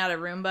yelling out a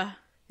Roomba?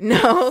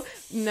 No,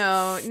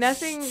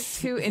 nothing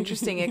too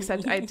interesting,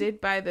 except I did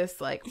buy this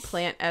like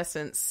plant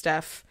essence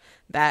stuff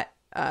that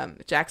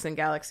Jackson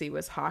Galaxy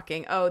was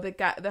hawking. Oh,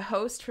 the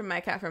host from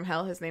My Cat from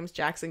Hell, his name's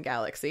Jackson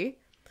Galaxy.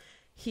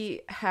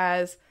 He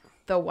has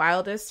the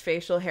wildest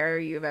facial hair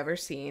you've ever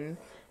seen.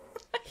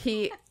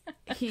 He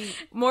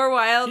more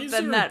wild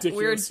than that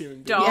weird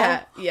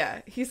doll.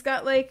 Yeah. He's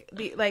got like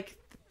the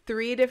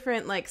 3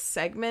 different like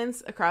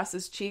segments across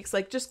his cheeks.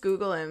 Like just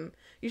Google him.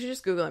 You should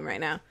just Google him right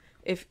now.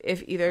 If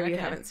either of you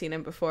haven't seen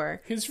him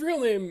before. His real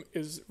name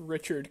is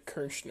Richard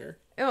Kirschner.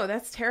 Oh,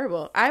 that's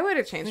terrible. I would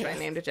have changed my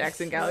name to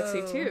Jackson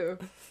Galaxy too.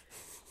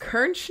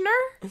 Kirschner?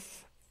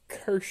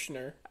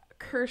 Kirschner.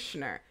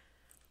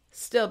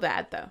 Still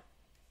bad though.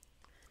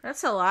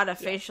 That's a lot of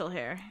facial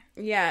hair.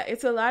 Yeah,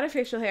 it's a lot of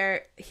facial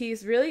hair.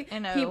 He's really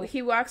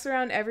he walks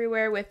around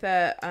everywhere with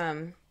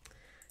a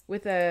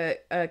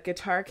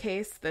guitar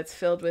case that's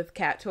filled with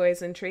cat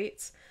toys and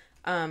treats.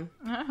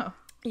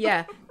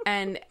 Yeah,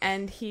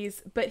 and he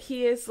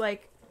is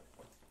like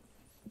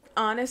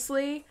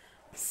honestly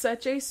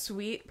such a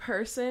sweet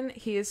person.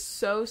 He is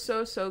so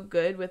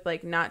good with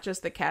like not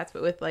just the cats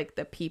but with like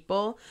the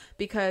people,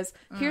 because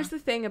here's the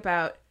thing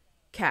about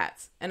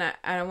cats, and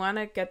I want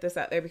to get this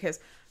out there because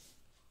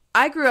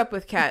I grew up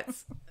with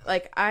cats.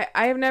 Like I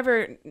have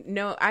never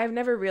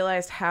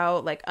realized how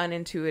like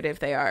unintuitive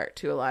they are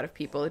to a lot of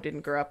people who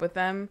didn't grow up with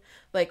them.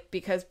 Like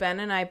because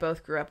Ben and I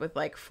both grew up with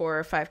like 4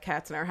 or 5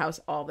 cats in our house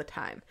all the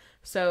time.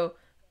 So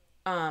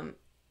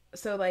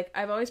like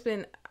I've always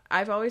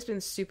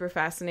been super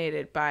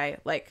fascinated by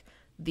like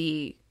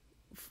the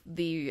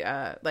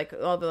like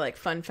all the like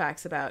fun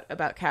facts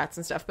about cats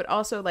and stuff, but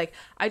also like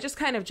I just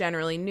kind of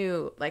generally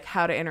knew like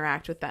how to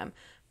interact with them.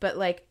 But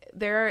like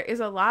there is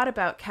a lot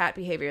about cat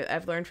behavior that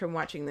I've learned from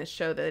watching this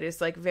show that is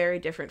like very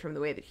different from the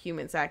way that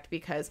humans act,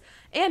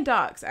 and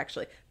dogs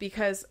actually,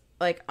 because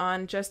like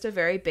on just a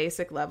very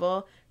basic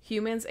level,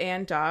 humans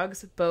and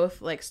dogs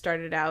both like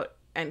started out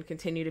and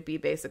continue to be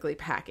basically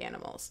pack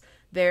animals.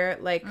 They're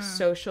like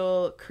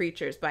social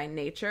creatures by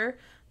nature.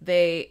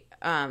 Their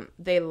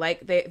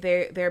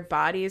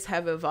bodies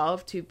have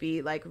evolved to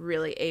be like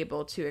really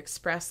able to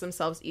express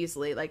themselves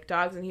easily. Like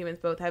dogs and humans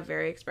both have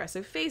very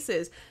expressive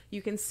faces.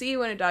 You can see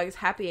when a dog is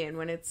happy and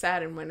when it's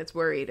sad and when it's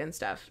worried and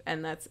stuff.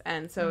 And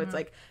so it's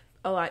like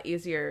a lot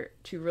easier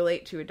to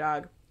relate to a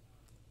dog.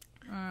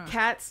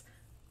 Cats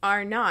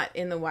are not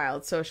in the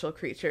wild social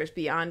creatures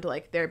beyond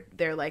like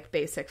their like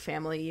basic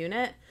family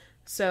unit.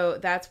 So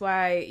that's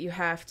why you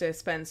have to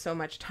spend so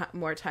much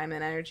more time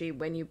and energy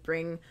when you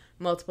bring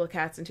multiple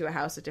cats into a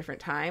house at different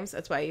times.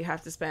 That's why you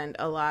have to spend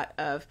a lot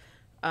of,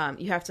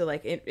 you have to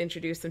like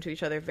introduce them to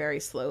each other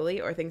very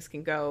slowly, or things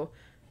can go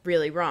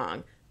really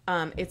wrong.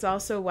 It's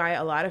also why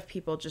a lot of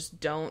people just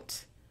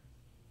don't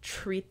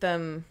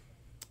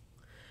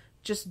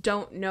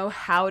know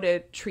how to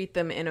treat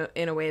them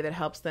in a way that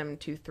helps them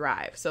to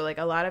thrive. So like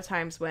a lot of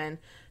times when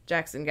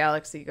Jackson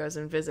Galaxy goes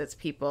and visits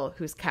people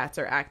whose cats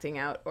are acting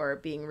out or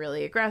being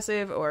really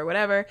aggressive or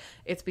whatever,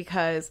 it's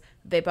because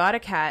they bought a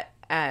cat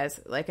as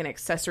like an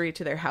accessory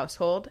to their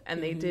household,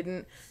 and they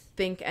didn't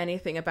think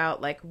anything about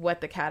like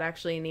what the cat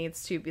actually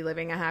needs to be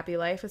living a happy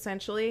life,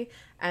 essentially.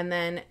 And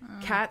then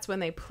cats when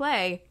they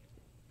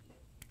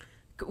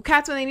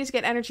need to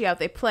get energy out,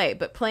 they play,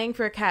 but playing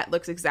for a cat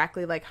looks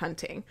exactly like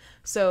hunting.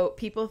 So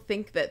people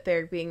think that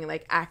they're being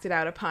like acted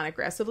out upon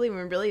aggressively,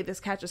 when really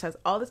this cat just has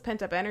all this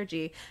pent up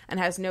energy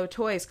and has no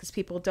toys, because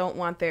people don't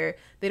know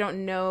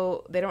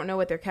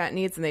what their cat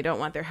needs, and they don't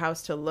want their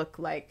house to look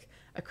like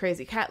a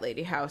crazy cat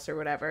lady house or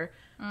whatever.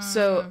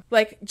 So,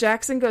 like,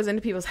 Jackson goes into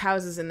people's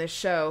houses in this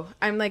show.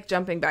 I'm, like,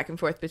 jumping back and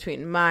forth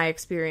between my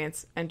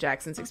experience and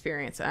Jackson's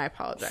experience, and I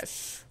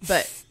apologize.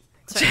 But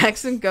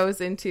Jackson goes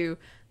into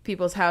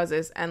people's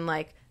houses and,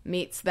 like,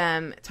 meets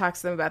them, talks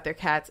to them about their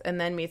cats,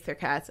 and then meets their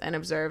cats and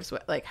observes,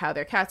 how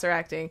their cats are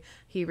acting.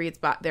 He reads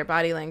their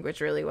body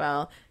language really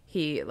well.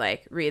 He,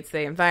 like, reads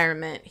the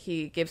environment.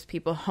 He gives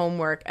people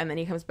homework, and then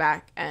he comes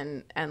back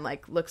and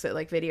like, looks at,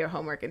 like, video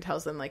homework and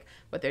tells them, like,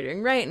 what they're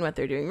doing right and what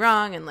they're doing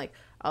wrong and, like,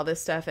 all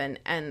this stuff. And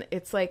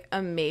it's, like,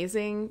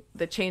 amazing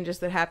the changes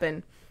that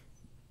happen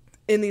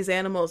in these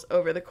animals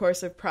over the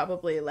course of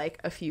probably, like,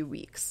 a few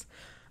weeks.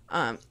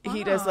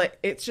 He does, like,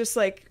 it's just,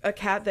 like, a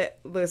cat that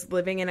was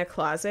living in a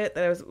closet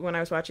when I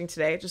was watching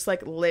today, just,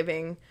 like,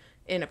 living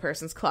in a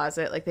person's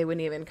closet. Like, they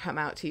wouldn't even come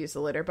out to use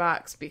the litter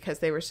box because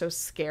they were so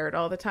scared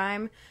all the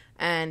time.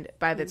 And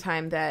by the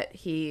time that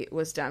he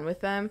was done with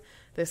them,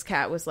 this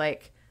cat was,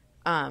 like,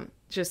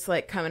 just,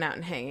 like, coming out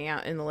and hanging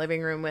out in the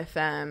living room with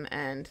them.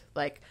 And,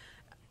 like,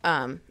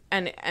 and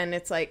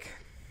it's, like,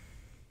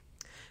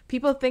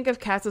 people think of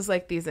cats as,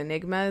 like, these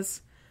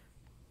enigmas,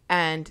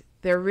 and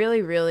they're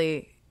really,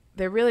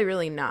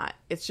 really not.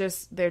 It's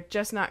just, they're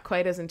just not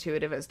quite as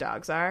intuitive as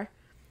dogs are.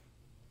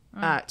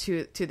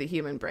 To the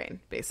human brain,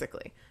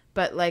 basically.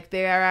 But, like,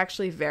 they are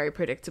actually very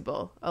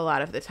predictable a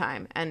lot of the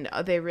time. And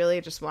they really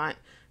just want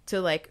to,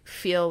 like,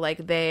 feel like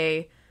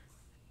they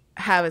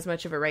have as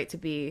much of a right to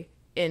be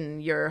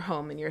in your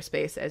home, in your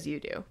space, as you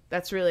do.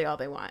 That's really all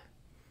they want.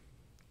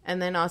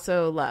 And then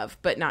also love,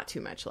 but not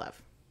too much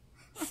love.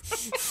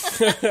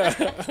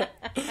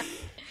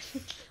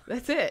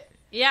 That's it.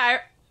 Yeah,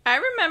 I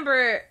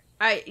remember,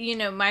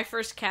 my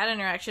first cat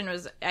interaction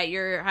was at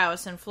your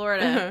house in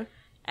Florida. Uh-huh.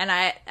 And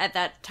I, at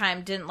that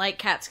time, didn't like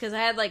cats because I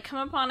had, like,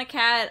 come upon a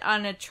cat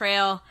on a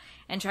trail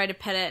and tried to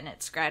pet it, and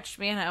it scratched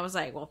me, and I was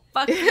like, well,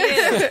 fuck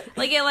you.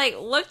 Like, it, like,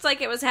 looked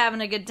like it was having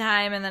a good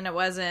time, and then it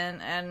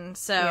wasn't, and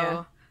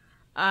so,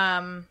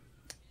 but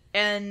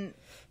then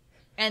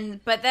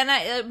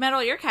I met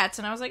all your cats,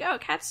 and I was like, oh,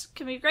 cats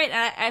can be great,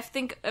 and I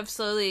think I've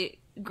slowly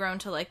grown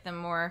to like them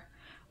more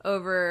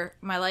over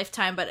my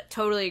lifetime, but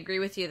totally agree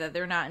with you that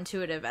they're not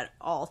intuitive at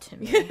all to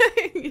me.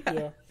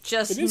 Yeah.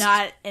 Just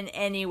not in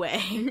any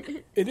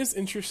way. It is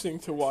interesting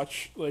to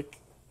watch, like,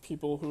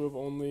 people who have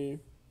only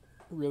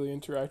really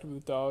interacted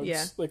with dogs.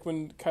 Yeah. Like,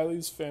 when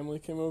Kylie's family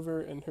came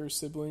over and her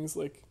siblings,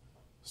 like,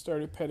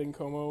 started petting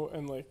Como,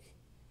 and, like,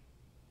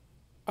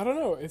 I don't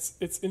know, it's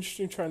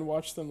interesting trying to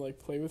watch them, like,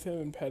 play with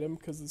him and pet him,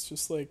 because it's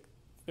just, like,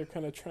 they're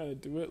kind of trying to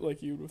do it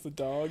like you would with a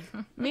dog.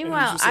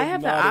 Meanwhile, just, like, I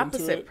have the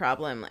opposite it.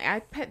 problem. Like, I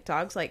pet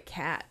dogs like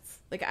cats.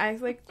 Like, I,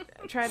 like,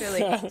 try to,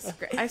 like,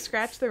 I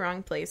scratch the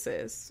wrong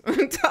places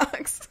with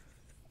dogs.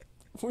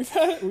 We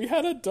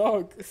had a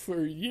dog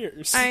for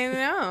years. I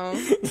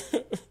know.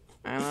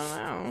 I don't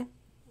know.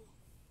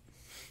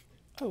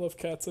 I love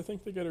cats. I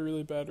think they get a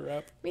really bad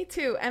rap. Me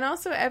too. And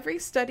also, every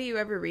study you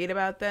ever read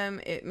about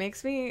them, it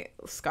makes me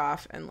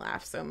scoff and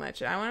laugh so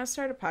much. I want to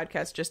start a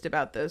podcast just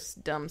about those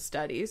dumb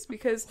studies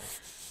because,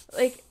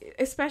 like,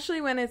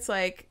 especially when it's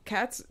like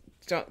cats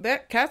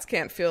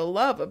can't feel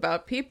love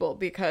about people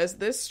because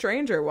this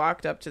stranger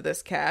walked up to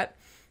this cat,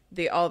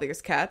 all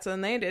these cats,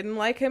 and they didn't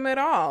like him at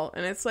all.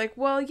 And it's like,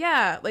 well,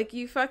 yeah, like,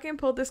 you fucking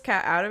pulled this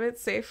cat out of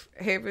its safe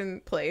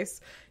haven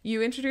place.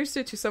 You introduced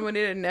it to someone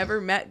it had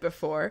never met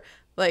before.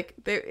 Like,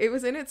 it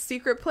was in its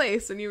secret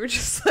place, and you were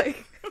just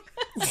like...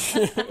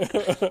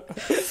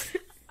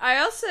 I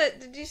also...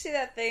 Did you see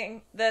that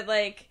thing that,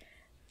 like,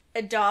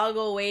 a dog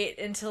will wait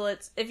until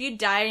it's... If you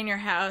die in your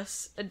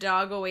house, a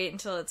dog will wait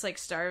until it's, like,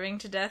 starving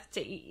to death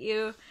to eat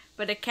you,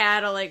 but a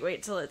cat will, like,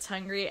 wait till it's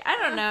hungry. I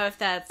don't know if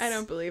that's... I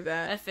don't believe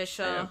that.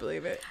 Official. I don't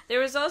believe it. There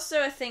was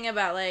also a thing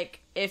about,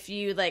 like, if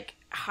you, like,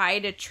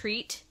 hide a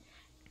treat...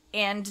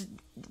 And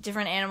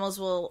different animals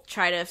will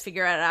try to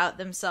figure it out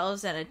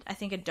themselves, and I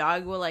think a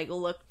dog will, like,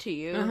 look to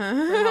you for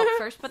help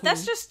first. But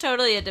that's just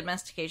totally a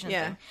domestication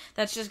thing.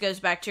 That just goes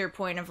back to your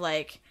point of,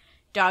 like,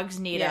 dogs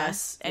need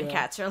us, and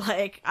cats are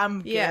like,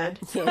 I'm good. Yeah,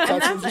 and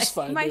that's just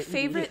fine. My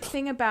favorite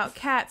thing about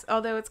cats,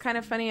 although it's kind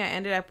of funny, I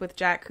ended up with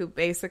Jack, who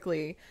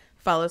basically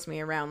follows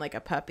me around like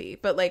a puppy.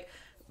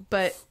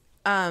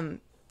 I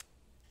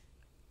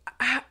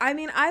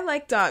mean, I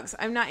like dogs.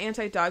 I'm not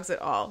anti-dogs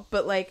at all.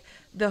 But, like,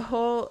 the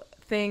whole...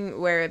 thing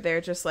where they're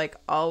just, like,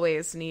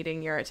 always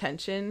needing your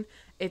attention,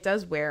 it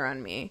does wear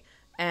on me.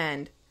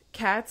 And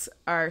cats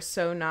are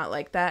so not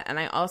like that. And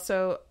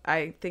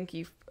I think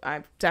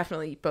I've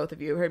definitely, both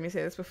of you heard me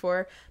say this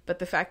before, but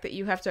the fact that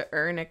you have to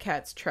earn a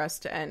cat's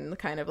trust and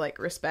kind of, like,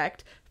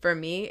 respect for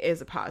me is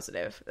a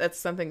positive. That's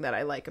something that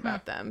I like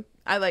about them.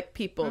 I like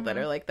people that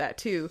are like that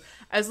too,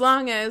 as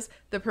long as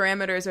the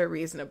parameters are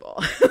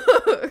reasonable.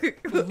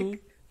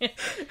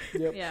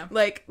 Yep. Yeah.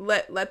 Like,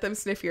 let them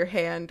sniff your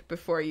hand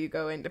before you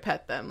go in to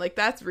pet them. Like,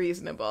 that's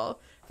reasonable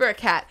for a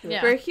cat.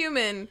 Yeah. For a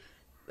human,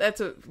 that's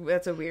a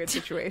weird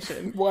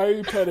situation. Why are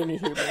you petting a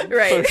human?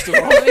 Right. First of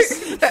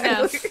all.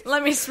 No,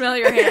 let me smell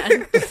your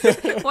hand.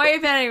 Why are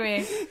you petting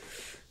me?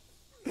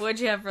 What'd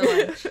you have for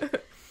lunch?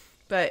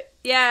 But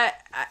yeah,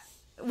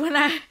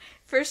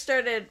 first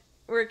started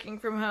working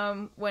from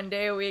home one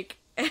day a week,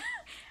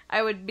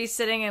 I would be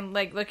sitting and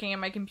like looking at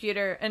my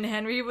computer, and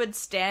Henry would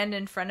stand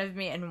in front of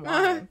me and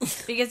whine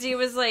because he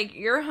was like,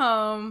 "You're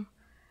home.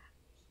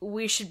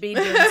 We should be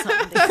doing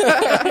something."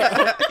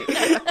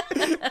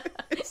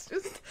 It's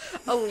just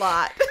a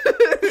lot.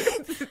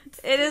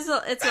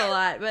 It's a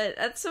lot, but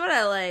that's what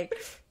I like.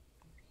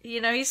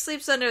 You know, he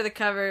sleeps under the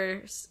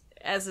covers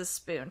as a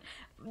spoon.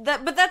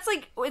 But that's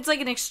like, it's like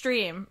an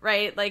extreme,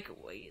 right? Like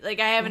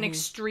I have an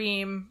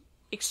extremely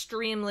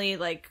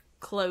like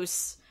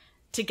close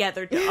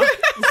together dog.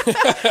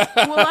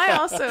 Well,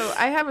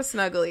 I have a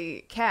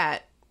snuggly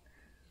cat.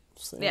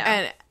 Same.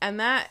 Yeah. And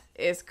that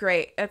is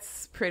great.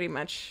 That's pretty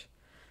much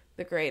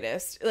the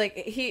greatest. Like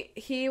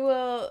he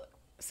will,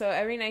 so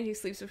every night he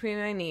sleeps between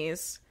my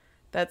knees.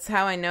 That's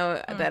how I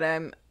know that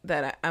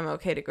I'm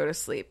okay to go to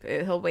sleep.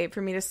 He'll wait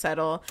for me to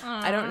settle.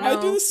 I don't know.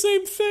 I do the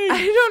same thing.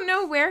 I don't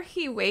know where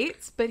he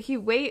waits, but he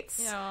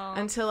waits Aw.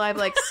 until I've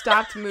like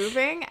stopped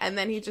moving, and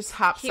then he just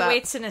hops up. He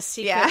waits in a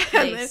secret Yeah,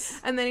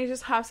 place. and then he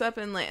just hops up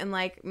and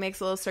like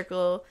makes a little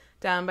circle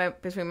down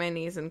between my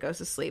knees and goes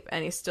to sleep.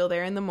 And he's still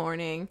there in the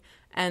morning.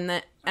 And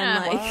like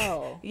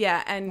Wow.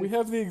 yeah, and We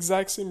have the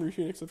exact same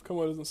routine, except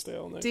Como doesn't stay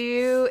all night. do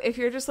you, if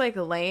you're just like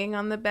laying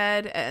on the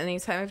bed at any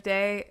time of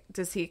day,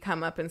 does he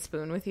come up and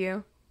spoon with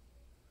you?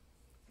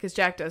 Because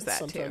Jack does that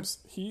Sometimes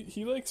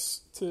he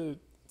likes to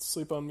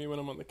sleep on me when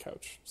I'm on the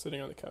couch,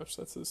 sitting on the couch.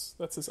 That's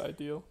his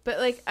ideal. But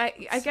like I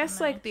guess nice.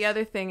 like the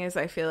other thing is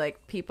I feel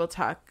like people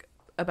talk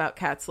about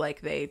cats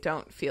like they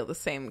don't feel the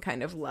same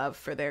kind of love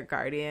for their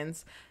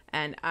guardians,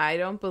 and I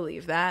don't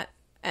believe that.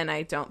 And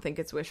I don't think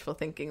it's wishful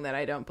thinking that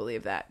I don't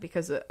believe that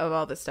because of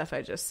all the stuff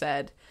I just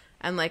said.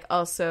 And like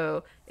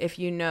also, if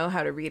you know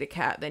how to read a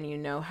cat, then you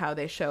know how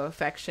they show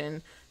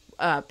affection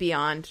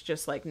beyond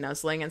just like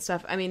nuzzling and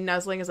stuff. I mean,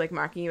 nuzzling is like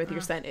marking you with your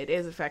scent. It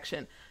is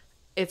affection.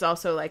 It's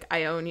also like,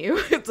 I own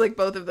you. It's like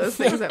both of those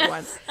things at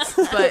once.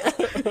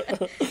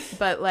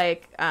 But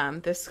like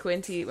the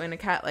squinty, when a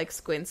cat like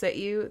squints at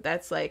you,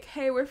 that's like,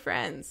 hey, we're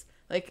friends.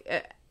 Like,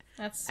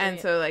 That's sweet. and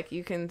so like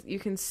you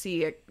can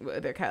see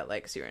whether cat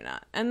likes you or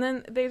not, and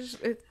then they just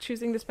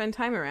choosing to spend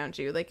time around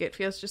you. Like it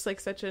feels just like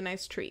such a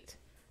nice treat,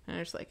 and I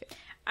just like it.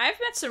 I've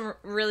met some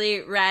really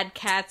rad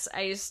cats.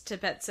 I used to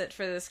pet sit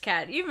for this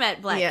cat. You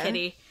met Black Yeah.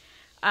 Kitty,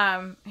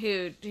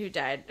 who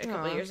died a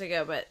couple Aw. years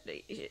ago. But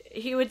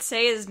he would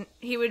say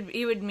he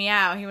would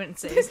meow. He wouldn't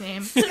say his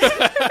name.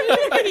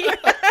 It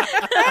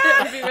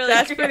would be really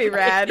That's creepy. pretty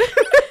rad.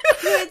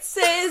 He would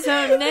say his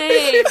own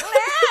name.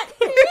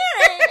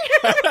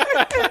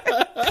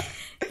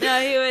 No,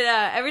 he would.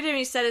 Every time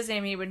he said his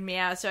name, he would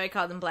meow. So I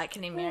called him Black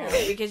Kitty Meow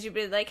because you'd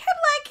be like, "Hey,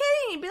 Black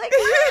Kitty," and he'd be like,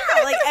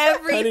 "Meow!" Like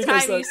every Penny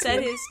does time you that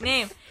said too. his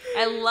name.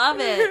 I love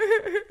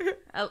it.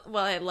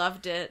 I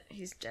loved it.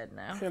 He's dead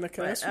now. Hannah,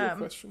 can I ask you a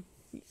question?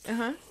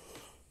 Uh-huh.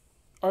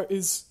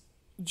 Is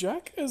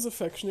Jack as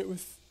affectionate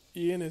with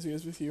Ian as he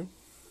is with you?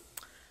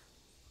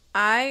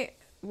 I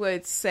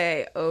would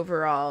say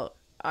overall,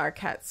 our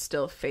cats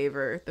still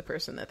favor the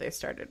person that they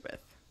started with.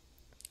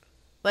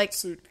 Like,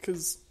 So,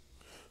 because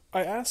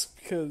I ask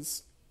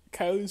because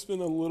Kylie's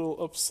been a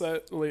little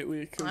upset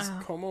lately because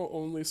Como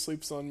only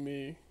sleeps on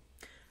me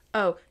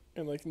oh,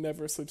 and like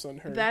never sleeps on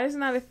her. that is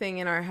not a thing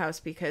in our house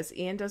because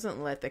Ian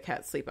doesn't let the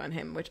cat sleep on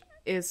him, which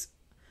is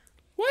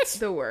What?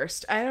 the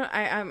worst.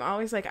 I'm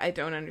always like, I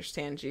don't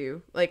understand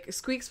you. Like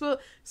Squeaks will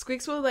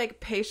like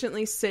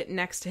patiently sit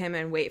next to him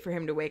and wait for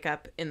him to wake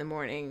up in the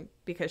morning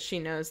because she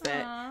knows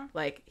that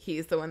like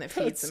he's the one that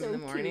feeds That's him in so the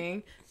cute.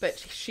 morning, but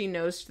she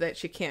knows that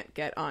she can't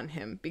get on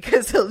him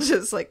because he'll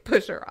just like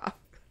push her off.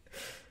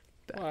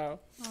 Wow.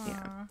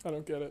 Yeah. I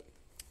don't get it.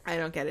 I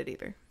don't get it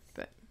either.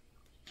 But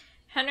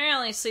Henry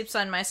only sleeps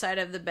on my side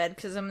of the bed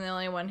because I'm the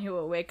only one who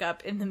will wake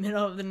up in the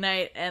middle of the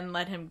night and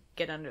let him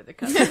get under the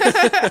covers.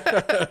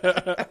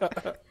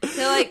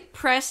 He'll like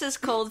press his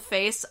cold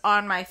face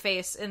on my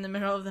face in the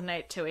middle of the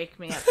night to wake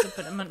me up to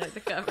put him under the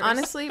covers.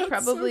 honestly,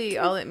 probably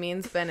all it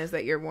means, Ben, is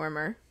that you're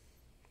warmer.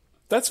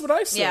 That's what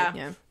I said. Yeah.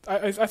 Yeah.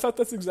 I thought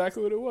that's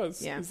exactly what it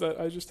was. Yeah. Is that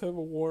I just have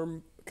a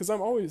warm, because I'm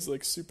always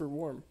like super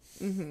warm.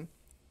 Mm-hmm. And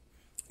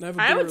I have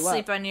a I bigger would lap.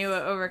 sleep on you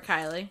over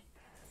Kylie.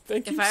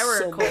 Thank you if I were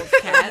so a cold much.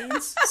 cat. That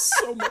means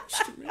so much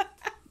to me.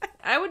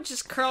 I would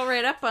just curl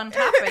right up on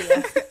top of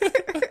you.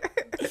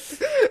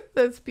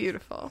 That's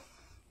beautiful.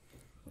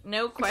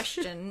 No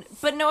question.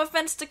 But no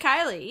offense to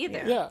Kylie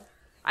either. Yeah.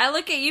 I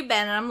look at you,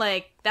 Ben, and I'm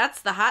like,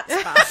 that's the hot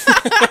spot.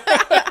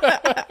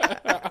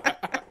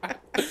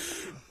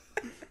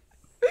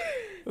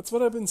 That's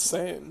what I've been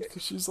saying.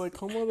 Because she's like,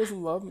 Como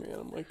doesn't love me.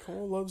 And I'm like,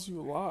 Como loves you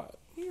a lot.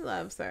 He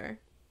loves her.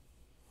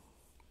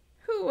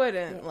 Who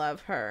wouldn't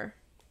love her?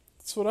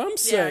 That's what I'm Yeah,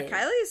 saying.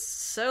 Kylie's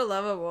so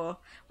lovable.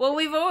 Well,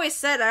 we've always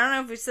said, I don't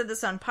know if we said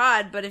this on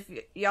pod, but if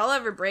y'all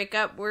ever break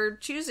up, we're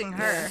choosing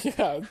her.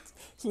 Yeah.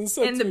 It's been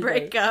said In to the me by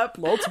breakup.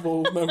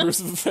 multiple members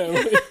of the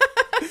family.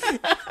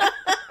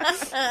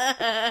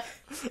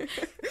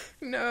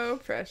 No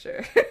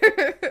pressure.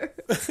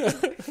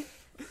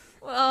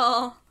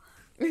 Well,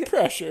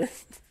 Pressure.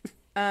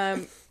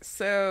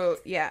 So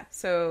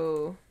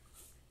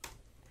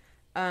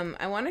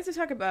I wanted to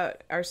talk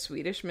about our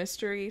Swedish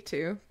mystery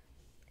too,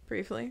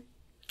 briefly.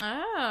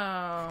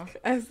 Oh.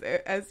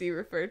 As you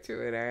referred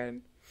to it,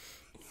 Aaron.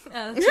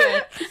 Oh, that's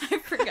right. I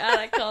forgot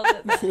I called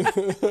it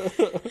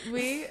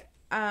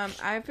that.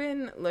 I've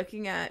been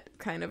looking at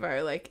kind of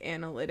our like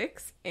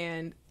analytics,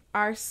 and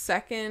our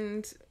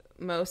second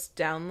most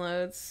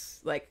downloads,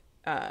 like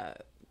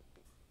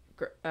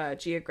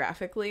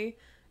geographically,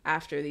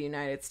 after the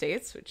United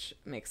States, which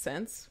makes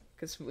sense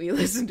because we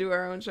listen to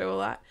our own show a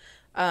lot,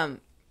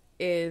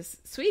 is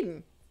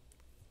Sweden.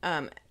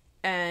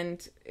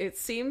 And it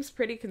seems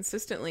pretty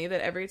consistently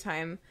that every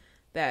time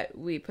that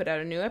we put out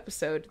a new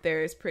episode,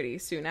 there is pretty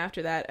soon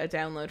after that a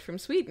download from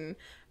Sweden.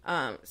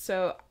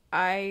 So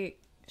I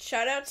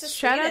shout out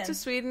to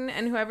Sweden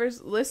and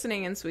whoever's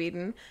listening in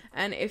Sweden.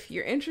 And if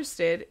you're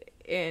interested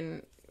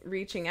in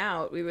reaching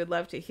out, we would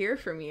love to hear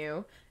from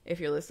you if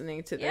you're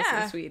listening to this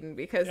in Sweden,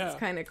 because it's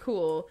kind of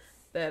cool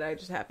that I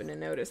just happened to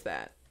notice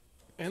that.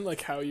 And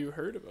like how you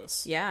heard of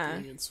us. Yeah.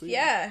 Being in Sweden.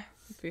 Yeah.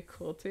 It'd be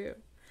cool too.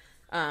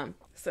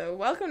 So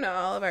welcome to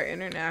all of our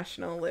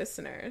international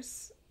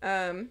listeners.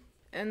 And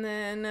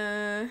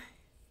then,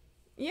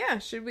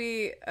 should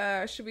we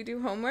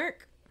do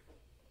homework?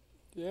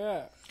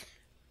 Yeah.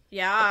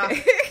 Yeah.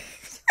 Okay.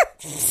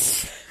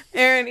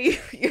 Aaron,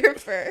 you're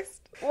first.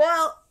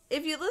 Well,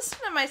 if you listen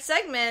to my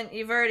segment,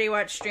 you've already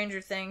watched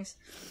Stranger Things,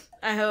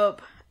 I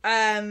hope.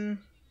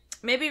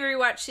 Maybe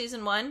rewatch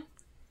season 1.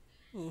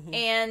 Mm-hmm.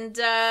 And,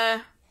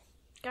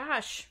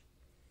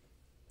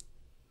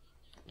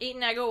 eat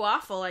an Eggo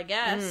waffle, I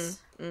guess.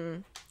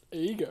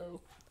 Eggo.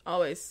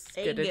 Always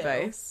good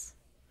advice.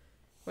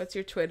 What's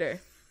your Twitter?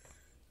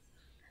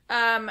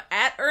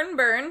 At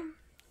Earnburn.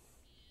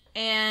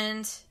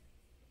 And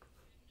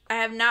I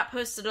have not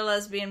posted a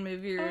lesbian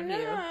movie review.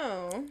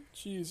 No.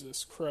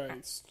 Jesus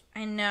Christ.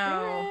 I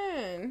know.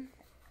 Aaron.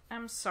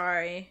 I'm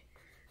sorry.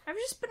 I've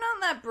just been on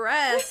that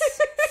breast.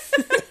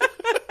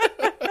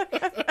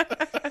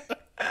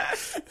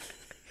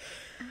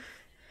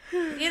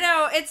 You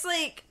know, it's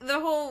like the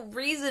whole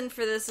reason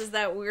for this is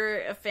that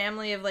we're a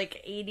family of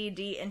like ADD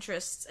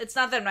interests. It's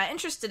not that I'm not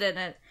interested in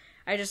it.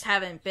 I just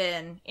haven't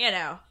been,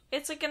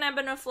 it's like an ebb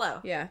and a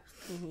flow. Yeah,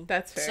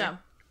 that's fair. So,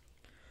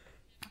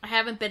 I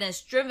haven't been as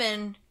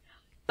driven,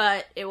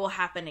 but it will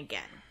happen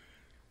again.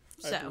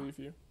 So, I believe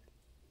you.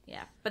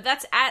 Yeah, but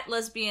that's at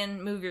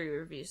lesbian movie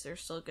reviews.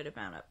 There's still a good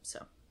amount up,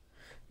 so.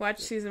 Watch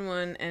season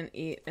 1 and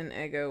eat an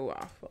Eggo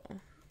waffle.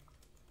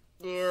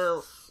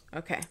 Ew.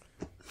 Okay.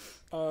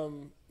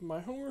 My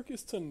homework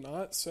is to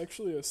not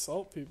sexually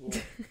assault people.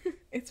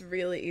 It's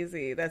really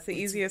easy. That's the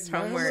easiest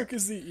homework. My homework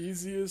is the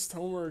easiest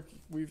homework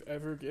we've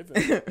ever given.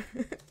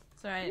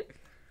 That's right.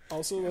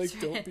 Also, like,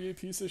 don't be a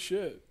piece of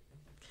shit.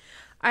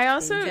 I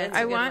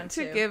want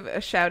to give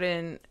a shout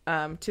in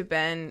to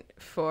Ben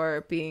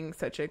for being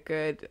such a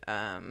good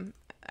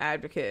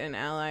advocate and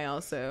ally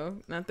also.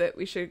 Not that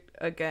we should,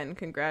 again,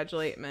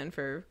 congratulate men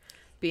for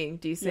being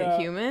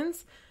decent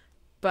humans,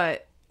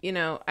 but,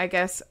 I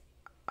guess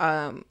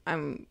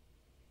I'm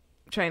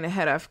trying to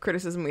head off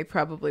criticism we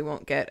probably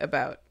won't get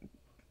about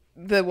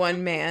the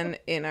one man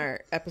in our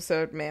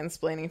episode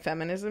mansplaining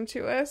feminism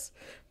to us,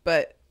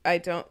 but I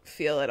don't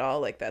feel at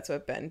all like that's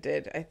what Ben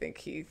did. I think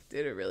he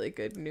did a really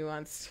good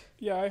nuanced.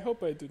 Yeah, I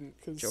hope I didn't,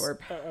 because I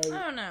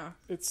don't know.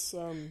 It's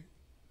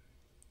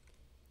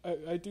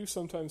I do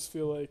sometimes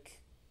feel like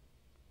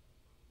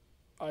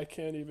I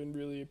can't even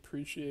really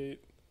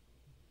appreciate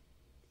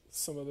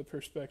some of the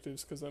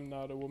perspectives because I'm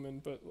not a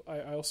woman, but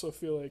I also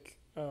feel like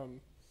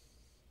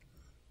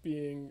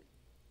being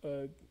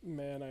a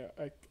man,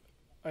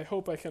 I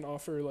hope I can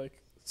offer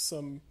like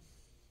some,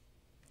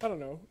 I don't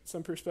know,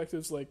 some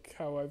perspectives, like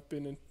how I've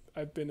been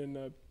in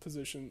a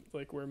position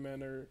like where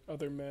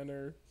other men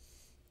are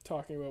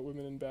talking about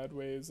women in bad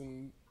ways,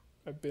 and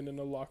I've been in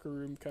a locker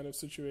room kind of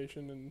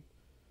situation, and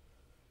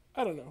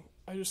I don't know.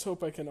 I just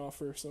hope I can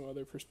offer some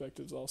other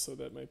perspectives also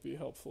that might be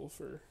helpful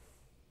for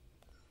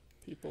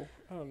people.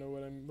 I don't know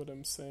what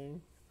I'm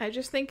saying. I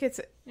just think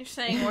you're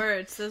saying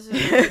words. Those are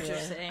the words you're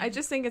saying. I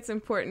just think it's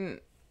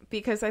important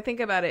because I think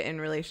about it in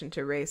relation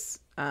to race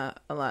a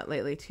lot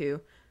lately too.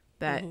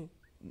 That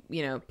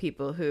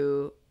people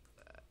who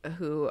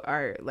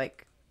are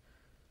like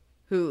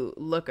who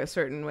look a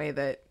certain way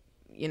that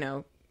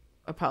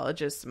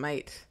apologists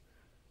might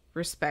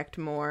respect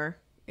more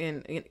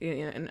in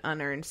an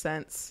unearned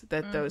sense,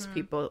 that those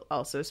people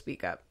also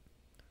speak up.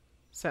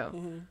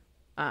 So,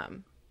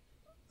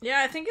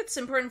 yeah, I think it's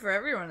important for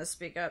everyone to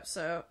speak up,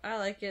 so I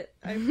like it.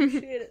 I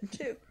appreciate it,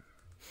 too.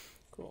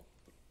 Cool.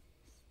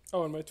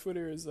 Oh, and my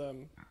Twitter is at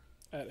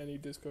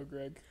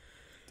AnyDiscoGreg.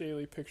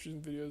 Daily pictures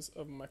and videos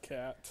of my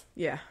cat.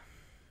 Yeah.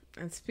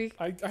 And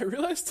I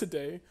realized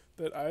today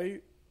that I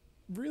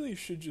really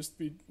should just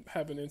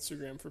have an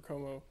Instagram for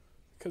Como,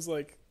 because,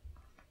 like,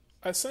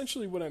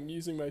 essentially what I'm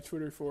using my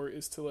Twitter for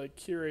is to, like,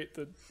 curate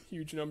the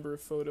huge number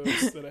of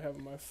photos that I have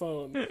on my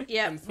phone.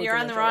 Yeah, you're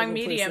on the wrong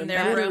medium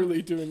there, bro. I'm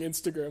literally doing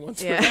Instagram on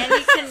Twitter.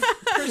 Yeah. And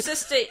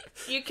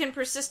you can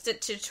persist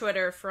it to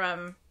Twitter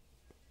from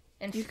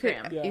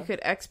Instagram. You could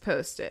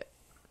X-post it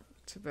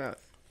to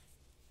both.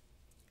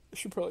 I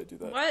should probably do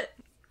that. What?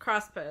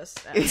 Cross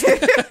post.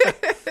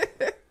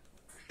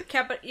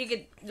 You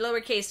could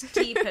lowercase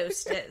t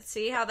post it.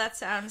 See how that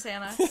sounds,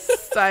 Hannah?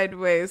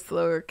 Sideways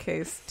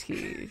lowercase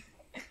t.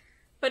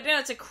 But no,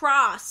 it's a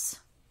cross.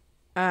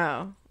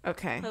 Oh,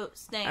 okay.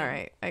 Post name. All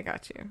right, I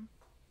got you.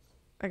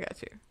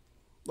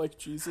 Like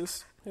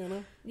Jesus,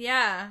 Hannah?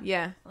 Yeah.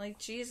 Yeah. Like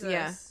Jesus.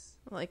 Yeah.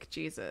 Like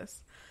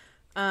Jesus.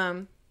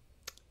 So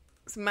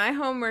my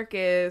homework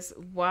is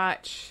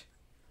watch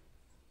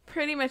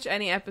pretty much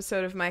any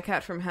episode of My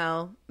Cat from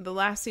Hell. The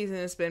last season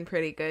has been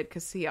pretty good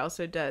because he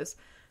also does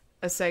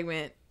a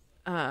segment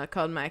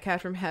called My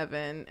Cat from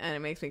Heaven, and it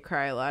makes me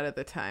cry a lot of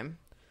the time.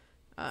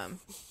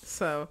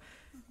 So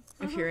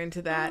if you're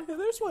into that. Okay,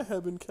 there's my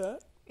heaven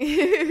cat.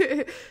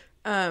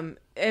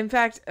 In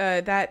fact,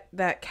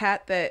 that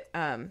cat that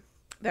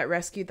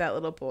rescued that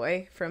little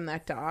boy from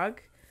that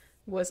dog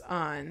was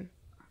on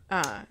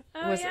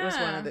was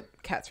one of the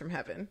cats from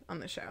heaven on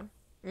the show.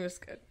 It was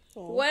good.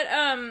 What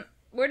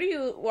where do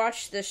you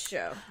watch this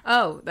show?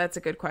 Oh, that's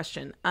a good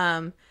question.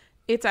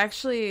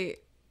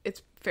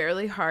 It's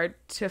fairly hard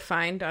to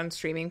find on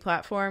streaming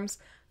platforms.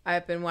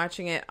 I've been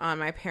watching it on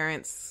my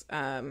parents'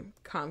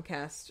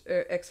 Comcast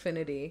or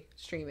Xfinity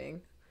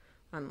streaming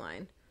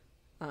online.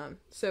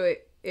 So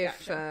it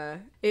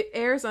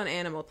airs on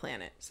Animal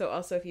Planet. So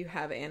also if you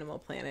have Animal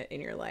Planet in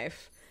your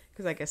life,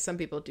 because I guess some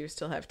people do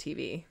still have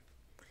TV,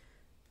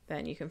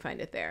 then you can find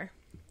it there.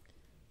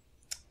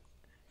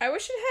 I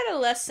wish it had a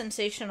less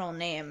sensational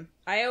name.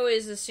 I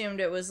always assumed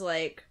it was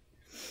like,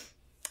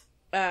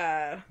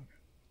 I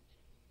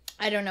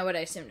don't know what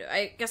I assumed.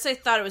 I guess I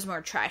thought it was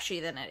more trashy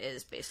than it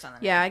is based on the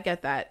name. Yeah, I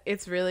get that.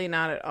 It's really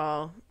not at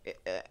all,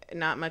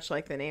 not much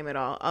like the name at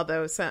all.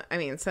 Although, some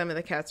of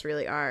the cats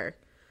really are,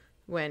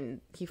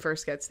 when he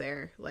first gets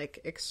there, like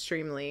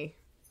extremely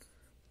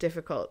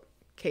difficult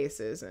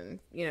cases and,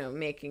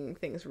 making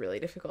things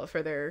really difficult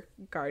for their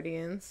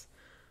guardians.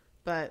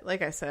 But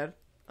like I said,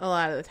 a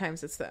lot of the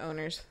times it's the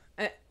owners.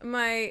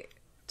 My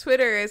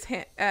Twitter is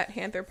at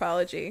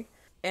Hanthropology.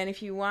 And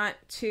if you want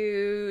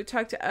to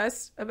talk to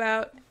us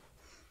about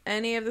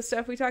any of the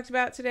stuff we talked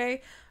about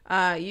today,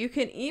 you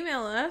can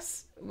email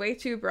us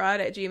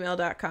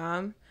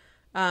waytoobroad@gmail.com.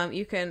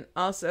 You can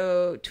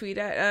also tweet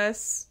at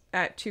us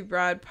at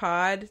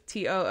toobroadpod,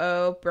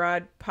 TOO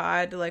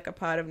broadpod, like a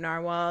pod of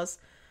narwhals.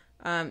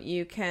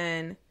 You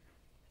can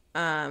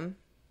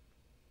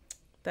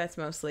that's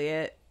mostly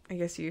it. I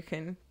guess you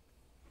can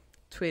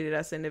tweet at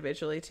us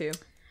individually too.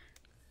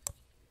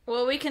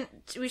 Well, we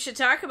should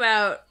talk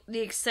about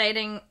the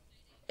exciting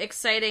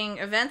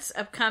events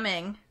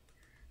upcoming.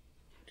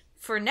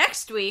 For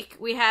next week,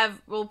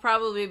 we'll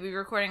probably be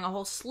recording a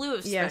whole slew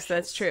of specials. Yes,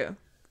 that's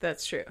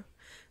true.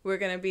 We're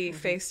going to be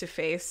face to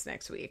face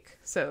next week.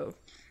 So,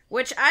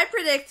 which I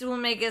predict will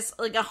make us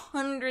like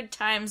 100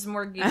 times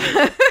more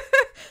geeky.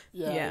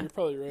 Yeah, you're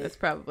probably right. That's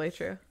probably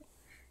true.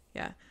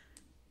 Yeah.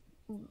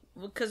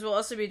 Because we'll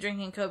also be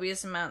drinking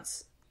copious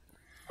amounts.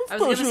 I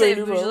was going to say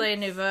Beaujolais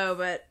Nouveau,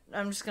 but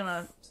I'm just going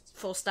to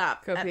full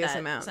stop copious at that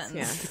amounts,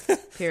 sentence. Yeah.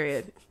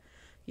 Period.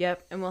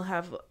 Yep, and we'll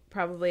have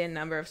probably a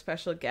number of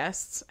special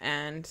guests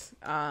and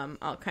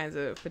all kinds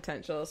of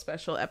potential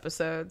special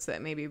episodes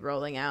that may be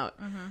rolling out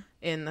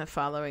in the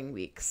following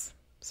weeks.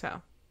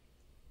 So,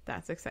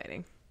 that's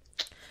exciting.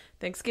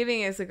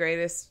 Thanksgiving is the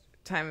greatest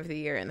time of the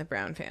year in the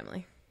Brown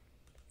family.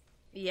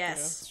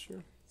 Yes. Yeah,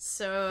 sure.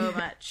 So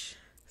much.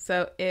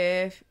 Leave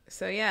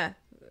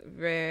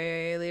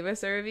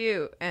us a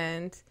review,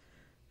 and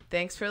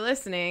thanks for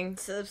listening.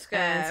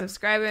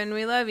 Subscribe, and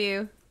we love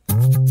you.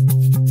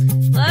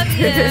 Love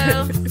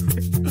you.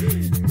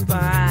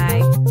 Bye.